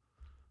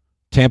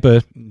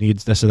 Tampa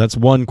needs so that's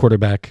one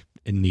quarterback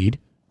in need.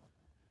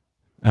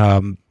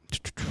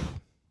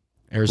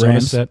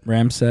 Arizona set.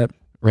 Rams set.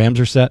 Rams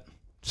are set.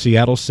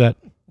 Seattle set.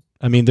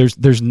 I mean,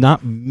 there's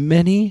not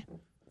many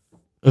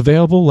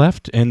available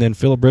left, and then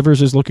Phillip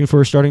Rivers is looking for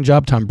a starting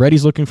job. Tom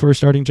Brady's looking for a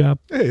starting job.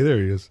 Hey, there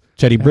he is.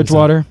 Teddy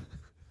Bridgewater.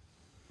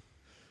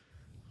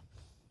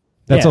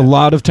 That's a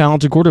lot of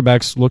talented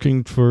quarterbacks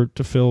looking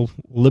to fill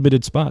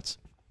limited spots.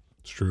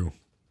 It's true.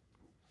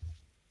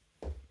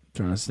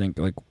 Trying to think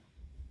like.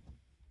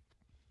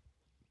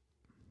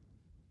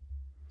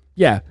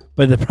 Yeah,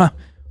 but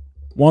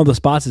one of the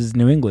spots is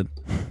New England.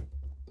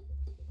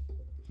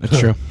 That's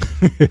true.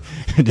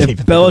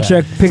 If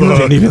Belichick picks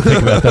didn't even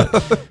think about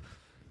that.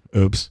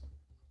 Oops.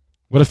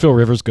 What if Phil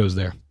Rivers goes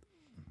there?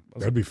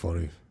 That'd be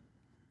funny.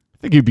 I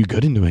think he'd be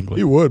good in New England.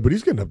 He would, but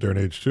he's getting up there in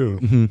age, too.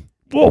 Mm-hmm.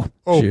 Whoa.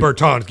 Oh, Shit.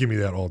 Bertans, give me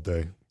that all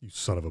day. You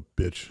son of a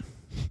bitch.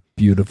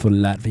 Beautiful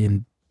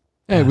Latvian.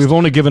 Hey, we've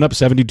only given up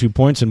 72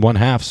 points in one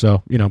half,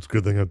 so, It's a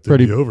good thing I did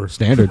pretty the over.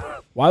 standard.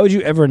 Why would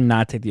you ever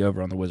not take the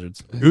over on the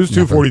Wizards? It was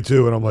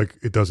 242, and I'm like,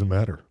 it doesn't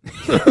matter.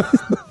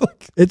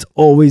 It's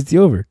always the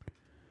over.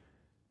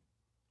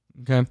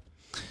 Okay.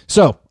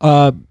 So,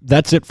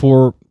 that's it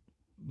for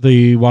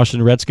the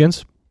Washington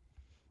Redskins.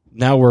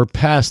 Now we're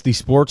past the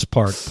sports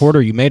part.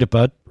 Porter, you made it,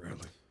 bud.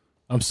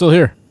 I'm still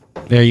here.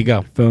 There you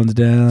go. Phone's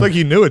down. It's like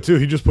he knew it, too.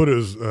 He just put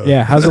his...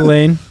 Yeah, how's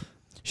Elaine?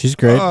 She's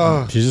great.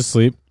 She's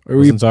asleep. Were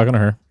Wasn't talking to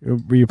her.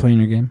 Were you playing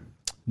your game?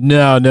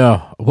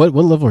 No. What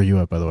level are you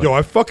at, by the way? Yo,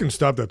 I fucking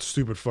stopped that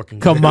stupid fucking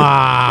Come game.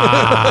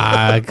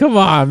 on. Come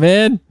on,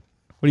 man.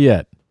 What are you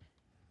at?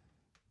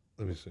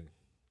 Let me see.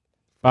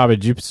 Bobby,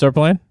 did you start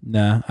playing?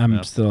 Nah,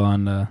 I'm still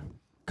on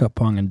cup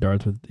pong and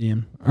darts with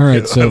Ian. All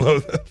right, I so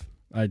love that.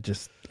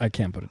 I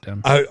can't put it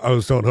down. I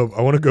was telling Hope,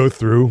 I want to go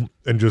through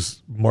and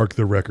just mark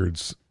the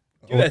records.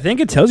 Dude, I think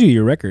it tells you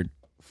your record.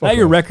 Not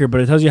your record,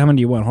 but it tells you how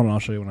many you won. Hold on, I'll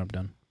show you when I'm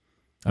done.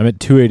 I'm at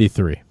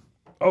 283.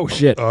 Oh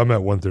shit! I'm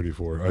at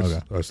 134. Okay.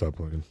 I stopped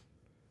playing.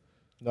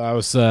 No, I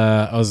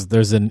was.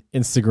 There's an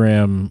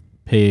Instagram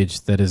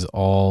page that is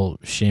all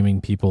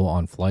shaming people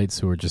on flights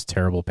who are just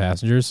terrible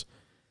passengers.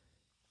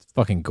 It's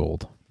fucking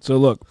gold. So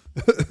look,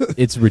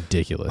 It's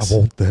ridiculous. I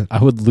want that.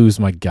 I would lose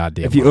my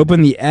goddamn if you mind.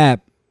 open the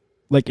app,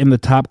 like in the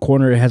top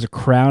corner, it has a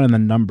crown and the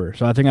number.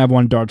 So I think I've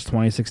won darts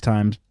 26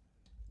 times,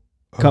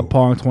 cup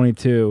pong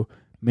 22,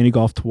 mini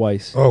golf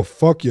twice. Oh,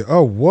 fuck you.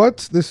 Oh,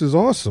 what? This is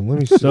awesome. Let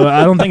me see. So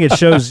I don't think it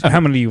shows how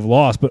many you've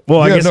lost, but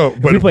I guess if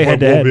we play head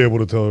to we'll head. be able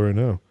to tell right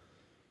now.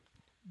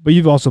 But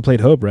you've also played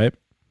Hope, right?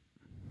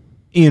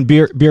 Ian,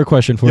 beer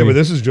question for Yeah, you. but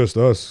this is just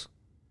us.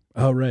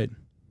 Oh, right.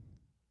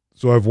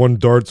 So I've won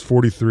darts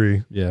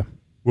 43. Yeah,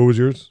 What was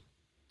yours?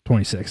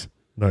 26.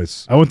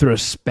 Nice. I went through a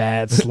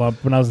bad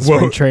slump when I was in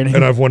spring training.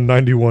 And I've won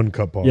 91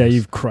 cup pongs. Yeah,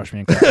 you've crushed me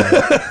in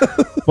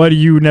golf. Why do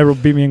you never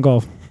beat me in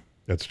golf?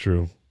 That's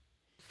true.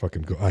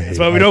 Fucking go. I hate That's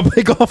why we don't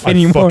play golf I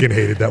anymore. fucking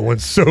hated that one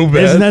so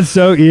bad. Isn't that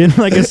so, Ian?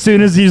 Like, as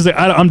soon as he's like,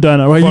 I'm done.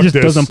 Or he Fuck just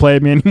this. doesn't play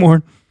at me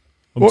anymore.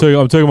 I'm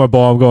taking my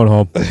ball. I'm going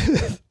home.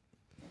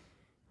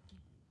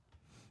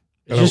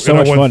 It's just so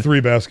much I won fun. 3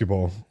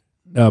 basketball.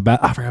 Oh,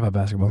 I forgot about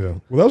basketball. Yeah.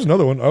 Well, that was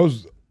another one.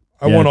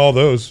 I Yeah. won all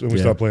those, and we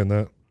Yeah. stopped playing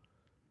that.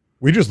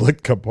 We just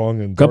licked cup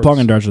pong and Cup darts. pong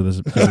and darts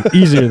are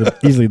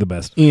easily the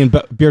best. Ian,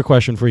 beer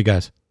question for you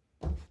guys.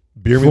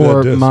 Beer me that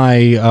For disc.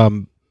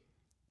 my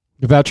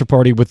bachelor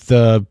party with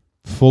the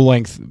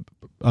full-length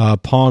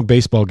Pong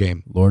baseball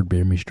game. Lord,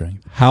 beer me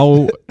strength.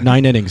 How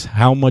 9 innings?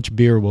 How much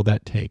beer will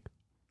that take?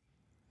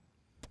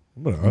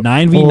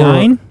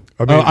 9v9?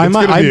 I mean, I it's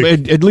might gonna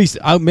be at least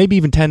maybe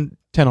even 10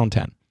 on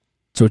 10.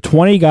 So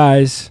 20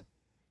 guys.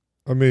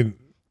 I mean,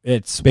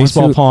 It's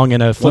Baseball, 1, 2, pong,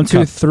 and a flip 1, 2,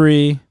 cup.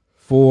 3,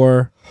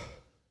 4.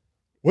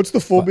 what's the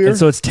full beer? And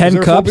so it's Is 10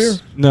 there a full cups. beer?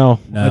 No,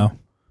 No,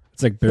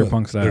 it's like beer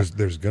pong style.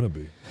 There's gonna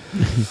be.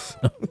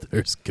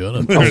 There's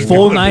gonna be. A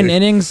full 9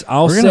 innings.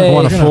 I'll We're gonna say.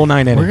 want a full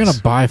 9 innings. We're gonna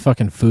buy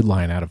fucking Food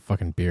Line out of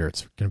fucking beer.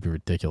 It's gonna be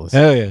ridiculous.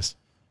 Hell yes.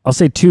 I'll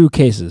say 2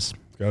 cases.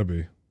 It's gotta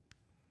be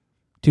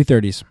 2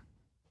 30s.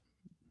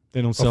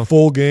 They don't a sell.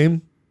 full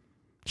game.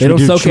 They don't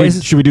sell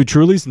cases? Should we do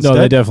Trulies instead? No,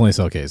 they dedefinitely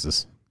sell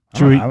cases.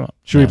 Should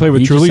we play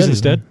with He just Trulies said it.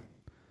 instead?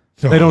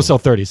 They don't sell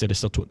 30s. They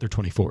just sell they're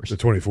 24s. The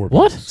 24.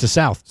 What? It's the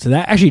South. So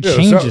that actually Yeah,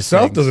 changes.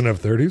 South things. doesn't have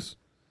 30s.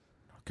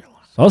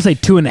 So I'll say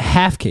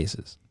 2.5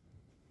 cases.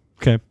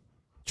 Okay.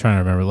 Trying to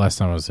remember. Last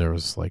time I was there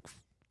was like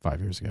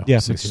 5 years ago. Yeah,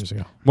 6 years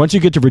ago. Once you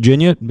get to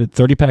Virginia, the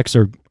 30 packs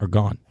are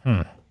gone.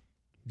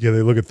 Yeah,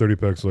 they look at 30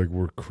 packs like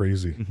we're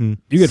crazy. Mm-hmm.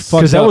 You get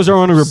fucked because that up. was our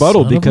only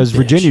rebuttal. Son of a Because bitch.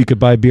 Virginia, you could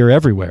buy beer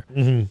everywhere,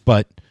 Mhm.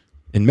 but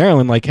in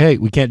Maryland, like, hey,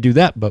 we can't do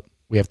that, but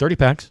we have 30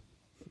 packs.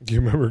 Do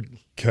you remember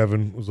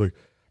Kevin was like,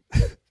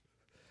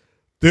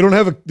 they don't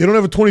have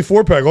a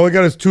 24 pack. All they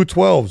got is 2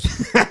 12s.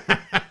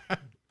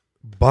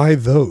 Buy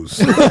those.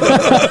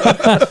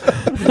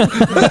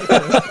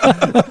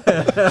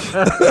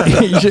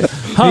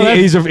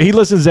 He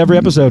listens to every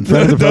episode.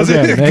 Friend of the Does he?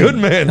 program. Hey, Good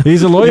man.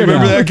 He's a lawyer. You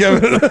remember now. that,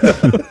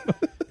 Kevin?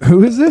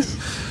 Who is this?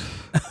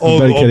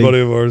 old kidding. buddy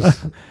of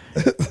ours.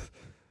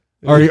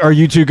 Are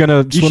you two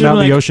gonna swim should've out in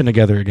been the like- ocean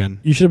together again?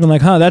 You should have been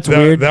like, huh, that's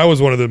weird. That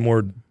was one of the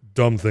more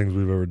dumb things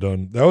we've ever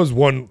done. That was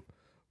one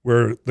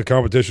where the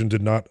competition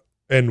did not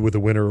end with a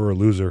winner or a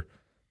loser.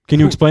 Can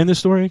you explain this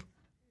story?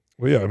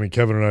 Well, yeah, I mean,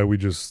 Kevin and I, we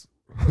just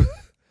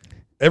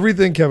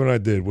everything Kevin and I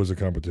did was a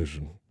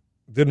competition.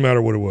 Didn't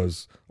matter what it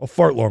was. I'll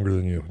fart longer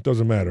than you. It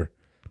doesn't matter.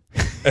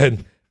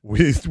 And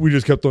we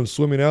just kept on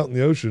swimming out in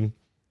the ocean.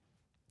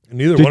 And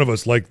neither one of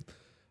us liked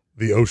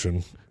the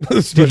ocean.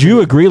 Did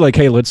you agree? Like,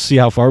 hey, let's see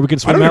how far we can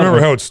swim. I don't out?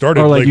 remember how it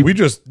started. Or Like, you, we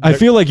just. I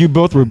feel like you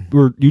both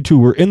were you two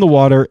were in the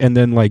water, and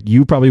then like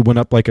you probably went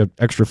up like an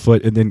extra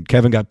foot, and then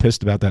Kevin got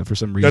pissed about that for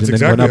some reason. That's then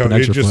exactly went up how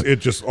an extra foot. it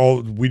just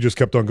all. We just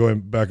kept on going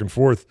back and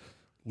forth,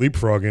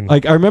 leapfrogging.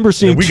 Like I remember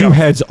seeing we two got-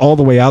 heads all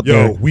the way out Yo,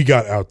 there. we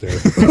got out there.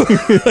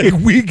 Like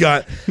we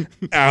got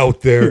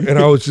out there, and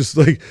I was just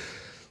like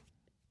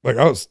I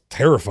was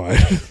terrified,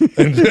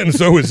 and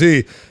so was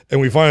he. And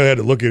we finally had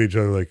to look at each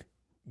other like,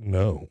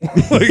 no,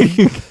 like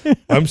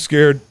I'm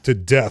scared to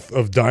death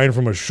of dying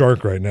from a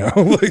shark right now.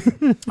 Like,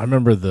 I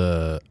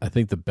remember I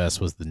think the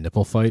best was the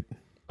nipple fight.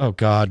 Oh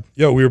God,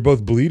 yo, we were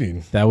both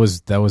bleeding. That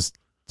was.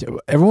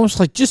 Everyone was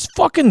like, "Just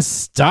fucking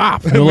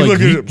stop!" And We we're look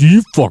like, at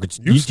you fucking,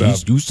 You stop.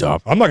 you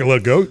stop. I'm not gonna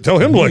let go. Tell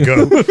him to let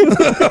go.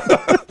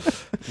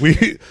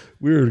 we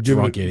were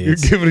Drunk giving,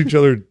 idiots. giving each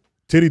other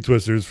titty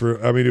twisters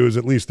for. I mean, it was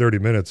at least 30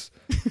 minutes,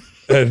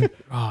 and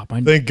Oh,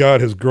 thank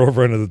God his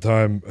girlfriend at the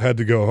time had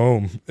to go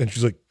home, and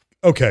she's like,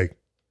 "Okay,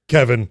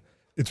 Kevin,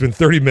 it's been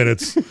 30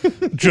 minutes,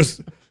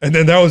 just." And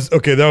then that was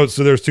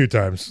so there's 2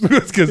 times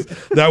because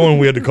that one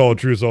we had to call a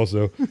truce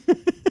also.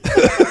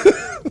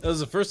 That was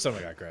the first time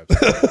I got grabbed.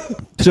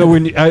 So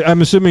when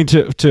I'm assuming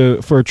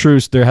for a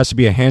truce there has to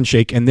be a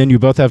handshake, and then you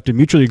both have to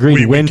mutually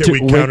agree We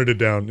to. counted it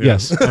down. Yeah.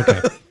 Yes.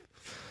 Okay.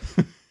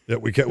 Yeah,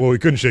 we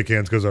couldn't shake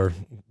hands because our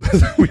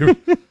we were,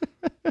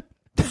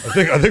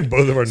 I think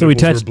both of our So we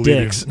nipples touched were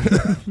bleeding. dicks.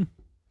 Yeah,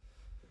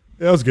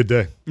 that was a good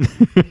day.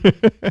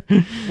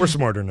 We're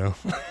smarter now.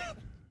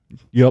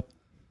 Yep.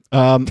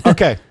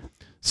 Okay.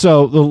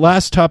 So the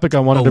last topic I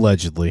wanted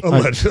Allegedly.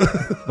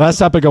 last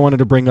topic I wanted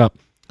to bring up.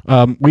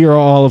 We are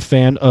all a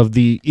fan of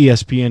the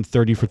ESPN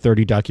 30 for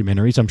 30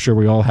 documentaries. I'm sure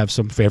we all have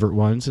some favorite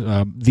ones.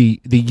 The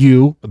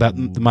U about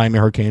the Miami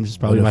Hurricanes is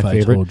probably What my if I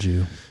favorite. told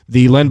you?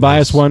 The Len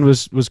Bias one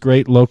was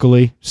great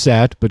locally,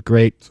 sad but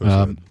great.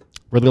 sad.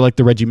 Really like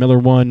the Reggie Miller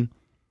one.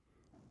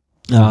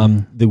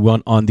 The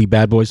one on the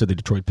Bad Boys of the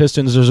Detroit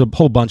Pistons. There's a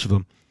whole bunch of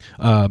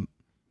them.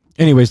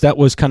 Anyways, that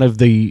was kind of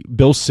the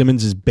Bill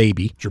Simmons'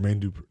 baby. Jermaine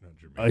Dupri.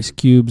 Ice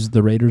Cube's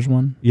the Raiders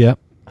one. Yeah,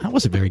 that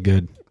wasn't very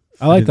good.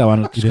 I like that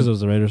one just because it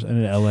was the Raiders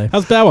and in LA.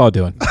 How's Bow Wow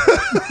doing?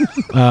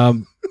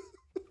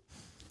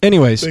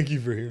 Anyways, Thank you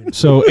for hearing.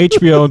 so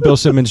HBO and Bill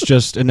Simmons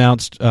just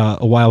announced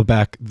a while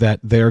back that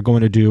they're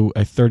going to do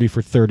a 30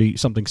 for 30,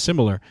 something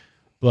similar,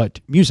 but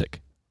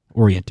music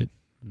oriented.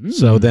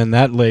 So then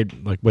that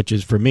laid, like, which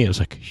is for me, it was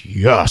like,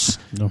 yes.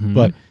 Mhm.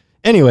 But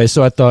anyway,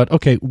 so I thought,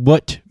 okay,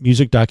 what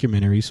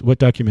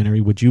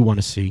documentary would you want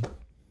to see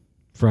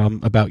from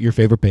about your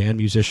favorite band,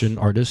 musician,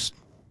 artist?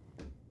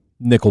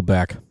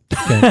 Nickelback.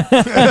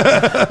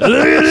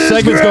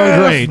 Segment's going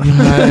great.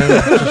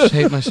 I just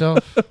hate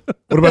myself.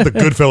 What about the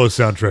Goodfellas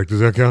soundtrack? Does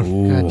that count?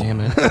 God damn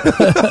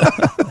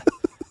it.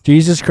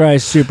 Jesus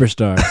Christ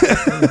Superstar.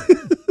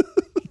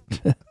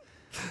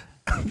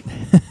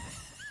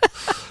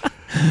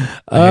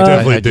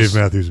 Definitely I Dave just-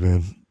 Matthews,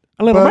 man.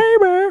 A little But-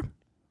 baby.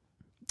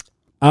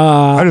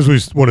 I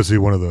just want to see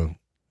one of the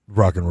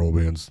rock and roll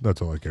bands.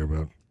 That's all I care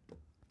about.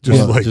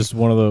 Just like just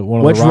one of the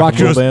Which rock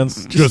and roll just,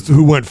 bands. just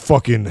who went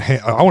fucking.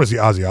 I want to see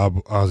Ozzy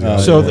Osbourne.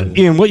 So,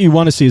 Ian, what you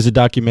want to see is a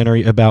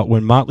documentary about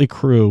when Motley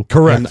Crue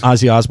Correct. and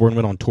Ozzy Osbourne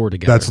went on tour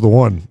together. That's the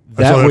one.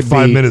 I That saw that would be-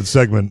 5-minute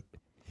segment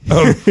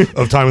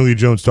of Tommy Lee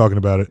Jones talking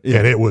about it,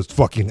 and it was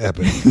fucking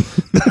epic.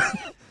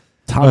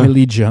 Tommy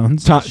Lee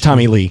Jones.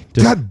 Tommy Lee.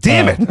 Just- God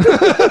damn it!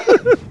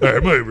 All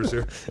right, my Uber's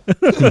here.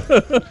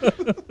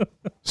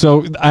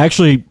 So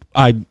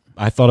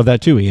I thought of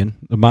that too, Ian.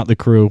 The Motley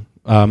Crue,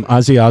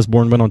 Ozzy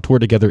Osbourne went on tour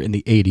together in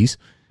the '80s,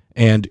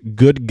 and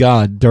good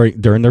God,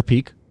 during their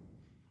peak.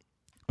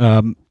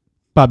 Bobby,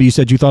 you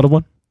said you thought of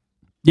one.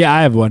 Yeah,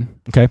 I have one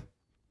Okay.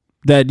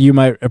 that you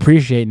might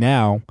appreciate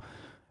now.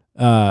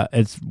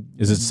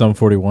 Is it Sum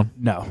 41?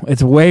 No,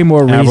 it's way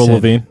more recent. Avril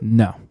Lavigne?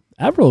 No.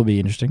 Avril will be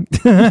interesting.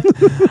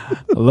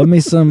 Love me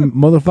some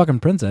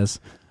motherfucking princess.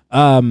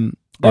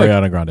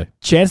 Ariana Grande.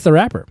 Chance the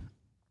Rapper.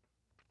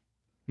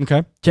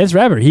 Okay. Chance the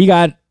Rapper. He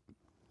got,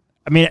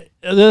 I mean,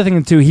 the other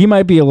thing too, he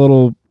might be a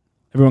little,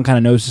 everyone kind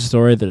of knows the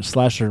story that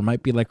Slasher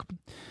might be like,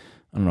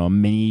 I don't know, a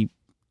mini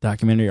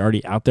documentary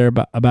already out there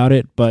about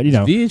it, but you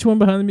know. Is VH1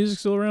 Behind the Music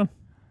still around?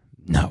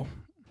 No.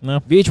 No?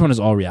 VH1 is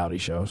all reality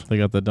shows. They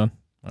got that done?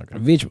 Okay.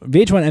 VH1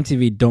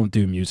 MTV don't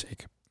do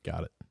music.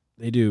 Got it.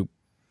 They do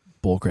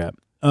bullcrap.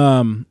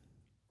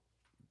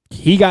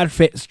 He got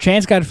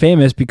Chance got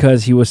famous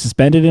because he was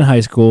suspended in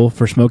high school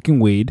for smoking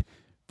weed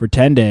for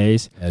 10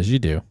 days. As you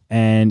do.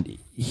 And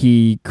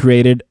he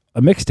created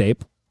a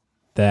mixtape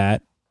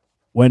that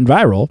went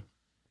viral.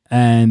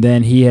 And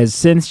then he has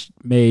since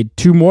made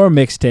 2 more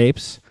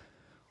mixtapes.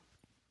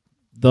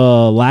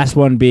 The last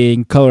one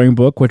being Coloring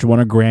Book, which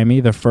won a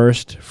Grammy, the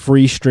first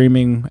free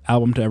streaming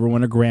album to ever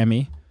win a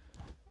Grammy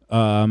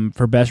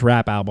for Best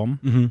Rap Album.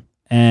 Mm-hmm.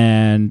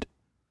 And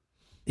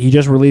he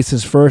just released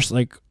his first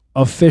like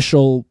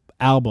official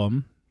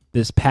album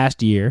this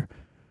past year.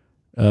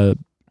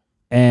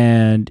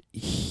 And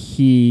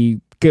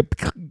he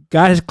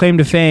got his claim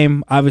to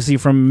fame, obviously,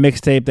 from a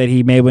mixtape that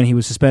he made when he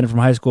was suspended from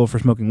high school for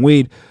smoking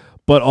weed,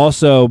 but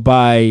also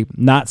by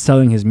not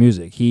selling his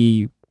music.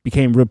 He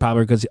became real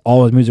popular because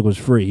all his music was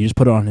free. He just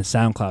put it on his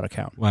SoundCloud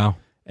account. Wow.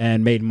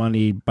 And made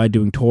money by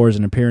doing tours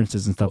and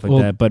appearances and stuff like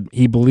Well, that. But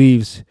he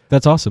believes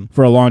that's awesome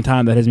for a long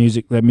time that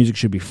music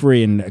should be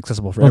free and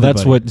accessible for well, everybody.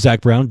 that's what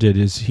Zach Brown did.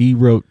 Is he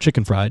wrote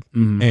Chicken Fried,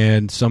 Mhm.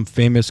 and some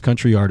famous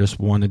country artist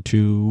wanted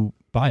to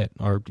buy it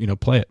or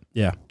play it.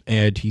 Yeah.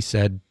 And he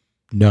said,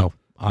 "No,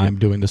 I'm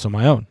doing this on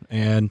my own."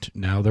 And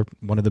now they're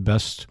one of the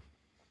best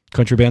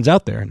country bands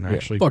out there. And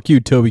actually, Fuck you,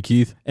 Toby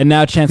Keith. And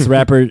now Chance the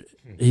Rapper,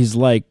 he's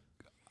like,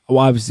 well,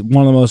 obviously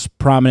one of the most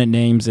prominent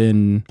names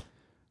in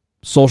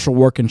social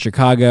work in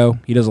Chicago.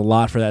 He does a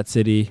lot for that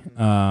city.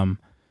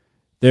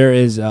 There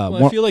is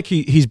I feel like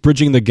he's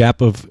bridging the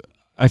gap of.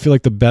 I feel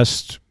like the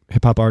best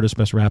hip hop artists,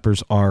 best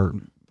rappers are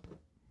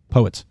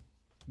poets.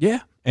 Yeah.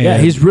 And- Yeah,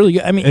 he's really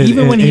good. I mean,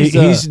 even when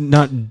he's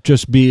not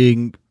just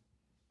being,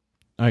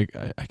 I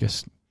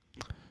guess,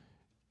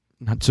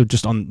 not so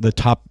just on the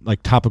top,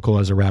 like topical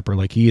as a rapper.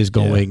 Like he's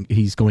going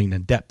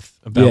in depth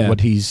about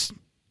what he's.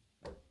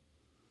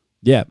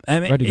 Yeah, I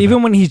mean, ready even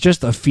about. when he's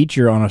just a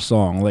feature on a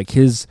song, like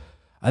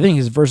I think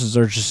his verses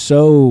are just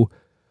so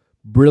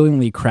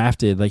brilliantly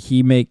crafted. Like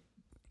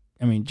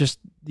just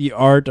the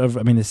art of,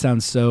 this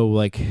sounds so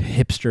like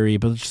hipstery,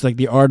 but it's just like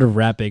the art of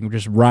rapping,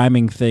 just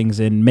rhyming things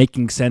and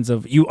making sense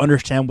of, you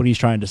understand what he's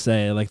trying to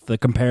say, like the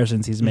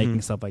comparisons he's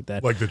making, stuff like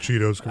that. Like the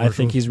Cheetos commercial. I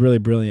think he's really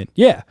brilliant.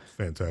 Yeah.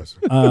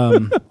 Fantastic.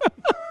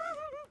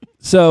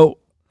 So,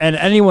 and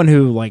anyone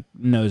who like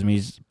knows me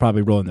is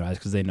probably rolling their eyes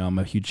because they know I'm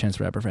a huge Chance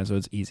the Rapper fan, so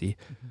it's easy.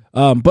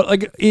 But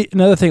like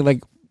another thing,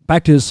 like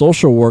back to his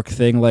social work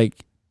thing, like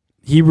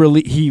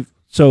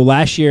so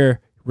last year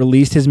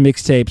released his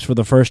mixtapes for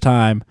the first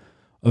time,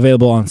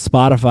 available on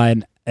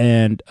Spotify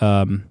and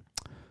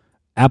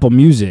Apple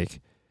Music.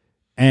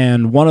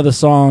 And one of the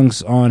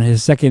songs on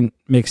his second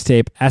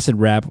mixtape, Acid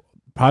Rap,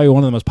 probably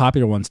one of the most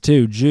popular ones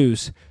too,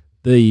 Juice,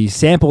 the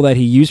sample that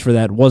he used for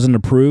that wasn't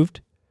approved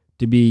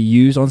to be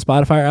used on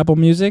Spotify or Apple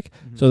Music.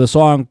 Mm-hmm. So the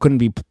song couldn't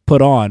be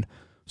put on.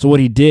 So what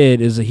he did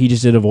is he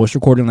just did a voice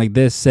recording like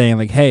this saying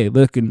like, hey,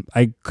 look,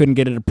 I couldn't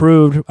get it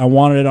approved. I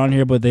wanted it on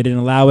here, but they didn't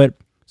allow it.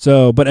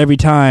 So, but every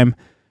time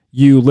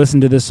you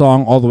listen to this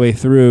song all the way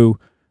through,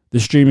 the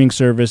streaming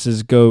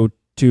services go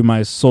to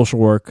my social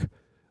work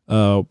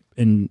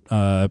in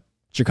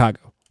Chicago,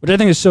 which I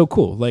think is so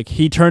cool. Like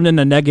he turned in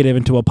a negative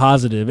into a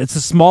positive. It's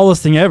the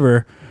smallest thing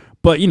ever,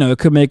 but it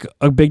could make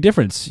a big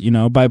difference,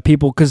 by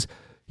people, because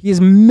he has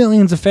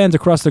millions of fans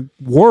across the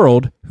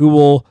world who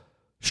will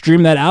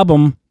stream that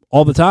album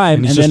all the time.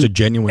 And he's just a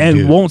genuine and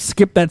dude. won't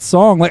skip that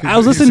song. Like I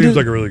was listening Seems to,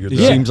 like a really good He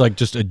guy. seems like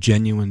just a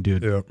genuine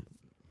dude.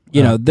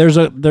 Yeah. there's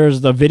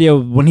the video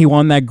when he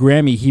won that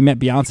Grammy, he met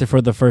Beyonce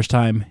for the first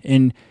time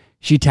and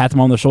she tapped him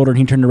on the shoulder and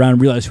he turned around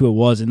and realized who it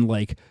was and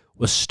like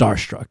was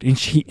starstruck.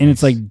 And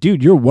it's like,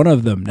 dude, you're one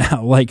of them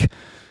now. Like,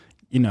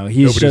 he's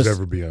Nobody's just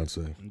ever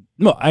Beyonce.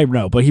 No, I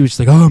know, but he was just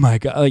like, oh my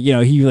God, like,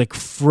 he like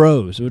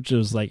froze, which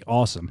was like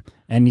awesome.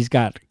 And he's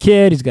got a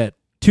kid, he's got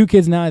 2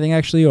 kids now, I think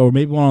actually, or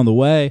maybe one on the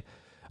way.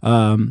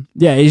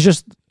 He's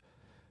just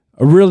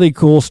a really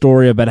cool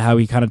story about how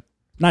he kind of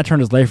not turned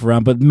his life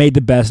around, but made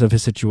the best of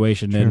his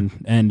situation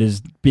and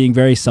is being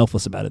very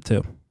selfless about it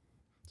too.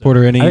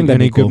 Porter, I think that'd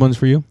any be cool. good ones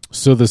for you?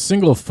 So the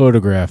single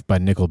Photograph by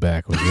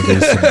Nickelback was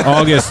released in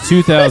August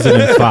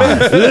 2005.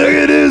 Look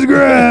at his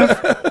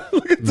graph.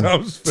 Look at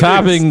Tom's face.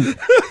 Topping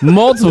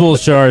multiple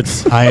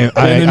charts I in the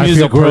feel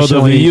music world of the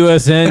personally-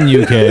 US and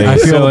UK, I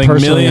feel selling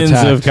personally millions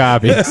attacked. of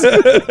copies.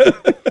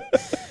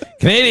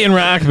 Canadian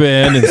rock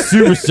band and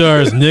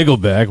superstars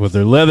Nickelback with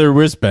their leather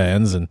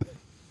wristbands and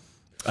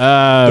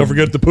Don't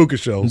forget the puka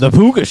shells. the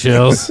puka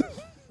shells.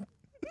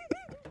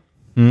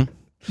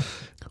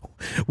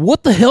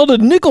 What the hell did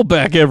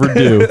Nickelback ever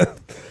do?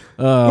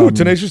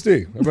 Tenacious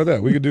D. How about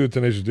that? We could do a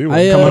Tenacious D one.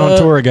 Coming on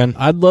tour again.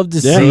 I'd love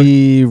to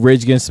see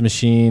Rage Against the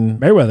Machine.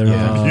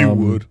 Mayweather. You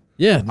would.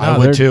 Yeah, I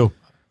would too.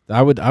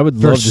 I would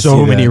love For to see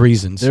so many that.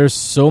 reasons. There's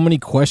so many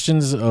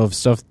questions of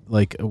stuff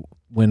like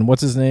when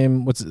what's his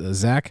name?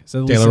 Zach? Is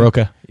that De La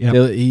Roca.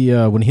 Yeah. He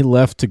when he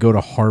left to go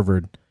to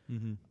Harvard,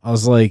 I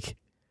was like,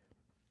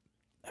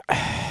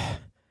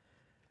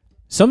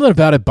 something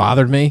about it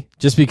bothered me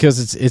just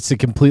because it's a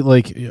complete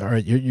like, all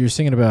right, you're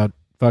singing about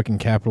fucking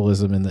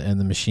capitalism and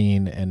the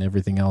machine and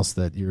everything else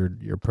that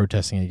you're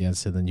protesting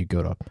against, and then you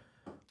go to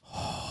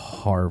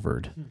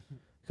Harvard.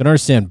 Can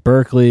understand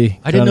Berkeley.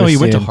 I didn't know he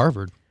went to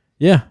Harvard.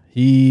 Yeah,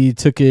 he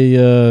took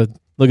a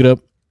look it up.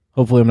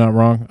 Hopefully, I'm not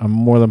wrong. I'm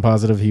more than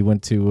positive he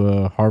went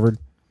to Harvard.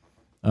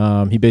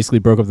 He basically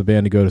broke up the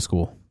band to go to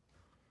school.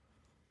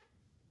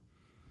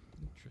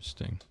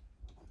 Interesting.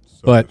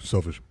 But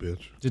selfish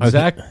bitch. Did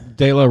Zach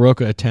De La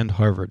Roca attend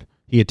Harvard?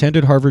 He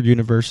attended Harvard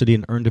University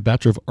and earned a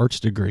Bachelor of Arts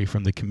degree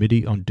from the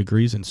Committee on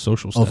Degrees in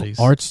Social Studies.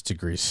 Of arts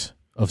degrees,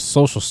 of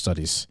social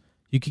studies.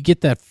 You could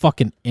get that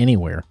fucking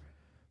anywhere.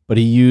 But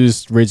he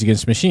used Rage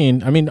Against the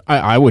Machine. I mean,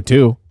 I would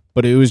too.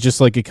 But it was just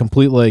like a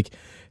complete like,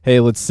 hey,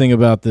 let's sing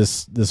about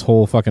this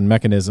whole fucking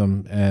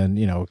mechanism, and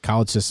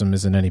college system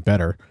isn't any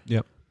better.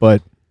 Yep.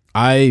 But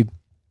I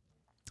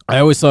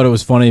always thought it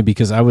was funny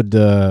because I would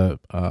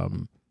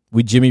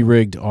we Jimmy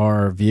rigged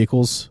our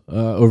vehicles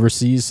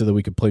overseas so that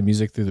we could play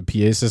music through the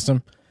PA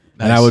system.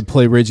 Nice. And I would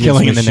play Rage Against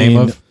Killing the in the Machine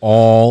name of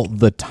all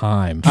the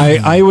time.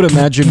 I would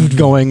imagine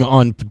going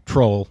on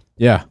patrol.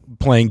 Yeah.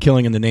 Playing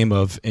Killing in the Name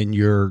of in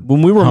your...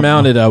 When we were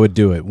mounted, I would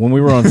do it. When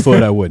we were on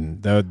foot, I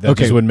wouldn't. That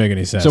just wouldn't make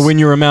any sense. So when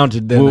you were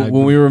mounted, then...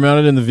 When we were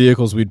mounted in the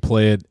vehicles, we'd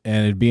play it,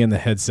 and it'd be in the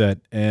headset.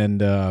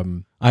 And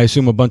I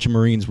assume a bunch of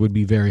Marines would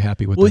be very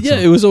happy with that yeah,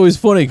 song. it was always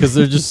funny because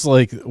they're just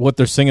like, what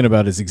they're singing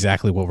about is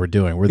exactly what we're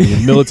doing. We're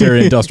the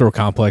military-industrial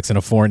complex in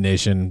a foreign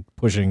nation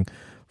pushing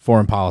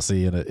foreign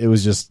policy, and it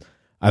was just...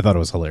 I thought it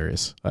was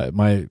hilarious.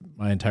 My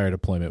entire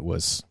deployment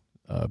was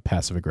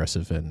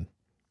passive-aggressive and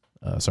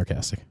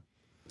sarcastic.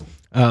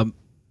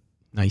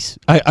 Nice.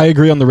 I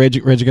agree on the Rage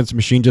Against the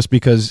Machine just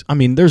because, I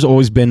mean, there's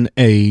always been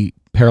a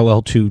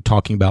parallel to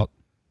talking about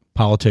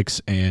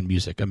politics and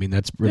music. I mean,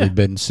 that's really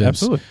been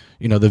since,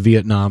 the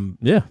Vietnam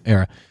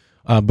era.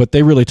 But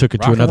they really took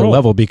it to another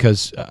level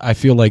because I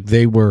feel like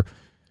they were,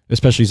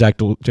 especially Zach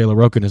De La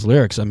Roca and his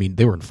lyrics, I mean,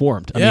 they were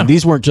informed. I mean,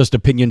 these weren't just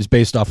opinions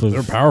based off of...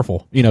 They're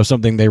powerful.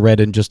 Something they read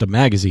in just a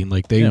magazine.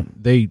 Like, they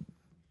it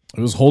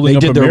was holding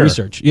up did a their mirror.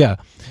 research. Yeah.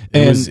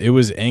 It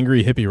was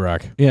angry hippie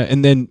rock. Yeah,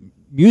 and then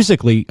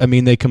musically, I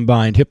mean, they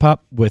combined hip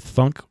hop with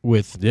funk,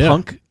 with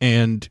punk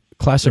and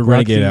classic The rock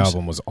Renegade themes.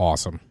 album was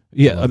awesome.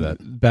 Yeah,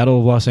 Battle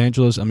of Los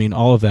Angeles. I mean,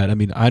 all of that. I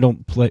mean, I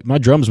don't play. My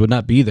drums would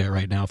not be there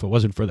right now if it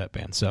wasn't for that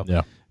band. So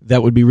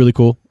that would be really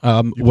cool.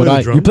 You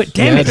play drums?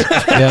 Damn it!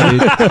 Yeah,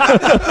 dude.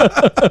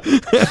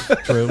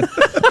 True.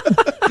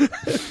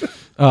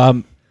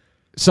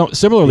 So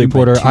similarly,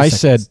 Porter, I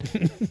said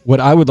what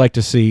I would like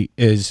to see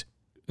is,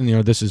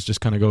 this is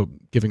just kind of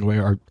giving away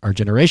our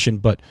generation,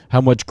 but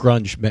how much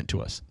grunge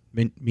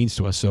means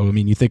to us. So, I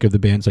mean, you think of the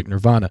bands like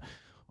Nirvana.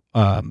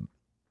 I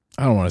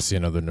don't want to see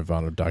another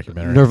Nirvana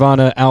documentary.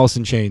 Nirvana, Alice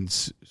in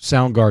Chains,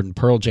 Soundgarden,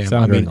 Pearl Jam.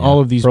 Soundgarden,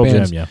 all of these Pearl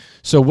bands. Jam,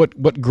 So what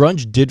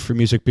grunge did for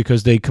music,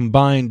 because they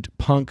combined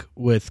punk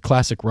with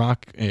classic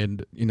rock,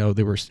 and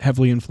they were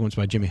heavily influenced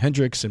by Jimi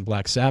Hendrix and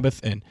Black Sabbath,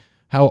 and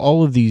how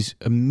all of these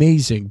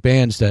amazing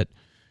bands that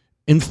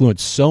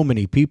influenced so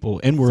many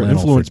people and were Flannel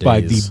influenced for by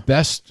days.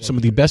 some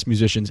of the best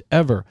musicians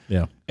ever.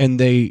 Yeah. And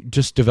they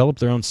just developed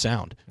their own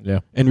sound.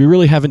 Yeah. And we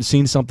really haven't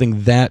seen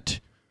something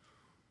that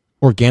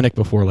organic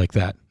before like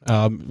that.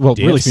 Dance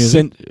Really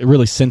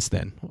since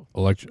then.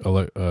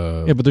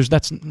 Yeah, but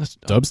that's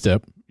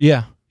dubstep.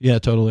 Yeah,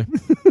 totally.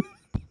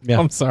 Yeah,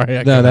 I'm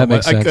sorry. That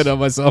makes sense. I couldn't help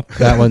myself.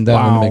 That one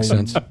makes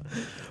sense.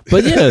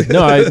 But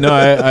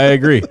I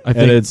agree. I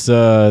think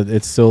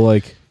it's still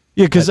like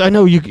because I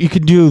know you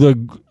could do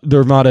the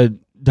Nirvana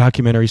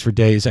documentaries for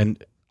days,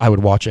 and I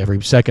would watch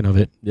every second of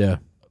it. Yeah.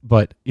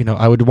 But,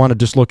 I would want to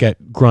just look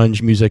at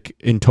grunge music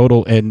in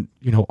total and,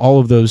 all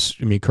of those.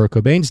 I mean, Kurt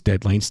Cobain's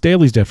dead. Lane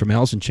Staley's dead from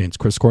Alice in Chains.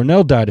 Chris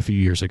Cornell died a few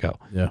years ago.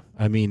 Yeah.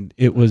 I mean,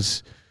 it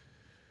was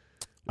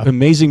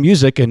amazing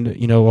music, and,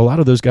 a lot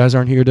of those guys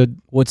aren't here to...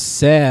 What's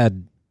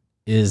sad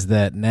is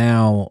that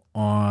now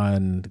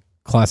on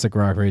classic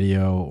rock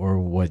radio, or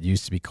what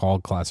used to be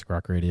called classic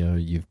rock radio,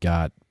 you've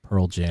got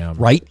Pearl Jam.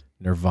 Right.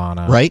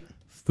 Nirvana. Right.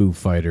 Foo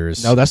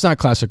Fighters. No, that's not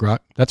classic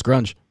rock. That's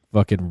grunge.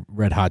 Fucking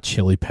Red Hot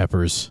Chili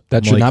Peppers.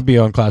 That should not be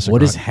on classic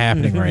What rock. is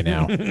happening right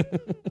now?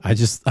 I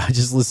just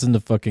listened to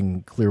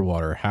fucking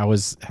Clearwater. How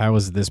is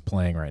this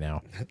playing right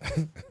now?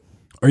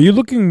 Are you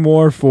looking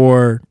more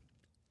for,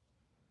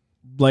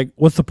 like,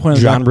 what's the point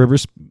of John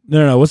Rivers?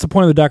 No. What's the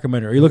point of the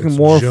documentary? Are you looking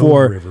more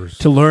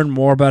to learn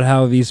more about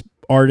how these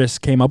artists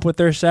came up with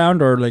their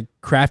sound, or like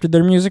crafted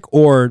their music,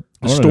 or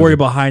the story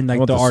behind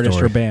like the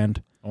artist or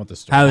band? I want the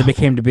story. How they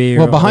became to be.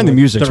 Well, behind the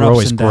music are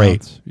always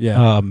great. Downs.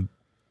 Yeah.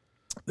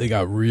 They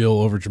got real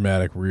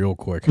overdramatic real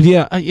quick.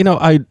 Yeah,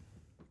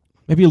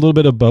 Maybe a little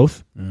bit of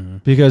both,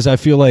 because I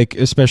feel like,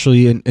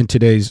 especially in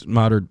today's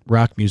modern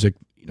rock music,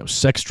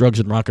 sex, drugs,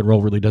 and rock and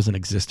roll really doesn't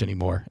exist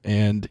anymore,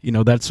 and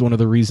that's one of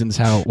the reasons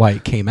why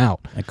it came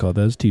out. I call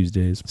those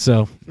Tuesdays.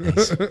 So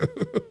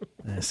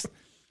nice.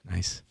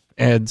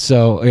 And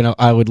so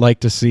I would like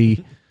to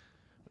see,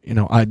 We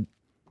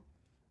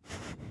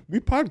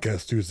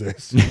podcast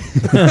Tuesdays.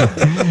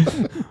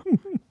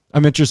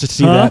 I'm interested to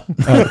see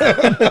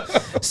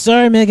that.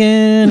 Sorry,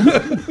 Megan.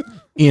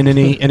 Ian,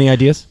 any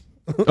ideas?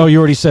 Oh, you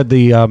already said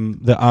the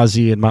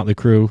Ozzy and Motley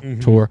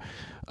Crue tour.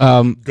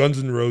 Guns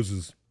N'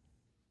 Roses.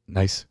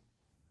 Nice.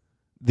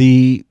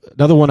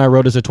 Another one I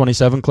wrote is a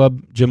 27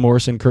 Club. Jim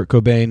Morrison, Kurt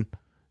Cobain,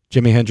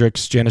 Jimi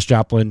Hendrix, Janis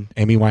Joplin,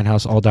 Amy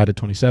Winehouse all died at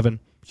 27.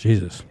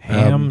 Jesus.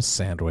 Ham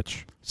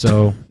sandwich.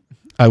 So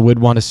I would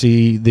want to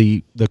see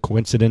the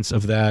coincidence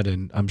of that,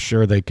 and I'm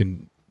sure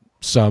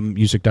some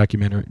music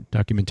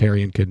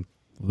documentarian can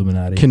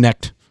Illuminati.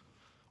 connect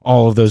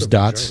all of those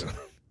dots.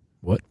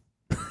 What?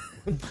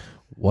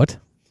 What?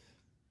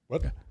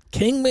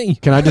 King me.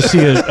 Can I just see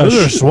Those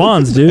are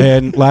swans, dude.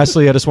 And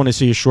lastly, I just want to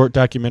see a short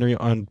documentary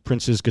on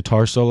Prince's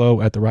guitar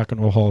solo at the Rock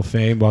and Roll Hall of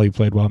Fame while he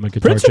played Wildman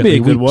Guitar. Prince would be a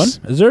Gently good one. Weeps.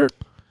 Is there?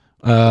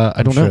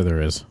 I don't know. Sure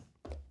there is.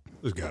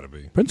 There's got to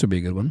be. Prince would be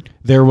a good one.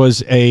 There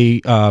was a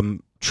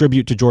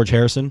tribute to George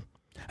Harrison.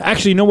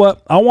 Actually, you know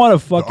what? I want a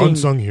The fucking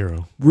unsung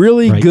hero.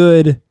 really Right.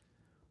 good,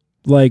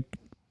 like,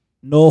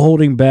 no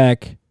holding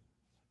back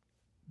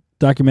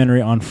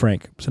documentary on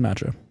Frank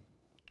Sinatra.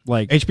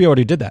 Like, HBO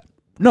already did that.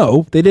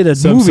 no, they did a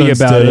movie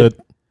about it,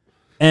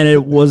 and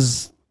it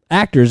was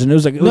actors, and it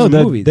was like it was a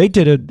movie.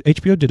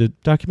 HBO did a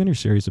documentary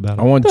series about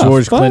it. I want The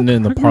George fuck? Clinton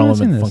in the How come I haven't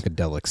Parliament seen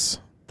Funkadelics.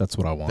 That's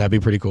what I want. That'd be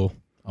pretty cool.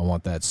 I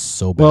want that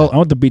so bad. Well, I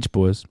want the Beach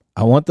Boys.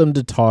 I want them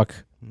to talk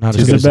Not to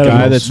as good this as better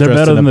guy than- that's they're dressed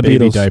better in than a the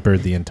baby Beatles. diaper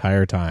the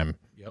entire time,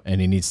 and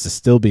he needs to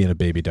still be in a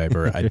baby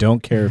diaper. I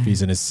don't care if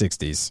he's in his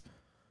 60s.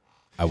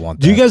 I want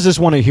that. Do you guys just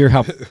want to hear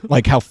how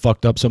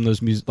fucked up some of those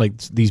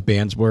these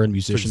bands were and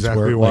musicians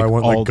Exactly were? why I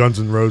want all- like Guns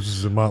N'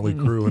 Roses and Motley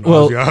Crue and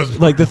Well, Ozzy Osbourne.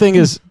 like the thing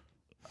is,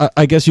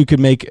 I guess you could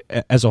make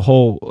as a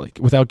whole, like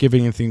without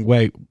giving anything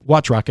away.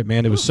 Watch Rocket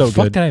Man; it was so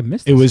Fuck good. did I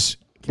miss It this? was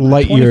Came out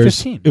light years.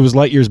 2015. It was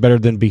light years better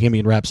than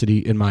Bohemian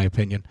Rhapsody, in my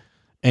opinion.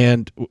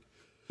 And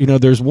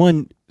there's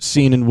one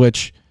scene in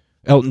which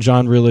Elton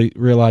John really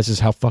realizes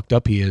how fucked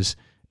up he is,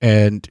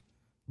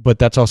 but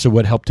that's also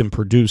what helped him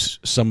produce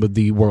some of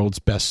the world's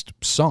best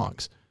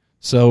songs.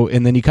 So,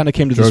 and then he kind of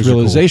came to Drugs this are cool.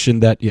 realization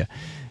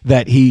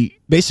that he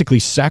basically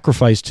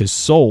sacrificed his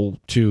soul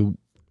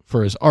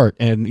for his art.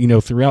 And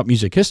throughout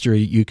music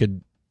history,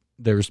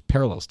 there's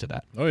parallels to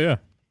that. Oh yeah.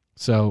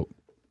 So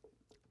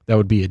that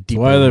would be a deep.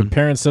 Why their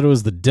parents said it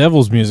was the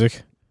devil's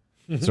music.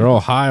 'Cause they're all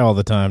high all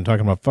the time,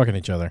 talking about fucking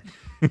each other.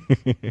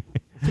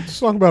 It's a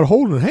song about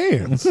holding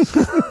hands.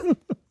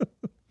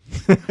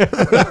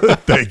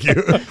 Thank you.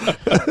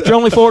 You're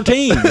only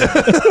 14.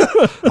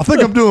 I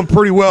think I'm doing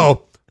pretty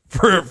well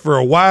for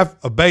a wife,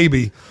 a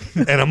baby,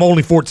 and I'm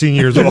only 14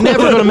 years old.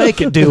 Never gonna make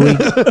it, Dewey.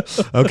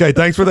 Okay,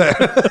 thanks for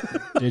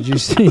that. Did you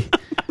see?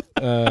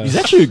 He's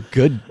actually a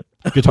good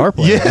guitar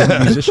player, Yeah.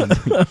 and musician.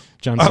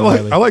 John I C.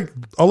 Reilly.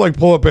 like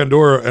Pull Up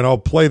Pandora, and I'll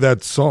play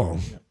that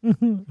song.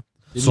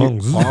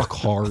 Songs. Rock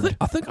hard.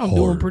 I think I'm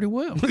doing pretty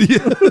well.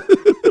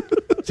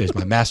 It's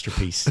my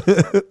masterpiece.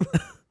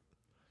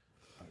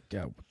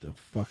 God, what the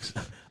fuck's?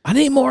 I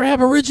need more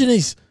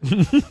Aborigines.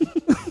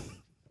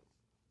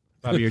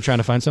 Bobby, you're trying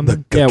to find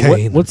something? Yeah,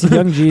 Cocaine. what's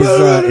Young G's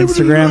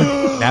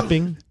Instagram?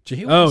 Napping?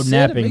 Oh,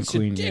 napping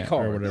queen,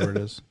 or whatever it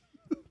is.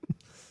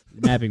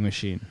 Napping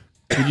machine.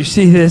 Did you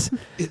see this?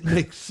 It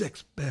makes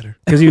sex better.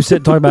 Because you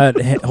talking about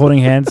holding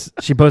hands.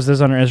 She posted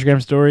this on her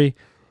Instagram story.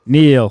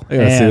 Neil. I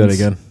gotta see that hands.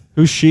 again.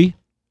 Who's she?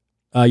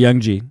 Young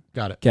G.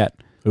 Got it. Cat.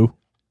 Who?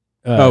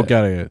 Oh,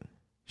 Got it.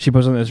 She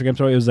posted on the Instagram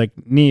story. It was like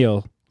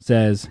Neil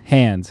says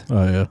hands.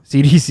 Oh yeah.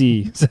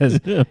 CDC says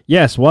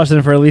yes. Watch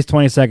them for at least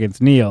 20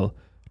 seconds. Neil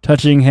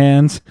touching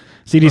hands.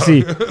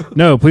 CDC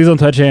no, please don't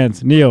touch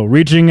hands. Neil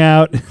reaching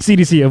out.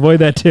 CDC avoid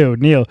that too.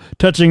 Neil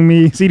touching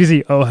me.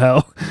 CDC oh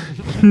hell.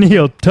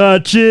 Neil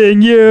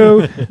touching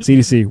you.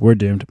 CDC we're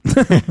doomed.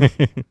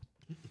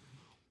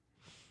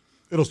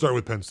 It'll start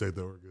with Penn State,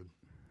 though. We're good.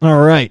 All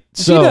right.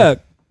 See So, the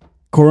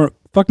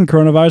fucking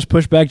coronavirus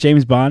pushed back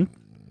James Bond.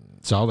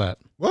 saw that.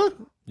 What?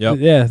 Yep.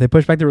 Yeah, they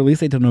pushed back the release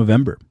date to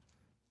November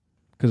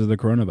because of the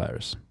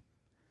coronavirus.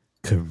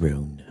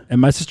 Corona. And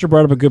my sister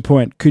brought up a good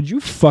point. Could you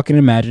fucking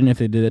imagine if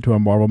they did it to a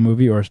Marvel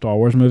movie or a Star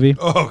Wars movie?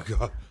 Oh,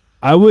 God.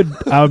 I would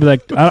be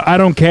like, I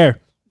don't care.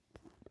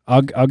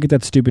 I'll get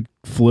that stupid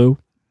flu.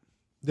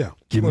 Yeah.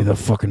 Give me the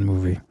fucking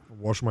movie.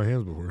 Wash my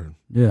hands beforehand.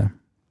 Yeah.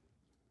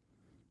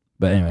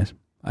 But anyways,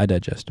 I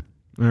digest.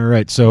 All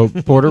right. So,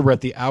 Porter, we're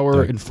at the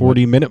hour and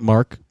 40-minute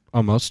mark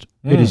almost.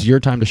 It is your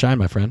time to shine,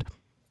 my friend.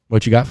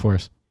 What you got for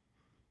us?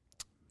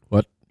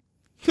 What?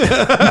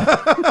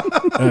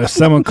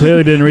 Someone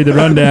clearly didn't read the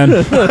rundown.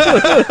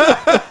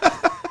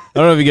 I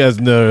don't know if you guys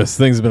noticed.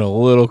 Things have been a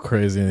little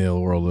crazy in the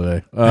old world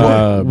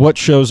today. What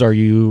shows are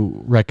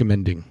you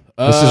recommending?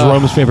 This is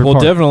Roman's favorite well,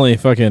 part. definitely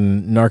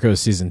fucking Narcos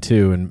season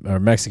 2 or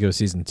Mexico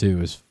season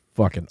 2 is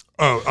fucking.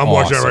 Oh, I'm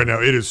watching it right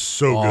now. It is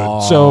so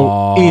good.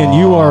 So, Ian,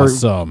 you are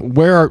Awesome.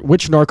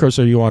 which Narcos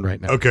are you on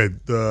right now? Okay,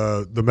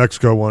 the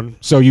Mexico one.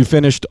 So you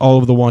finished all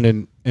of the one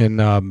in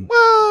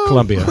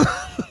Colombia.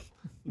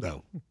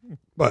 No,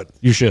 but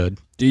you should.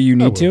 Do you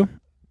need to?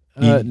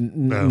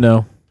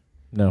 No.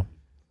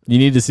 You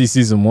need to see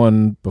season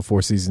 1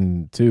 before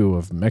season 2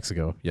 of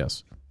Mexico.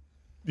 Yes.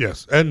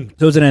 Yes, and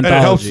So it's an and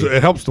anthology.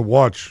 it helps to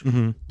watch.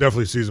 Mhm.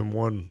 Definitely season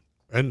 1,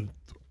 and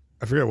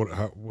I forget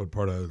what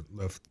part I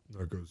left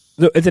Narcos.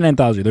 So it's an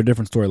anthology. There are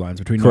different storylines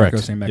between Correct.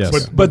 Narcos and Mexico.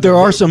 Yes. But there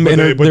are some but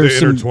they there's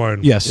some intertwine.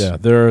 Yes. Yeah,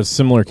 there are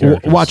similar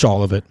characters. Watch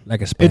all of it.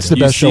 Like a spider. It's the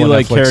You best see show on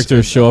like Netflix.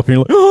 characters show up and you're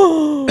like,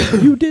 oh,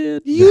 you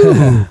did.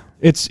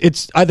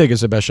 It's I think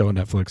it's the best show on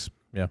Netflix.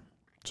 Yeah.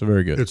 It's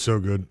very good. It's so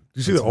good. Do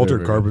you see It's the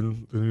Altered very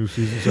Carbon? The new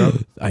season's out.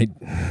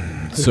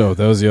 So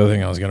that was the other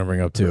thing I was going to bring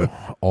up too.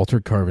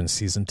 Altered Carbon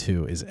season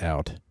 2 is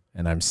out,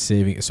 and I'm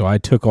saving. So I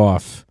took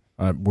off.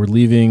 We're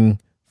leaving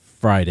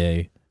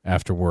Friday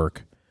after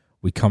work.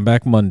 We come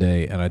back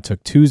Monday, and I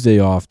took Tuesday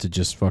off to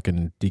just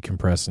fucking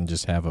decompress and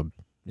just have a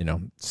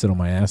sit on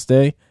my ass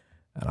day.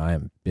 And I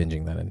am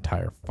binging that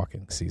entire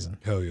fucking season.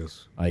 Hell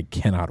yes. I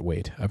cannot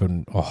wait. I've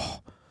been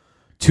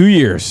 2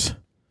 years.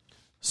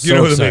 So You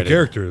know who the excited. main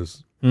character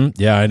is.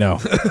 Yeah, I know.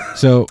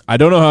 So I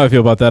don't know how I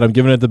feel about that. I'm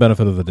giving it the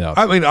benefit of the doubt.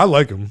 I mean, I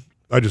like him.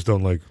 I just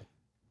don't like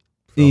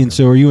Ian,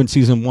 so are you in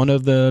season 1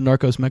 of the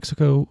Narcos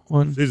Mexico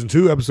one? season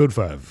 2, episode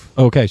 5.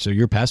 Okay, so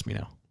you're past me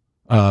now.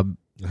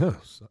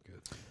 Suck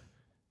it.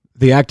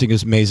 The acting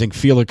is amazing.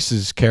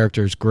 Felix's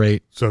character is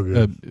great. So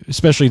good.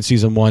 Especially in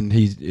season 1.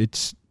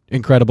 It's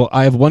incredible.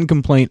 I have one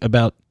complaint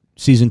about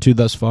season 2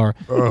 thus far.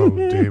 Oh,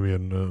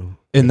 Damien, no.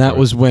 And that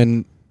was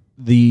when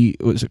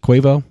was it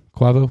Quavo?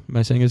 Am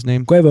I saying his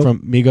name? Quavo. From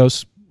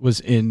Migos was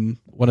in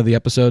one of the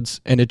episodes,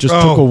 and it just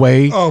took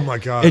away. Oh my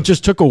god! It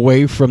just took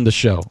away from the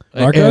show.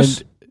 Narcos?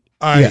 And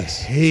I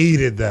yes.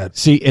 hated that.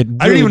 See, it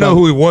I didn't even know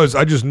who he was.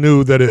 I just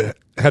knew that it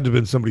had to have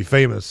been somebody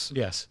famous.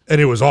 Yes, and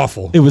it was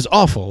awful. It was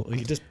awful.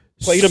 He just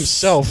played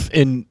himself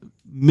in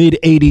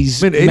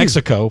mid-'80s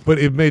Mexico, but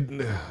it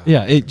made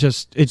it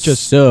just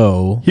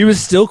so he was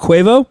still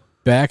Quavo.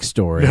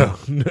 Backstory.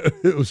 No,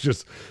 it was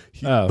just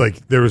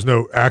like there was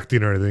no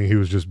acting or anything. He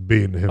was just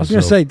being himself. I was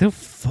gonna say, the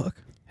fuck.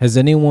 Has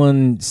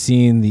anyone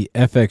seen the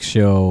FX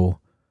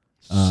show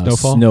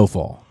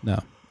Snowfall? No.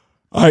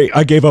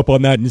 I gave up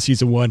on that in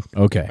season 1.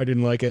 Okay. I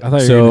didn't like it. I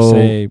thought you were gonna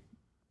say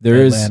there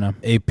is Atlanta.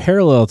 a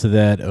parallel to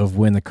that of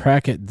when the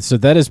crack. So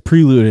that is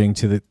preluding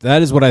to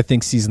that is what I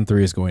think season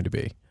 3 is going to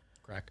be.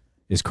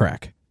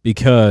 Crack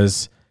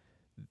because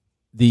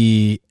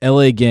the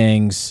LA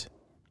gangs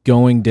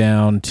going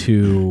down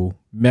to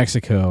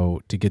Mexico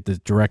to get the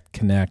direct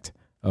connect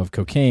of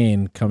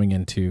cocaine coming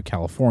into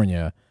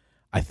California.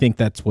 I think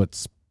that's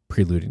what's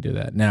preluding to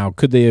that. Now,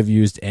 could they have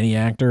used any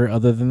actor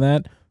other than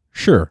that?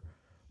 Sure.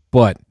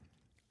 But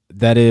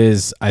that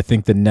is, I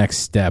think, the next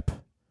step,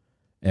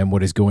 and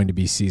what is going to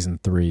be season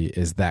 3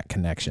 is that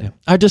connection.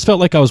 I just felt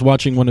like I was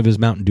watching one of his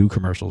Mountain Dew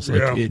commercials.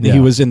 Like Yeah. He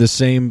was in the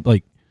same,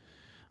 like,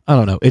 I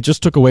don't know. It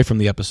just took away from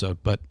the episode,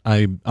 but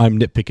I'm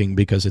nitpicking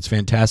because it's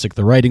fantastic.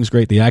 The writing's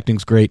great. The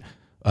acting's great.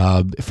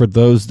 For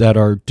those that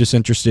are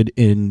disinterested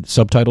in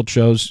subtitled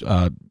shows,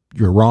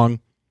 you're wrong.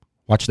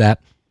 Watch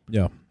that.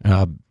 Yeah.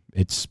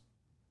 It's.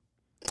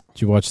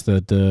 Did you watch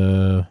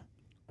the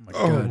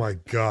Oh my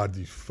god,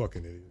 these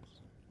fucking idiots!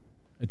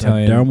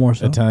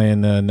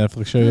 Italian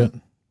Netflix show yet?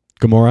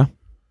 Gomorrah?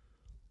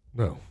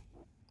 No.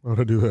 Why would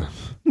I do that?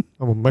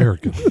 I'm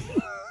American.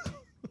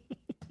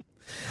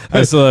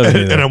 I still have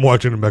and I'm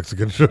watching a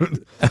Mexican show.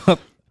 I'm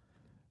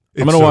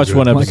going to watch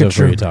one episode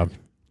for you, Tom.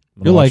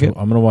 You'll like it.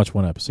 I'm going to watch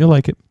one episode. You'll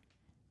like it.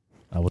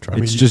 I will try.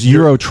 It's just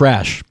Euro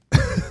trash.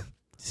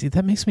 See,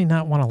 that makes me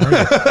not want to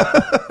like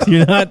it.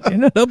 You're not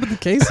up with the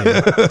case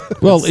here.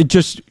 Well, it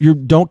just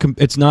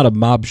it's not a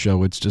mob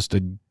show. It's just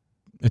an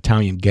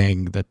Italian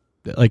gang that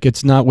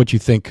it's not what you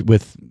think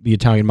with the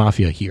Italian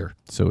mafia here.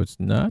 So it's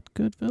not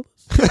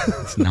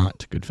Goodfellas. It's not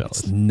Goodfellas.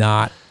 It's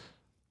not.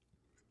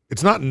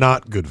 It's not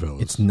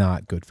Goodfellas. It's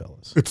not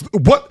Goodfellas. It's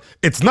what?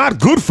 It's not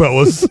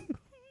Goodfellas.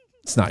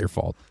 It's not your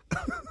fault.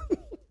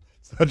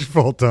 It's not your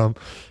fault, Tom.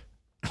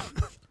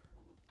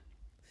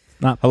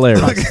 Not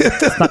hilarious.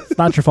 It's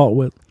not your fault,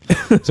 Will.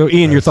 So,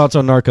 Ian, your thoughts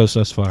on Narcos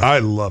thus far? I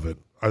love it.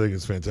 I think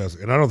it's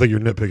fantastic, and I don't think you're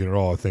nitpicking at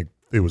all. I think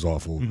it was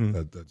awful.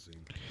 That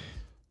scene.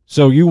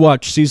 So you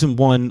watched season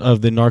 1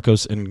 of the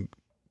Narcos in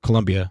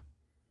Colombia.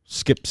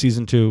 Skip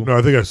season 2. No,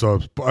 I think I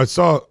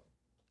saw.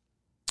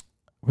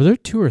 Were there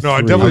 2 or 3? No,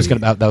 I definitely.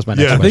 That was my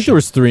next question. I think there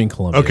was 3 in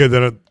Colombia. Okay,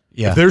 then.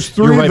 Yeah. If there's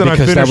 3, You're right, then I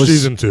because finished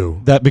season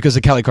 2. That because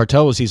the Cali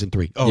Cartel was season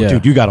 3. Oh, Yeah.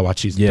 dude, you got to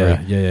watch season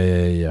 3.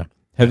 Yeah.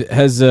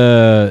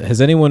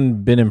 Has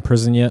anyone been in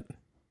prison yet?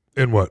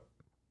 In what?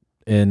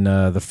 In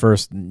the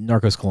first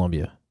Narcos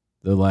Colombia,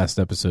 the last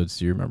episodes.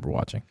 Do you remember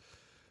watching?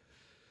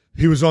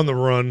 He was on the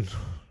run.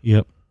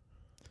 Yep.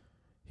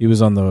 He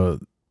was on the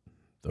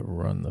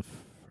run the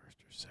first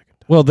or second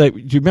time. Well, do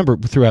you remember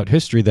throughout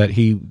history that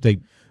he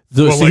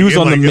was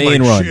on the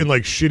main run in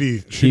like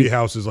shitty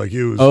houses like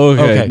he was. Oh,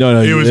 okay.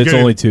 No, He it's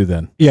only 2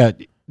 then. Yeah,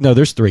 no,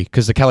 there's 3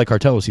 because the Cali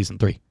Cartel was season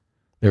 3.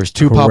 There's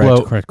two Correct,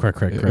 Pablo.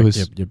 Correct. It was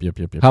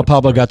Yep. how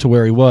Pablo got to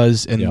where he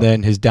was, and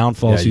then his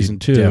downfall. Yeah, you season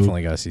 2.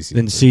 definitely gotta see season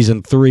Then 3.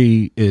 season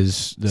 3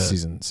 is the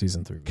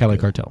season 3. Cali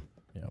Cartel.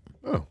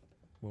 Oh,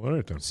 well, all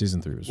right then.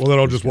 Season 3 was. Well, then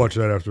I'll just watch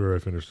that after I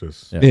finish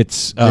this. Yeah.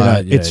 It's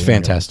it's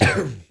fantastic.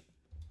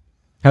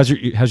 How's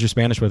your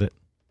Spanish with it?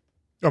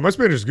 No, my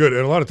Spanish is good,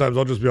 and a lot of times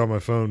I'll just be on my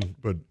phone.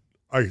 But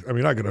I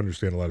mean, I can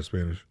understand a lot of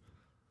Spanish,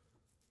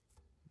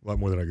 a lot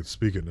more than I could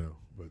speak it now.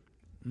 But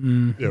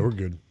yeah, we're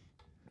good.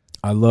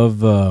 I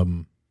love.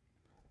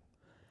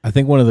 I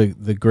think one of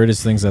the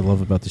greatest things I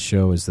love about the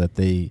show is that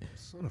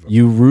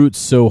you root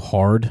so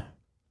hard,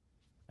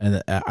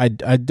 and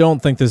I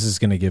don't think this is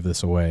going to give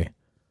this away,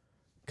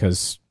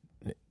 because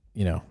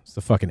it's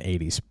the fucking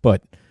 80s,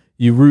 but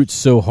you root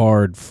so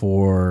hard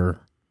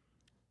for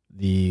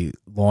the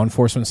law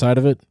enforcement side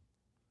of it,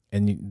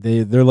 and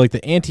they're like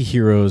the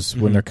anti-heroes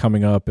when they're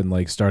coming up and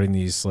like starting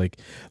these like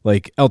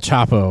El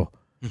Chapo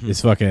is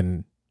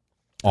fucking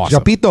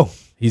awesome. Chapito.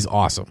 He's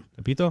awesome.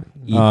 Chapito?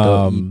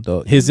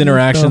 His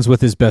interactions with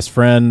his best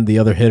friend, the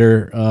other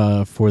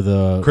hitter for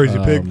the Crazy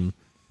Pig,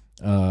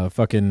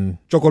 fucking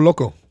Choco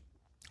Loco.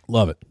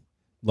 Love it.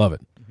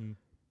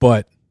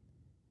 But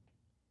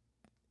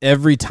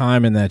every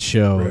time in that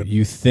show,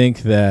 you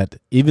think that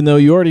even though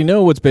you already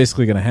know what's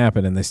basically going to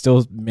happen, and they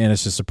still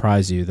manage to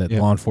surprise you, that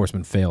law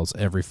enforcement fails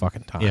every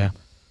fucking time. Yeah,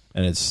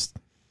 and it's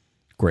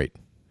great.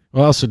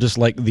 Well, also just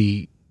like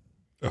the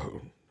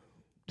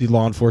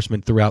law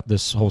enforcement throughout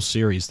this whole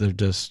series, they're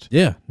just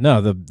they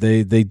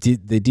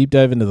deep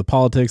dive into the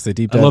politics. They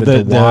deep dive love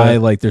into why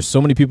like there's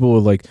so many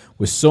people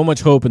with so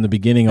much hope in the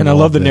beginning. And of I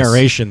love the this.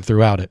 narration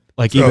throughout it.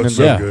 Like even in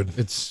good.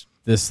 It's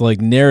this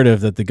like narrative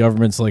that the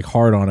government's like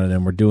hard on it,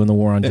 and we're doing the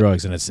war on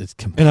drugs, and it's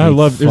complete. And I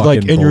love they're like,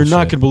 and bullshit. you're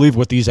not gonna believe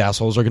what these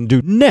assholes are gonna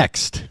do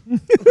next.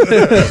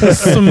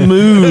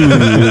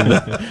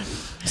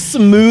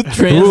 Smooth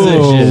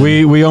transition.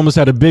 Ooh, we almost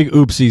had a big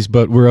oopsies,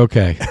 but we're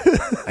okay.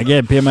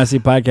 Again, PMIC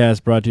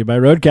podcast brought to you by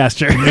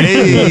Roadcaster.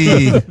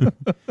 Hey,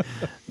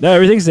 No,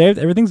 everything's saved.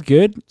 Everything's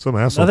good. some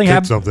asshole Nothing kicked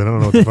happened. something. I don't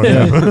know what the fuck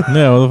happened.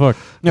 No, what the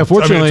fuck? Now, I mean,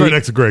 fortunately, it's right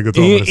next to Greg. That's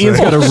all I'm Ian's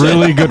gonna got say. a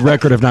really good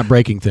record of not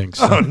breaking things.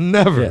 So. Oh,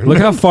 never. Look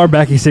how far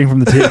back he's sitting from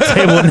the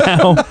table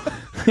now.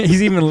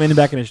 He's even leaning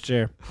back in his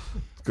chair.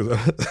 Yep.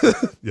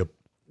 You're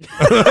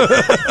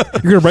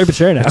gonna break the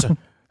chair now. It's Yeah,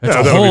 a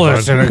that'll be hole. fine.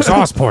 It's an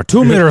exhaust port,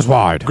 2 meters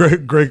wide.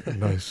 Greg,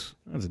 nice.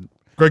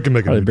 Greg can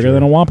make Probably it bigger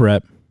than a Womp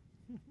Rat.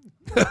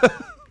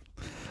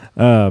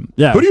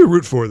 Yeah. Who do you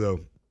root for though?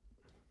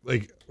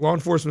 Like law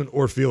enforcement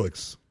or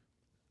Felix?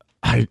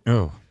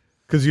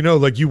 Because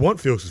like you want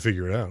Felix to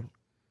figure it out,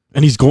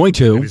 And he's going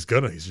to. and he's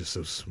gonna. He's just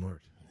so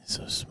smart. He's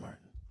so smart.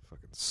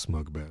 Fucking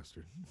smug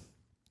bastard.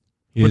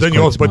 He But is then you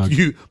quite also,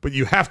 smug. but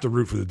you have to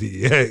root for the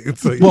DEA.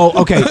 It's like, Well,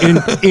 okay.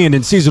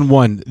 In season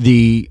 1,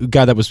 the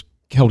guy that was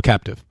held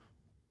captive,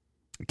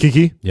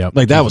 Kiki. Yep.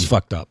 like that was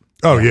fucked up.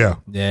 Oh yeah.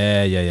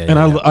 Yeah. And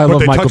I But love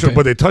they Michael. touched,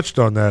 but they touched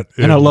on that.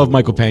 And I love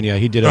Michael Pena.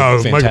 He did a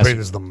Michael fantastic.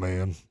 Pena is the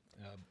man.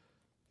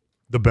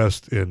 The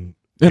best in.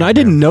 And I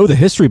didn't know the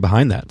history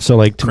behind that. So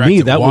like to Cracked me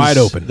it that wide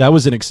was open. That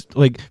was an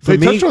like for They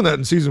me. touched on that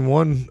in season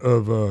 1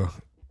 of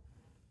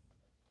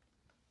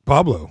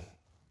Pablo.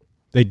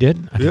 They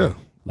did. Yeah,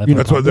 Left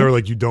that's why Pablo? they were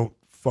like, you don't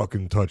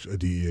fucking touch a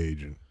DEA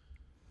agent.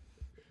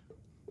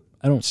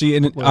 I don't See,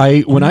 and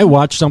when I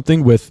watch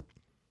something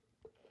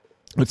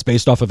it's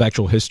based off of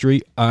actual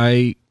history,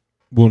 I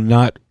will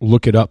not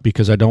look it up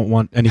because I don't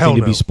want anything Hell to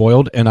no. be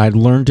spoiled. And I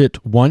learned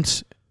it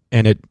once,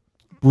 and it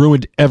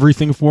ruined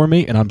everything for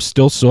me, and I'm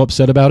still so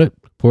upset about it.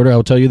 Porter, I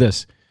will tell you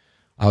this: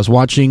 I was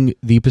watching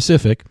The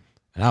Pacific,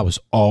 and I was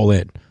all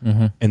in.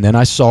 And then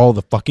I saw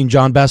the fucking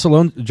John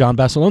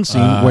Basilone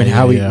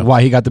scene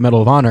why he got the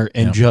Medal of Honor,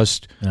 and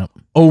just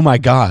oh my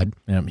god,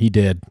 he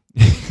did.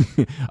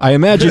 I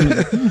imagine.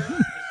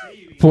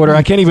 Porter,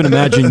 I can't even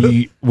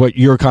imagine what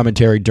your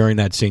commentary during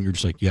that scene. You're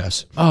just like,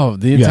 yes. Oh,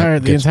 the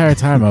entire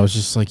time I was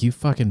just like, you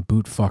fucking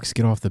boot fucks,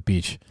 get off the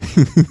beach.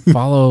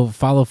 follow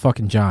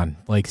fucking John.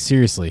 Like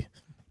seriously.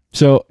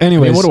 So, I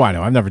anyways, mean, what do I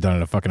know? I've never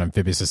done a fucking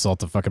amphibious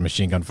assault to fucking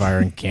machine gun fire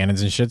and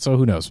cannons and shit, so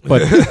who knows?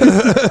 But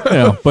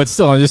but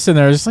still, I'm just sitting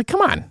there, just like,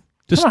 come on.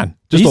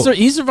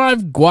 He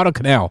survived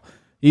Guadalcanal.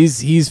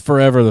 He's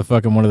forever the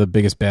fucking one of the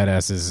biggest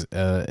badasses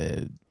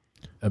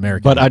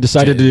American. But I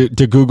decided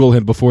to Google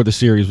him before the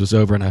series was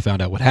over, and I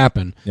found out what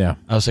happened. Yeah.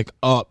 I was like,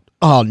 oh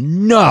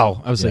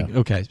no. I was like,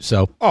 okay,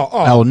 so Oh,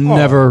 I'll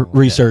never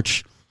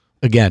research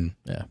again.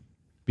 Yeah.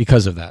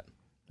 Because of that.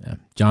 Yeah.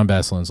 John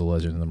Basilone's a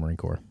legend in the Marine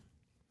Corps.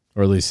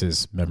 Or at least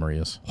his memory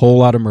is. Whole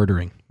lot of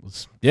murdering.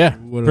 Yeah,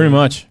 pretty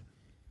much.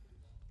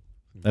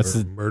 That's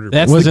murder.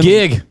 That's the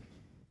gig.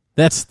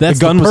 That's the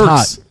gun the was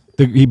perks.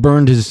 hot. He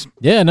burned his.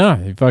 Yeah, no.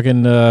 He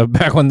fucking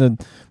back when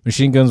the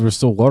machine guns were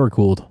still water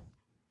cooled.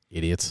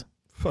 Idiots.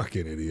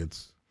 Fucking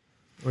idiots.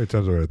 How many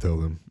times do I gotta tell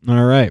them?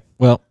 All right.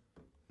 Well,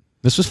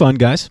 this was fun,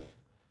 guys.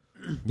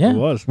 Yeah. It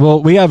was.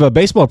 Well, we have a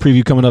baseball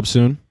preview coming up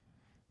soon.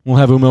 We'll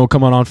have Umo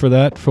come on for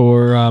that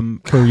for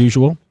per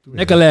usual.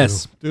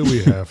 Nicholas. Do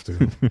we have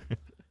to?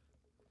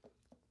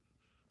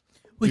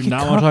 Do you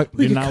not want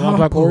to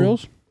talk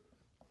Orioles?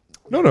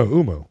 No,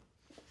 Umo.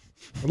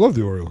 I love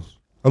the Orioles.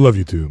 I love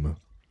you too, man.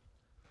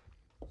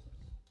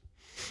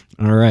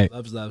 All right.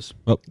 Loves.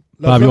 Well,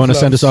 Bob, you want to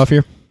send us off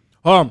here?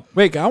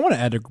 Wait, I want to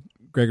add to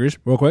Gregory's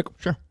real quick.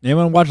 Sure.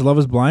 Anyone watch Love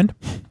is Blind?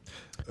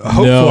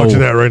 Hope's watching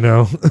that right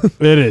now.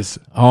 It is.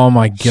 Oh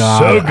my god!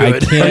 So good. I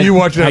can't, Are you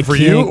watching that I for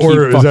can't you, keep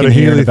or is that a fucking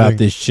hearing Healy about thing?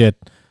 this shit?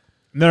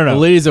 No. The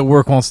ladies at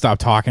work won't stop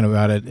talking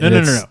about it. No.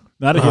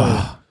 Not a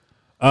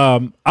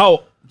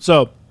Healy.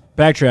 So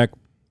backtrack.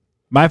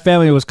 My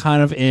family was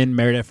kind of in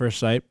Married at First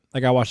Sight.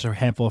 Like, I watched a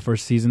handful of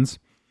first seasons.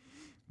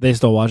 They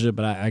still watch it,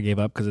 but I gave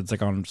up because it's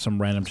like on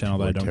some random channel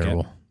that I don't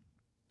Terrible. get.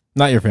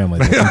 Not your family.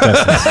 The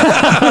contestants.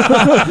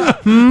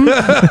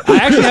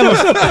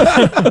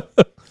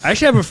 I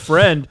actually have a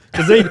friend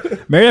because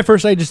Married at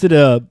First Sight just did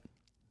an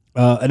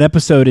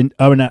episode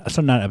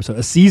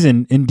a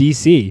season in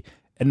DC,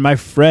 and my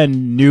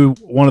friend knew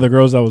one of the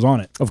girls that was on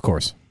it. Of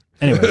course.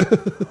 Anyway,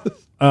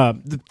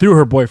 through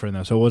her boyfriend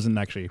though, so it wasn't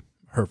actually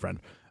her friend.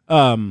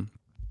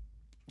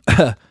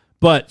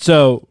 But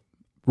so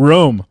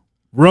Rome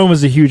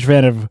is a huge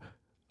fan of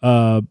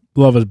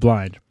Love is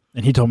Blind,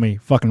 and he told me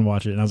fucking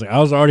watch it, and I was like, I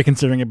was already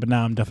considering it, but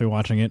now I'm definitely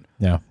watching it.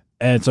 Yeah.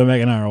 And so Meg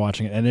and I are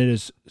watching it, and it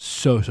is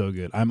so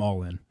good. I'm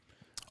all in.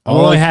 I'm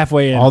only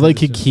halfway in. All they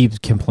could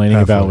keep complaining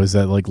Halfway. about was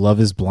that like Love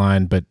is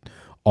Blind, but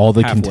all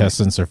the Halfway.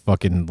 contestants are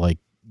fucking like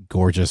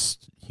gorgeous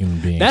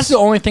human beings. That's the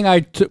only thing I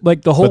took.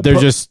 Like the whole, but they're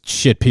just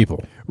shit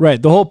people. right.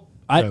 The whole.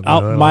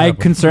 that'll My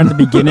happen. concern at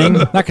the beginning,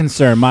 not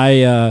concern.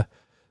 My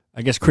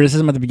I guess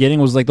criticism at the beginning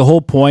was like the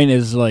whole point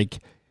is like,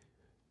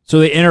 so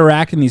they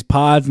interact in these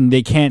pods and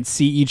they can't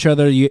see each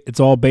other. It's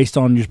all based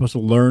on you're supposed to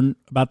learn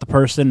about the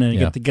person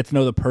and get to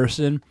know the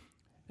person,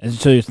 and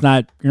so you're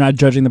not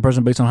judging the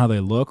person based on how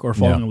they look or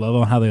falling in love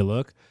on how they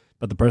look,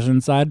 but the person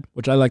inside,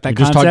 which I like that You're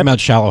concept. just talking about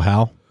Shallow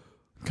Hal.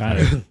 Kind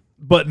of.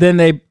 But then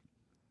they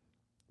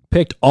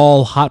picked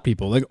all hot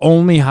people, like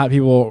only hot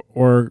people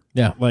or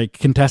like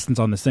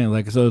contestants on this thing.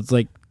 Like, so it's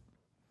like,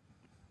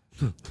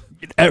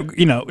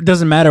 it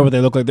doesn't matter what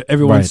they look like.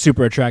 Everyone's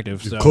super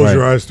attractive. So. Close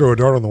your eyes, throw a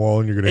dart on the wall,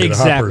 and you're going to hit a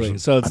hot person.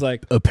 So it's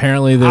like,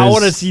 Apparently, I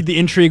want to see the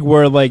intrigue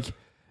where like,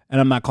 and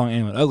I'm not calling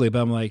anyone ugly,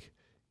 but I'm like,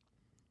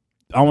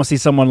 I want to see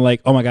someone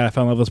like, oh my God, I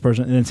fell in love with this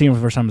person. And then seeing them for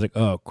the first time, I was like,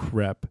 oh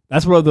crap.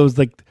 That's one of those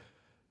like,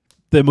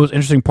 the most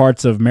interesting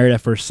parts of Married at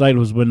First Sight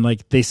was when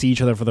like they see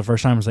each other for the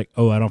first time. It's like,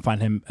 oh, I don't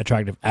find him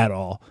attractive at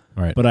all,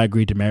 Right. but I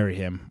agreed to marry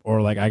him,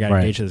 or like I got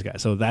engaged to this guy.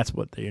 So that's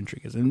what the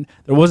intrigue is, and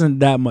there wasn't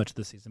that much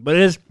this season, but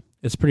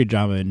it's pretty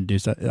drama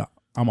induced.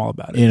 I'm all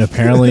about it. And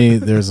apparently,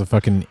 there's a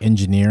fucking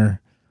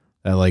engineer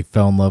that like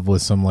fell in love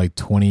with some like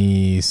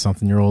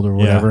 20-something-year-old or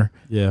whatever,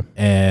 Yeah.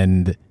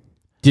 and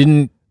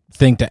didn't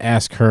think to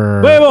ask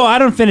her. Wait, I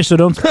don't finish, so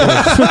don't spoil.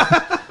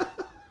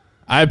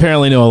 I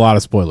apparently know a lot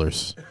of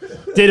spoilers.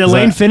 Did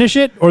Elaine finish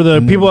it, or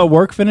the people at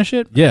work finish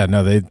it? Yeah,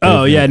 no, they.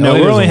 Oh yeah, no,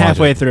 Elaine we're only doesn't watch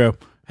halfway it. through.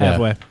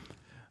 Halfway.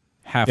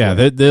 Yeah,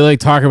 they like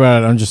talk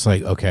about it. I'm just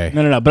like, okay.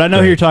 No. But I know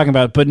who you're talking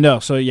about. But no,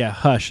 so yeah,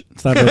 hush.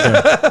 Stop right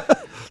there.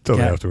 Tell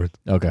me Cat- afterwards.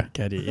 Okay.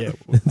 Caddy, yeah.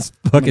 It's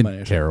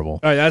fucking terrible.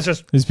 All right, that's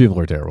just These people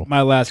are terrible.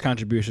 my last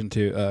contribution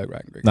to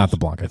Ragnarok. Not the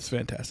Blanca. It's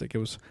fantastic. It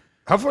was.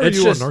 How far are It's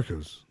you just- on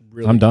Narcos?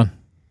 Really I'm done.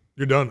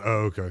 You're done?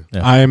 Oh, okay.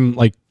 Yeah. I'm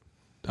like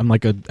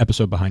an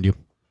episode behind you.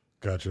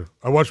 Gotcha.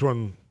 I watched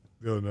one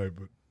the other night,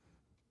 but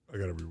I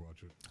got to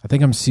rewatch it. I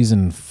think I'm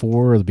season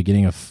 4 or the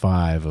beginning of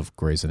 5 of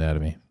Grey's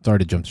Anatomy. It's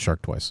already jumped the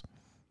shark twice.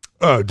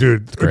 Oh,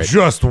 dude, great.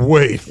 just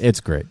wait. It's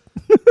great.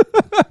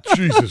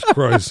 Jesus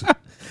Christ.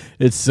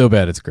 It's so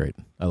bad. It's great.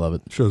 I love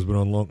it. Show's been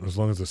on as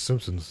long as The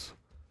Simpsons.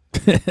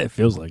 It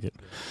feels like it.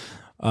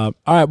 All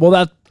right. Well,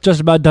 that just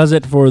about does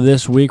it for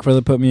this week for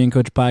the Put Me in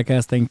Coach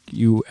podcast. Thank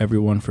you,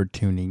 everyone, for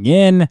tuning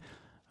in.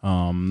 You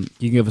can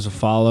give us a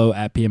follow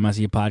at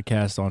PMIC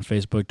Podcast on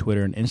Facebook,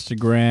 Twitter, and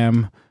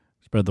Instagram.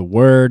 Spread the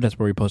word. That's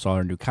where we post all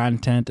our new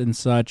content and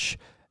such.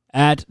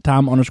 At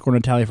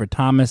Tom_Natalia for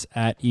Thomas.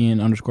 At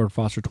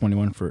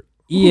Ian_Foster21 for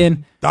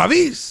Ian.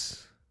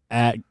 Davies.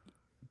 At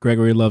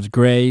Gregory Loves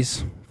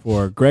Grays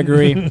for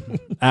Gregory.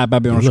 At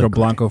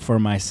Bobby_Blanco for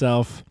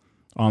myself.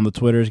 On the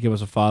Twitters, give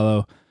us a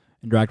follow.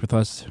 Interact with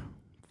us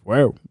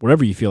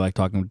whatever you feel like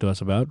talking to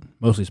us about.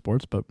 Mostly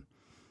sports, but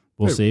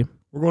we'll see.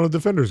 We're going to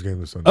Defenders game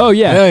this Sunday. Oh,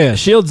 yeah.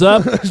 Shields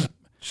up.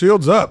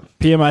 Shields up.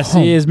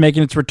 PMIC is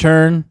making its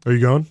return. Are you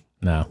going?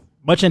 No.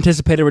 Much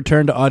anticipated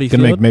return to Audi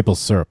Gonna Field. make maple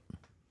syrup.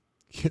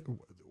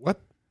 What?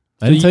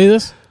 I didn't tell you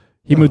this?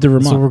 He moved to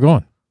That's where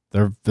Vermont.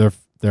 we're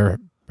going.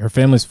 Her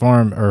family's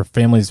farm or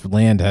family's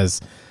land has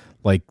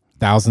like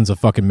thousands of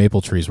fucking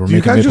maple trees. We're Do you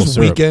making guys maple just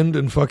syrup. weekend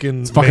and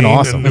fucking It's fucking Maine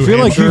awesome. and I New feel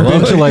like Hampshire? you've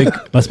been to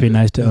like Must be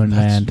nice to own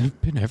land.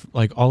 You've been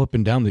like all up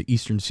and down the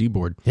eastern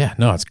seaboard. Yeah,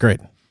 no, it's great.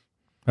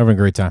 Having a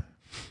great time.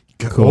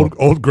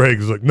 Old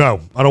Greg's like,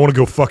 no, I don't want to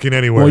go fucking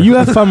anywhere. Well, you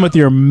have fun with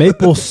your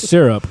maple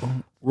syrup.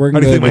 We're going How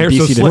do to you think go my to hair's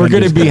so DC slick? We're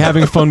Defenders. going to be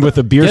having fun with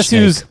a beer Guess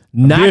snake. who's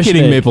not Beer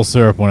getting snake. maple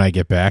syrup when I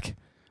get back?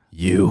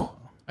 You.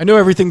 I know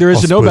everything there is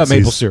I'll to know about split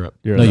maple these. syrup.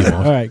 No, you won't.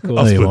 All right, cool.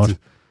 No, you split won't. these.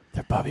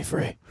 They're Bobby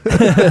free.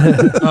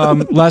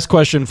 Last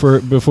question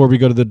before we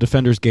go to the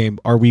Defenders game: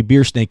 are we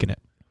beer snaking it?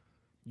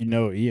 You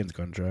know Ian's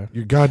going to try.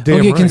 You're goddamn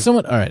Okay, right. can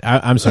someone? All right,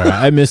 I'm sorry.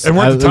 I missed. And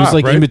we're at the it was top,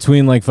 like right? in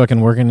between, like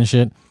fucking working and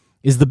shit.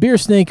 Is the beer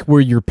snake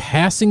where you're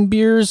passing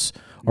beers?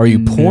 Are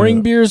you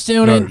pouring beers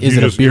down No, it? Is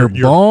you it a just- beer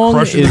you're bong?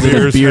 crushing Is it a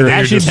beers beer and then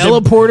you're just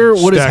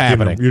teleporter? What is stacking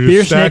happening? them. You Beer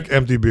just stack snake-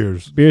 empty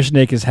beers. Beer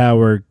snake is how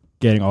we're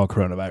getting all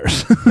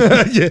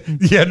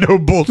coronavirus. yeah, no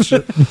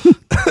bullshit.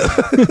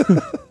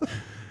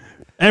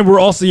 And we're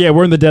also,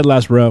 we're in the dead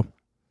last row.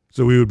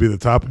 So we would be the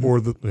top or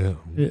the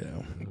Yeah.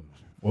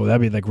 Well,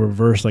 that'd be like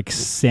reverse, like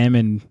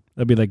salmon.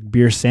 That'd be like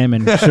beer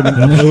salmon.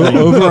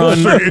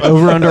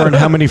 over under on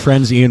how many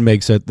friends Ian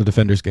makes at the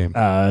Defenders game.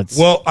 It's,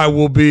 Well,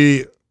 I'll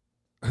be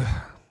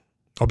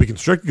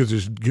constricted because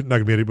there's not going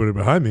to be anybody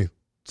behind me.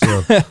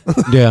 So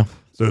Yeah.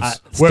 so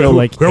it's still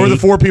like whoever the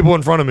 8. 4 people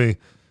in front of me.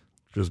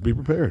 Just be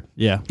prepared.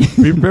 yeah.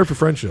 Be prepared for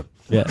friendship.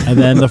 Yeah. And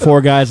then the 4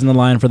 guys in the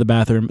line for the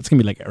bathroom. It's going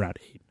to be like around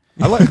 8.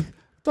 I like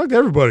talk to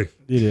everybody.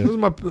 You do. This is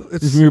my.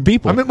 It's Your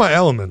people. I'm in my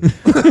element.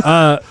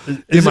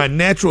 In my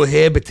natural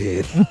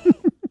habitat.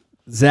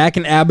 Zach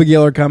and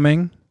Abigail are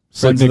coming.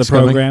 Friends of the Slicknick's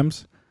coming.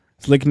 programs.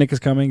 Slicknick is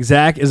coming.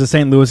 Zach is a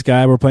St. Louis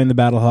guy. We're playing the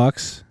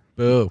Battlehawks.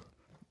 Boo.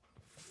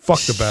 Fuck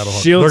the Battle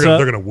Hawks. Shields They're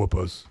up. gonna whoop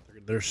us.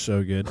 They're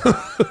so good.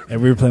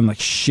 And we were playing like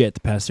shit the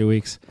past 2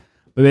 weeks.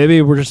 But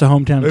maybe we're just a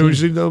hometown Maybe team. we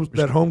should know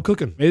that home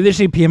cooking. Maybe they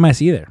should see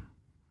PMIC there.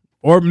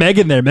 Or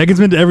Megan there. Megan's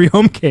been to every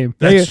home game.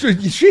 That's true.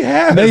 She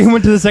has. Megan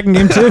went to the second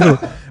game too.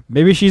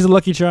 Maybe she's a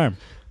lucky charm.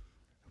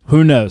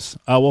 Who knows?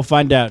 We'll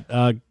find out.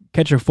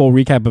 Catch a full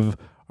recap of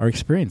our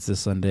experience this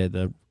Sunday at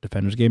the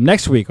Defenders game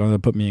next week on the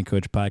Put Me in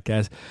Coach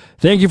podcast.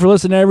 Thank you for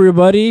listening,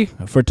 everybody.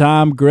 For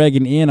Tom, Greg,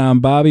 and Ian,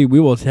 I'm Bobby. We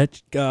will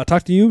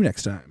talk to you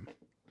next time.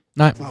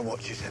 Night. My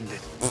watch is ended.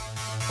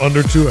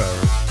 Under 2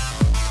 hours.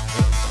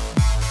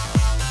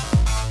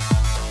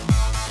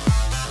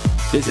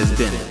 This has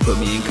been Put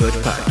Me in Coach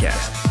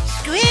podcast.